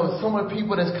 some of the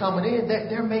people that's coming in,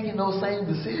 they're making those same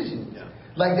decisions. Yeah.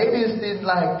 Like, they just didn't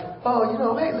like,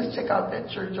 oh, hey, let's check out that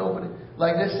church over there.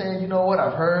 Like, they're saying, you know what,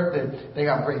 I've heard that they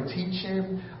got great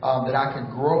teaching, that I can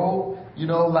grow.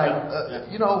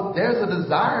 There's a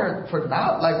desire for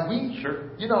not, like, we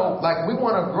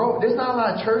want to grow. There's not a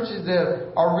lot of churches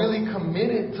that are really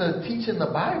committed to teaching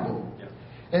the Bible.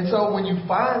 And so when you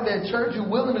find that church, you're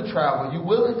willing to travel, you're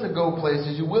willing to go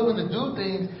places, you're willing to do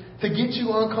things to get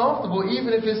you uncomfortable,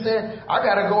 even if it's saying, I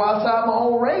got to go outside my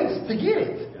own race to get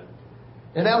it.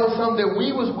 And that was something that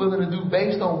we was willing to do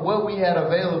based on what we had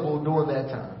available during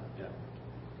that time.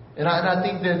 And I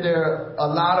think that there are a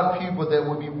lot of people that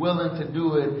would be willing to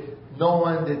do it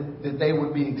knowing that they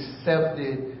would be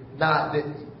accepted. Not that,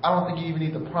 I don't think you even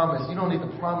need to promise. You don't need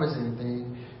to promise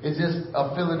anything. It's just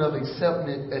a feeling of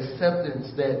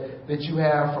acceptance that you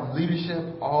have from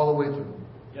leadership all the way through.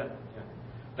 Yeah.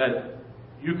 That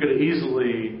you could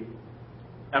easily,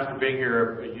 after being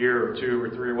here a year or 2 or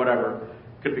 3 or whatever,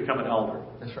 could become an elder.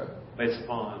 That's right. Based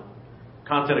upon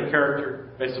content of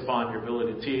character, based upon your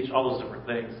ability to teach, all those different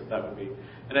things that would be.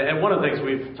 And one of the things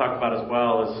we've talked about as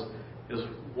well is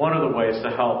one of the ways to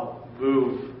help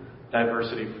move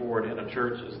diversity forward in a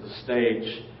church is the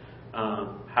stage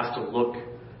has to look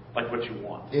like what you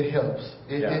want. It helps.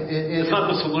 It's not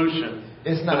the solution.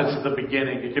 It's not. But it's the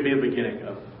beginning. It could be the beginning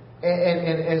of.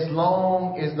 And as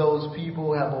long as those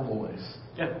people have a voice.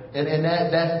 Yeah. And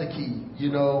that's the key.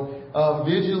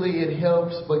 Visually it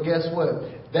helps, but guess what?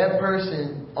 That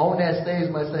person on that stage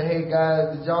might say, hey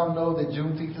guys, did y'all know that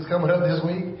Juneteenth is coming up this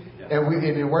week? Yeah. And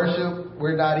in worship,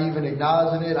 we're not even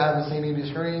acknowledging it. I haven't seen any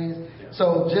screens. Yeah.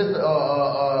 So just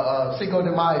Cinco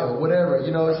de Mayo, whatever.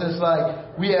 It's just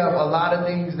like we have a lot of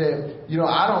things that,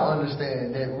 I don't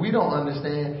understand, that we don't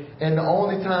understand. And the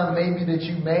only time maybe that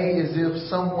you may is if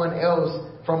someone else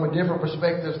from a different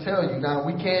perspective tell you. Now,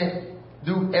 we can't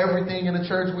do everything in the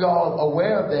church. We're all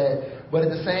aware of that. But at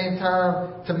the same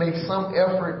time, to make some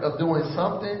effort of doing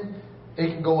something, it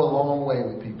can go a long way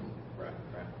with people. Right.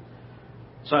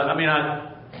 So,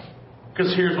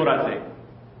 because here's what I think,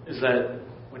 is that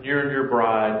when you and your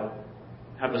bride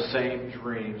have the same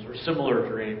dreams or similar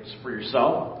dreams for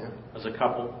yourself as a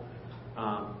couple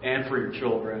and for your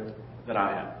children that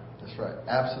I have. That's right.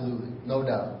 Absolutely. No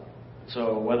doubt.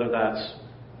 So whether that's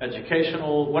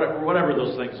educational, whatever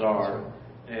those things are,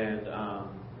 and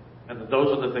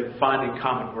those are the things, finding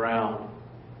common ground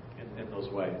in those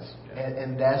ways. Yeah.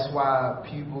 And that's why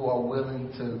people are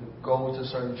willing to go to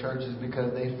certain churches,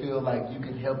 because they feel like you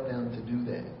can help them to do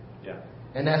that. Yeah.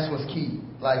 And that's what's key.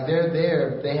 Like, they're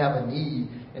there, they have a need,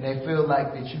 and they feel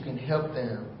like that you can help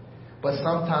them. But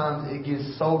sometimes it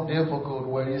gets so difficult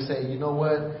where you say, you know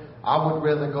what, I would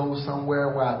rather go somewhere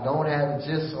where I don't have it,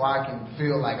 just so I can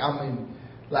feel like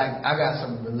I got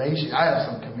some relation, I have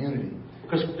some community.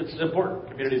 Because it's important.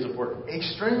 Community is important.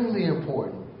 Extremely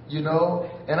important,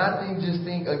 And I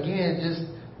think again, just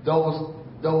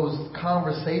those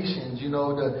conversations,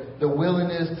 the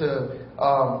willingness to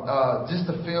just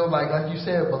to feel like you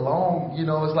said, belong.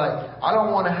 It's like, I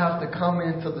don't want to have to come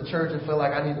into the church and feel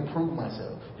like I need to prove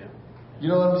myself. Yeah. You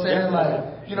know what I'm saying?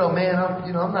 Man,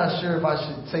 I'm not sure if I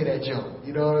should say that joke.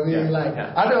 You know what I mean?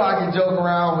 I know I can joke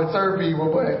around with certain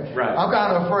people, but I'm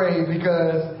kind of afraid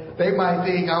because they might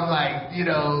think I'm like, and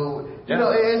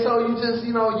so you just,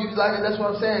 that's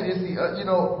what I'm saying. It's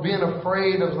being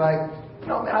afraid of man,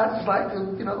 I just like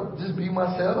to, just be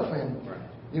myself. And,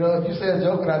 if you say a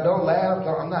joke and I don't laugh,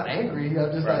 or I'm not angry.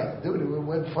 I'm just like, dude, it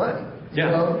wasn't funny.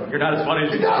 You're not as funny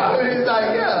as you think. It's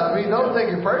like, don't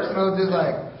take it personal. Just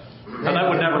like, now, that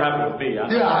would never happen with me.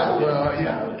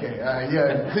 Okay.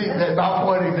 See, that's my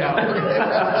point example.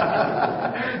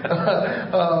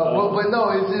 But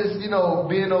no, it's just,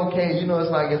 being okay.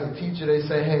 It's like, as a teacher, they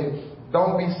say, hey,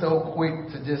 don't be so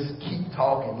quick to just keep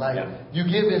talking. You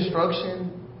give instruction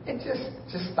and just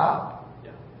stop.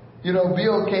 Be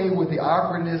okay with the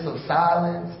awkwardness of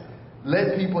silence.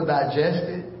 Let people digest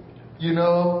it. Give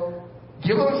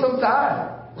them some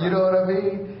time. You know what I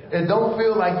mean? And don't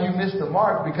feel like you missed the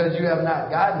mark because you have not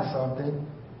gotten something.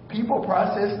 People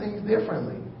process things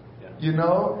differently.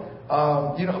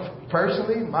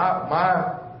 Personally,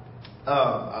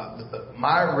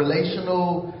 my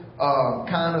relational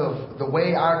kind of the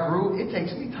way I grew, it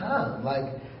takes me time.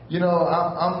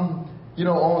 I'm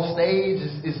on stage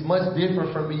is much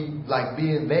different from me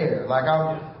being there.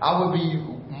 I would be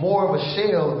more of a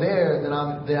shell there than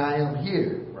I am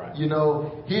here.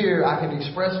 Here I can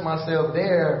express myself.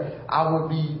 There I would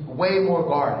be way more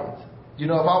guarded. If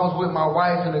I was with my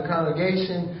wife in the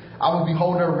congregation, I would be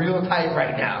holding her real tight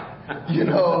right now.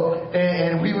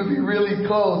 And we would be really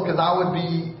close because I would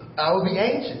be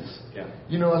anxious. Yeah.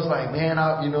 It's like, man,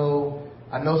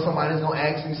 I know somebody's going to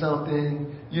ask me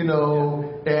something, you know,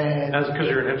 and... That's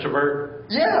because you're an introvert?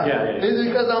 Yeah. Yeah. It's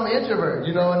because I'm an introvert,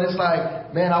 you know, and it's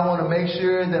like, man, I want to make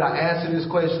sure that I answer this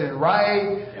question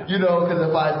right, you know, because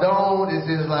if I don't, it's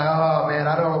just like, oh man,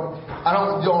 I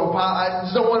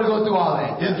just don't want to go through all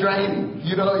that. It's draining,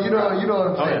 you know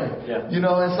what I'm saying? You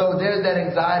know, and so there's that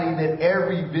anxiety that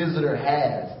every visitor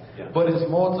has. But it's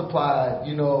multiplied,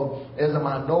 you know, as a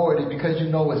minority because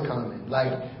you know it's coming. Like,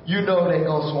 you know they're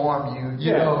going to swarm you.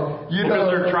 You know.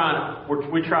 Because they're trying,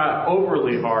 we try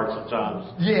overly hard sometimes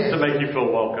to make you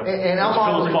feel welcome. And I'm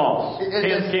already, false.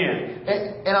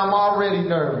 And I'm already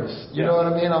nervous. You know what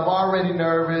I mean? I'm already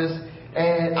nervous.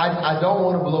 And I don't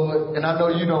want to blow it, and I know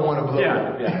you don't want to blow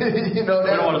it. You know,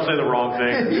 we don't want to say the wrong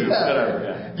thing.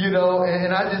 You know,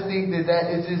 and I just think that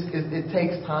it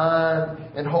takes time,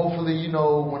 and hopefully, you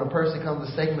know, when a person comes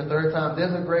the second or third time,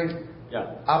 there's a great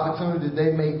opportunity that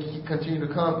they may continue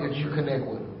to come if you connect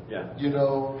with them. You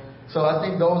know, so I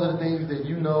think those are the things that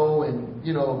you know, and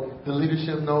you know, the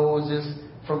leadership knows just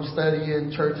from studying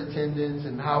church attendance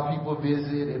and how people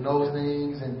visit and those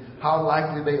things and how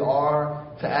likely they are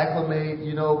to acclimate,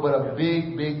 you know, but a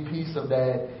big piece of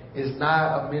that is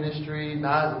not a ministry,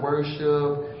 not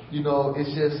worship, you know, it's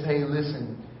just, hey,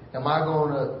 listen, am I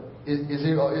going to, is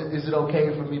it okay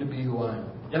for me to be who I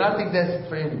am? And I think that's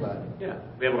for anybody.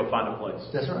 Be able to find a place.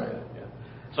 That's right.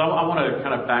 So I want to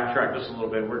kind of backtrack just a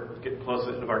little bit. We're getting close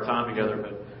to the end of our time together,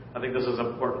 but I think this is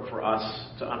important for us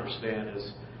to understand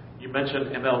is, you mentioned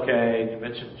MLK, you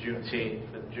mentioned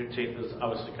Juneteenth, and Juneteenth is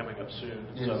obviously coming up soon.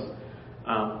 So,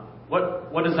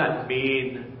 what does that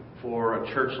mean for a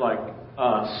church like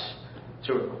us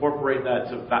to incorporate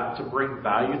that, to bring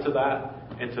value to that,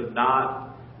 and to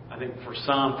not, I think for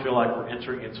some, feel like we're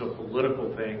entering into a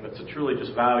political thing, but to truly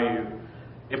just value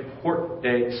important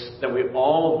dates that we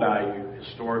all value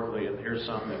historically, and here's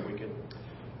some that we can...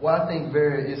 Well, I think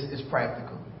it's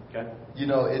practical. Okay. You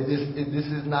know, this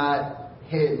is not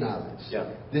head knowledge.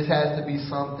 This has to be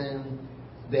something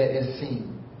that is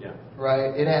seen.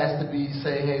 Right? It has to be,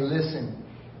 say, hey, listen,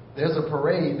 there's a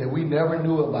parade that we never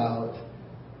knew about,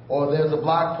 or there's a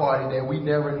block party that we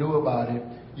never knew about it.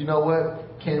 You know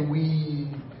what? Can we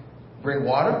bring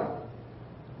water?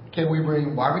 Can we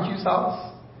bring barbecue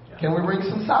sauce? Can we bring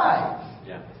some sides?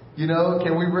 You know,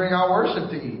 can we bring our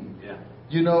worship team?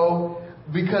 You know,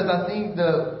 because I think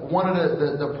one of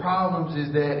the problems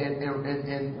is that,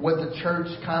 and what the church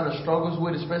kind of struggles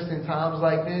with, especially in times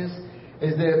like this,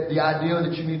 is that the idea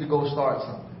that you need to go start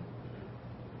something.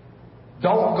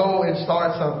 Don't go and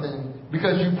start something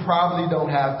because you probably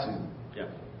don't have to.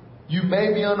 You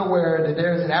may be unaware that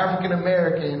there's an African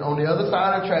American on the other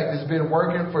side of the track that's been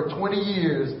working for 20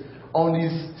 years on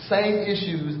these same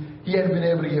issues. He hadn't been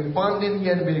able to get funding. He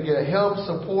hadn't been able to get help,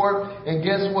 support. And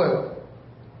guess what?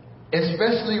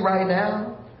 Especially right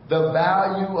now, the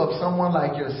value of someone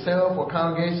like yourself or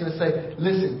congregation to say,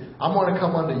 listen, I'm going to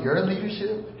come under your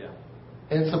leadership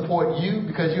and support you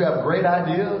because you have great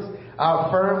ideas. I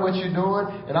affirm what you're doing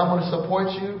and I'm going to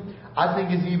support you. I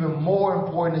think it's even more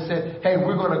important to say, hey,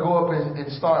 we're going to go up and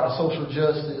start a social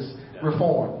justice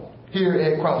reform here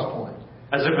at Crosspoint.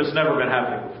 As if it's never been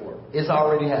happening before. It's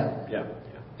already happened.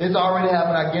 It's already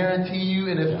happened. I guarantee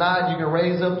you. And if not, you can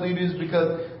raise up leaders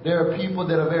because there are people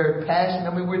that are very passionate.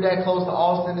 I mean, we're that close to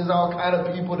Austin. There's all kind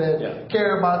of people that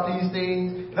care about these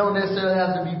things. They don't necessarily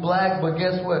have to be black, but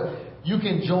guess what? You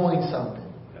can join something.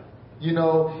 You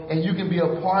know, and you can be a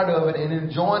part of it. And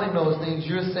in joining those things,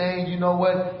 you're saying, you know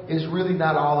what? It's really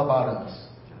not all about us.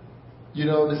 You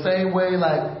know, the same way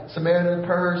like Samaritan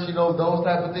Purse, you know, those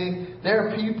type of things. There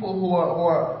are people who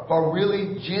are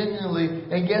really genuinely,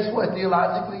 and guess what?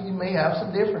 Theologically, you may have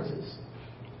some differences.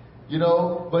 You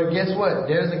know, but guess what?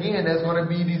 There's going to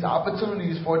be these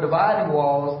opportunities for dividing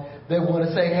walls that want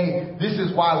to say, hey, this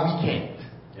is why we can't.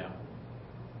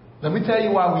 Let me tell you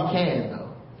why we can, though.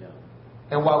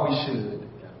 And why we should.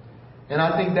 And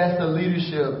I think that's the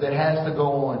leadership that has to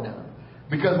go on now.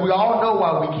 Because we all know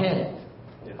why we can't.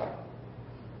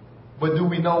 But do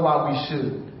we know why we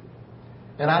should?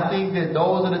 And I think that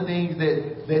those are the things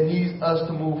that needs us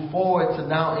to move forward to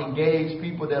now engage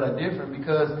people that are different.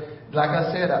 Because, like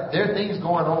I said, there are things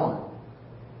going on.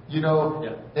 You know,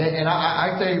 and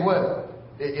I tell you what,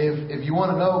 if you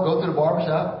want to know, go to the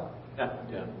barbershop.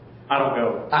 I don't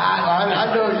go.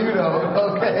 I know you know,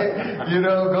 okay? You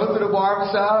know, go to the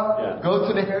barbershop, go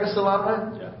to the hair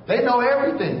salon. They know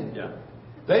everything.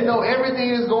 They know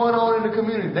everything that's going on in the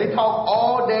community. They talk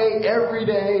all day, every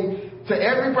day, to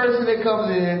every person that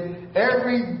comes in,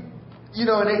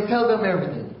 and they tell them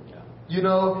everything. You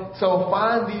know, so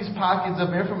find these pockets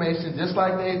of information just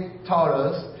like they taught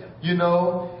us, you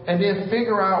know, and then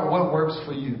figure out what works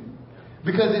for you.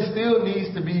 Because it still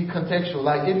needs to be contextual.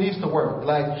 Like, it needs to work.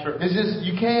 Like, Sure. it's just,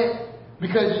 you can't,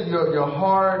 because your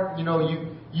heart,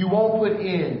 you won't put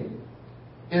in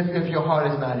if your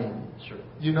heart is not in. Sure.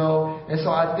 And so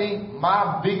I think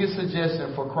my biggest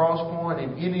suggestion for Crosspoint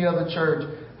and any other church,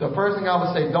 the first thing I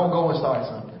would say, don't go and start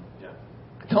something. Yeah.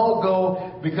 Don't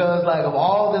go because of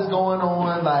all that's going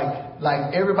on,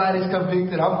 like everybody's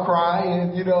convicted. I'm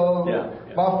crying, Yeah.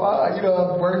 my father,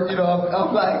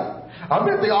 I'm like, I'm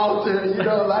at the altar,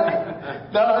 nonstop,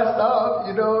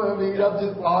 I'm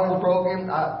just, my heart is broken.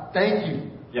 Thank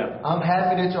you. Yeah. I'm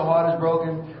happy that your heart is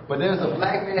broken, but there's a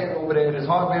black man over there that's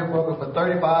heart been broken for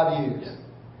 35 years.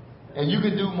 And you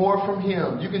can do more from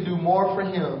him. You can do more for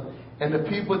him and the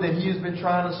people that he has been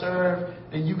trying to serve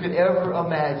than you could ever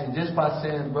imagine just by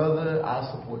saying, brother, I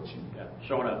support you. Yeah.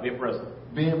 Showing up, being present.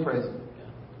 Being present. Yeah.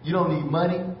 You don't need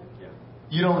money. Yeah.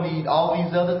 You don't need all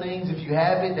these other things. If you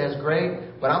have it, that's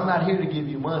great. But I'm not here to give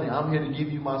you money. I'm here to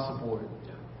give you my support.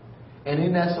 Yeah. And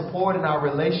in that support, in our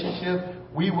relationship,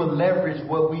 we will leverage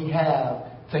what we have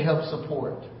to help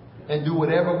support and do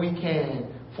whatever we can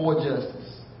for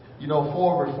justice,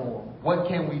 for reform. What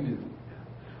can we do?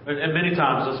 And many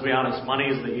times, let's be honest, money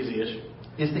is the easy issue.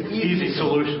 It's the easy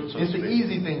solution. It's the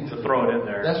easy thing to throw it in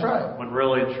there. That's right. When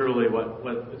really, truly,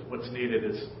 what's needed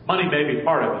is money. May be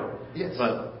part of it, yes,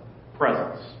 but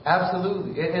presence.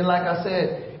 Absolutely. And like I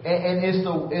said, and it's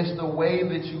the way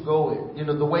that you go it,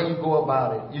 the way you go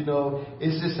about it.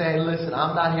 It's just saying, listen,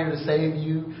 I'm not here to save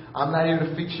you. I'm not here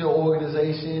to fix your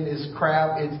organization. It's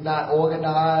crap. It's not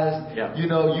organized. Yeah. You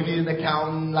need an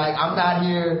accountant. Like, I'm not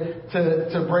here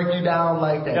to break you down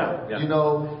like that. Yeah. Yeah.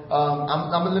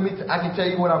 I can tell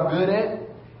you what I'm good at.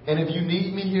 And if you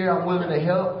need me here, I'm willing to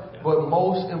help. Yeah. But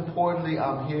most importantly,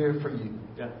 I'm here for you.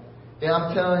 Yeah. And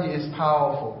I'm telling you, it's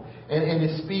powerful. And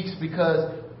it speaks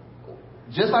because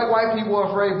just like white people are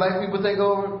afraid black people take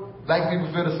over, black people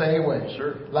feel the same way.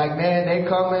 Sure. Like, man, they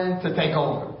coming to take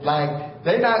over. Like,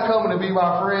 they're not coming to be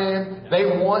my friend. They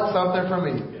want something from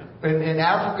me. Yeah. In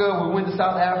Africa, we went to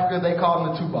South Africa, they called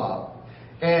them the Tubob.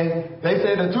 And they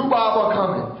said the Tubob are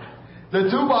coming. The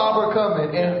Tubob are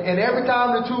coming. And every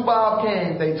time the Tubob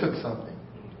came, they took something.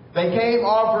 They came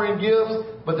offering gifts,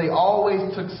 but they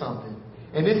always took something.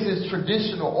 And this is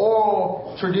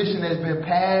oral tradition that's been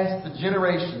passed to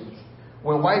generations.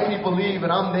 When white people leave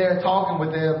and I'm there talking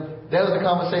with them, those are the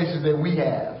conversations that we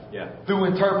have. Yeah.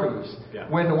 Through interpreters. Yeah.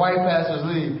 When the white pastors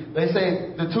leave, they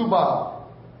say, the Tubob,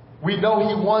 we know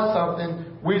he wants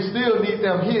something. We still need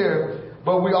them here,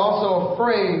 but we're also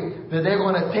afraid that they're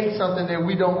going to take something that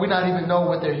we not even know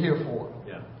what they're here for.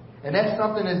 Yeah. And that's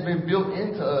something that's been built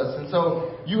into us. And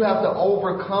so you have to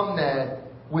overcome that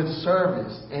with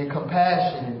service and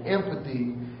compassion and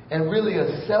empathy and really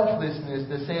a selflessness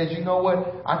that says, you know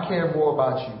what, I care more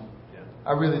about you. Yeah.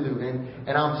 I really do.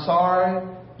 And I'm sorry,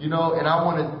 and I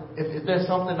want to, if there's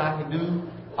something I can do,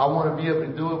 I want to be able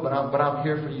to do it, but I'm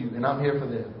here for you and I'm here for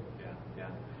them.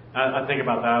 Yeah. I think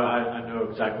about that. I know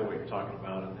exactly what you're talking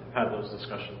about, and I've had those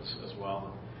discussions as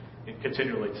well. And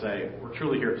continually say, we're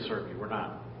truly here to serve you. We're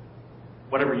not.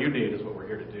 Whatever you need is what we're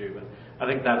here to do. But I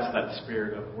think that's that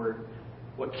spirit of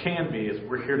what can be is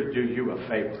we're here to do you a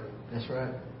favor. That's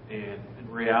right. And in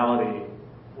reality,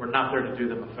 we're not there to do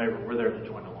them a favor. We're there to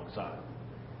join alongside.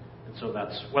 And so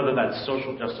that's whether that's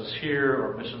social justice here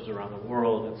or missions around the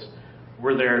world.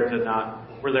 We're there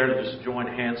to just join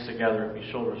hands together and be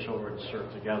shoulder to shoulder and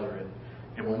serve together.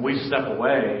 And when we step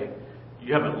away,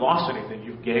 you haven't lost anything.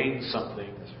 You've gained something.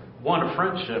 One, a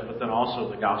friendship, but then also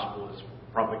the gospel is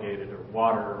propagated or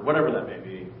water or whatever that may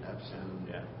be.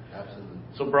 Absolutely. Yeah. Absolutely.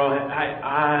 So, bro,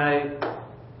 I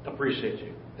appreciate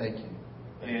you. Thank you.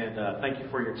 And thank you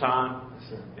for your time. Yes,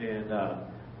 sir. And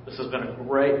this has been a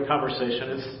great conversation.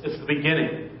 It's the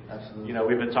beginning. Absolutely.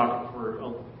 We've been talking for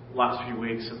the last few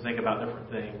weeks and think about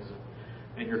different things.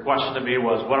 And your question to me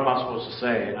was, what am I supposed to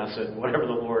say? And I said, whatever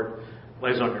the Lord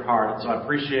lays on your heart. And so I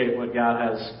appreciate what God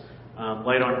has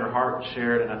laid on your heart and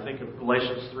shared. And I think of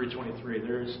Galatians 3:23.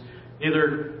 There's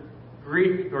neither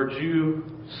Greek or Jew,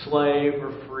 slave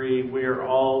or free. We are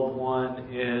all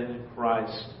one in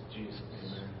Christ Jesus.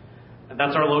 Amen. And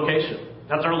that's our location.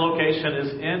 That's our location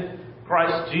is in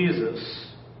Christ Jesus.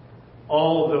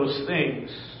 All of those things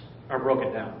are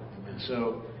broken down. Amen. And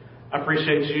so I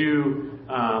appreciate you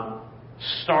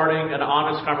starting an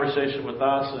honest conversation with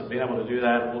us and being able to do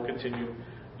that. We'll continue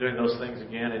doing those things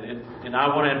again. And I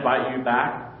want to invite you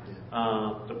back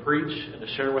to preach and to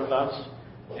share with us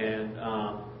and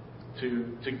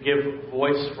to give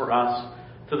voice for us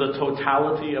to the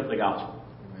totality of the gospel.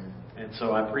 Amen. And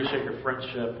so I appreciate your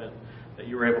friendship and that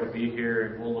you were able to be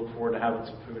here, and we'll look forward to having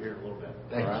some food here in a little bit.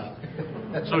 Thank all right?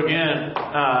 you. So again,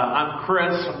 I'm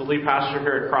Chris. I'm the lead pastor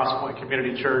here at Crosspoint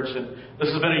Community Church, and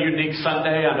this has been a unique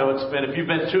Sunday. I know it's been, if you've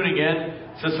been tuning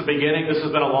in since the beginning, this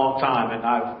has been a long time, and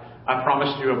I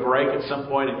promised you a break at some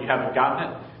point, and you haven't gotten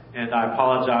it, and I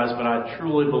apologize, but I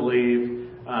truly believe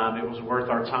it was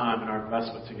worth our time and our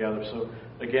investment together. So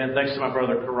again, thanks to my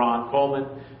brother KaRon Coleman,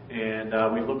 and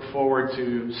we look forward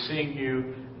to seeing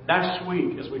you next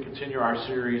week as we continue our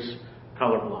series,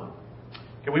 Colorblind.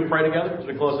 Can we pray together as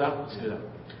we close out? Let's do that.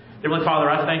 Heavenly Father,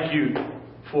 I thank you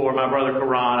for my brother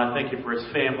KaRon. I thank you for his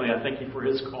family. I thank you for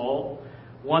his call.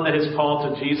 One that his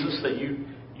call to Jesus, that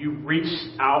you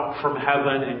reached out from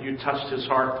heaven and you touched his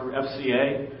heart through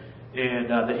FCA, and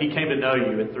that he came to know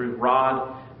you, and through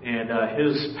Rod and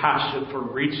his passion for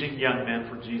reaching young men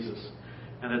for Jesus,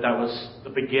 and that was the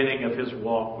beginning of his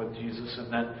walk with Jesus,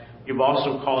 and that you've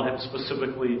also called him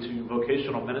specifically to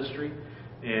vocational ministry,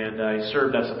 and he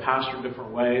served as a pastor in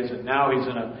different ways, and now he's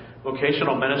in a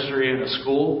vocational ministry in a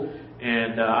school,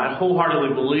 and I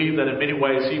wholeheartedly believe that in many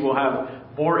ways he will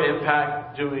have more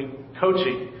impact doing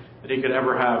coaching than he could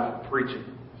ever have preaching,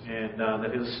 and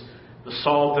that the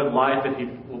salt and light that he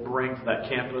will bring to that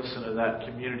campus and to that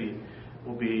community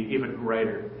will be even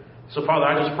greater. So, Father,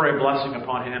 I just pray a blessing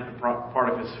upon him and part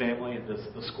of his family and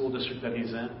the school district that he's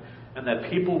in, and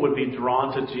that people would be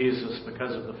drawn to Jesus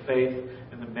because of the faith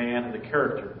and the man and the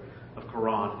character of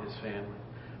KaRon and his family.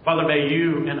 Father, may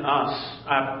you and us,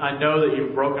 I know that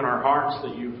you've broken our hearts,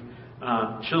 that you've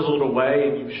chiseled away,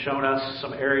 and you've shown us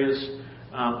some areas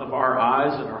of our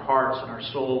eyes and our hearts and our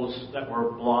souls that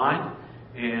were blind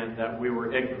and that we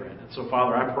were ignorant. And so,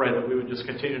 Father, I pray that we would just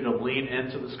continue to lean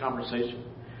into this conversation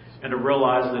and to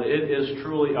realize that it is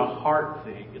truly a heart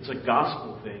thing. It's a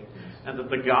gospel thing. And that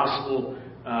the gospel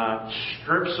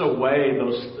strips away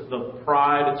the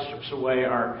pride. It strips away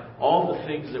all the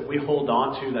things that we hold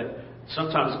on to that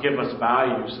sometimes give us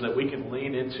value, so that we can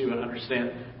lean into and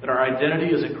understand that our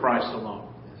identity is in Christ alone.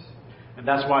 And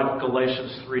that's why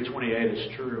Galatians 3:28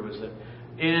 is true, is that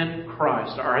in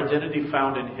Christ, our identity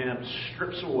found in him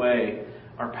strips away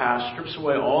our past, strips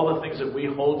away all the things that we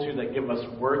hold to that give us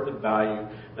worth and value,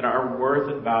 that our worth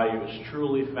and value is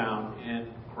truly found in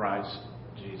Christ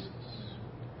Jesus.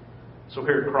 So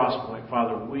here at Crosspoint,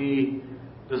 Father, we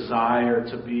desire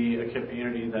to be a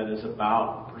community that is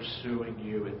about pursuing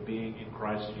you and being in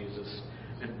Christ Jesus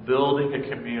and building a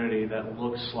community that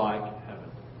looks like heaven.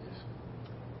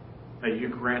 May you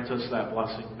grant us that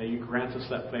blessing. May you grant us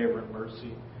that favor and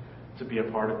mercy to be a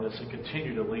part of this and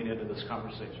continue to lean into this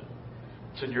conversation.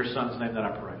 It's in your Son's name that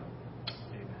I pray.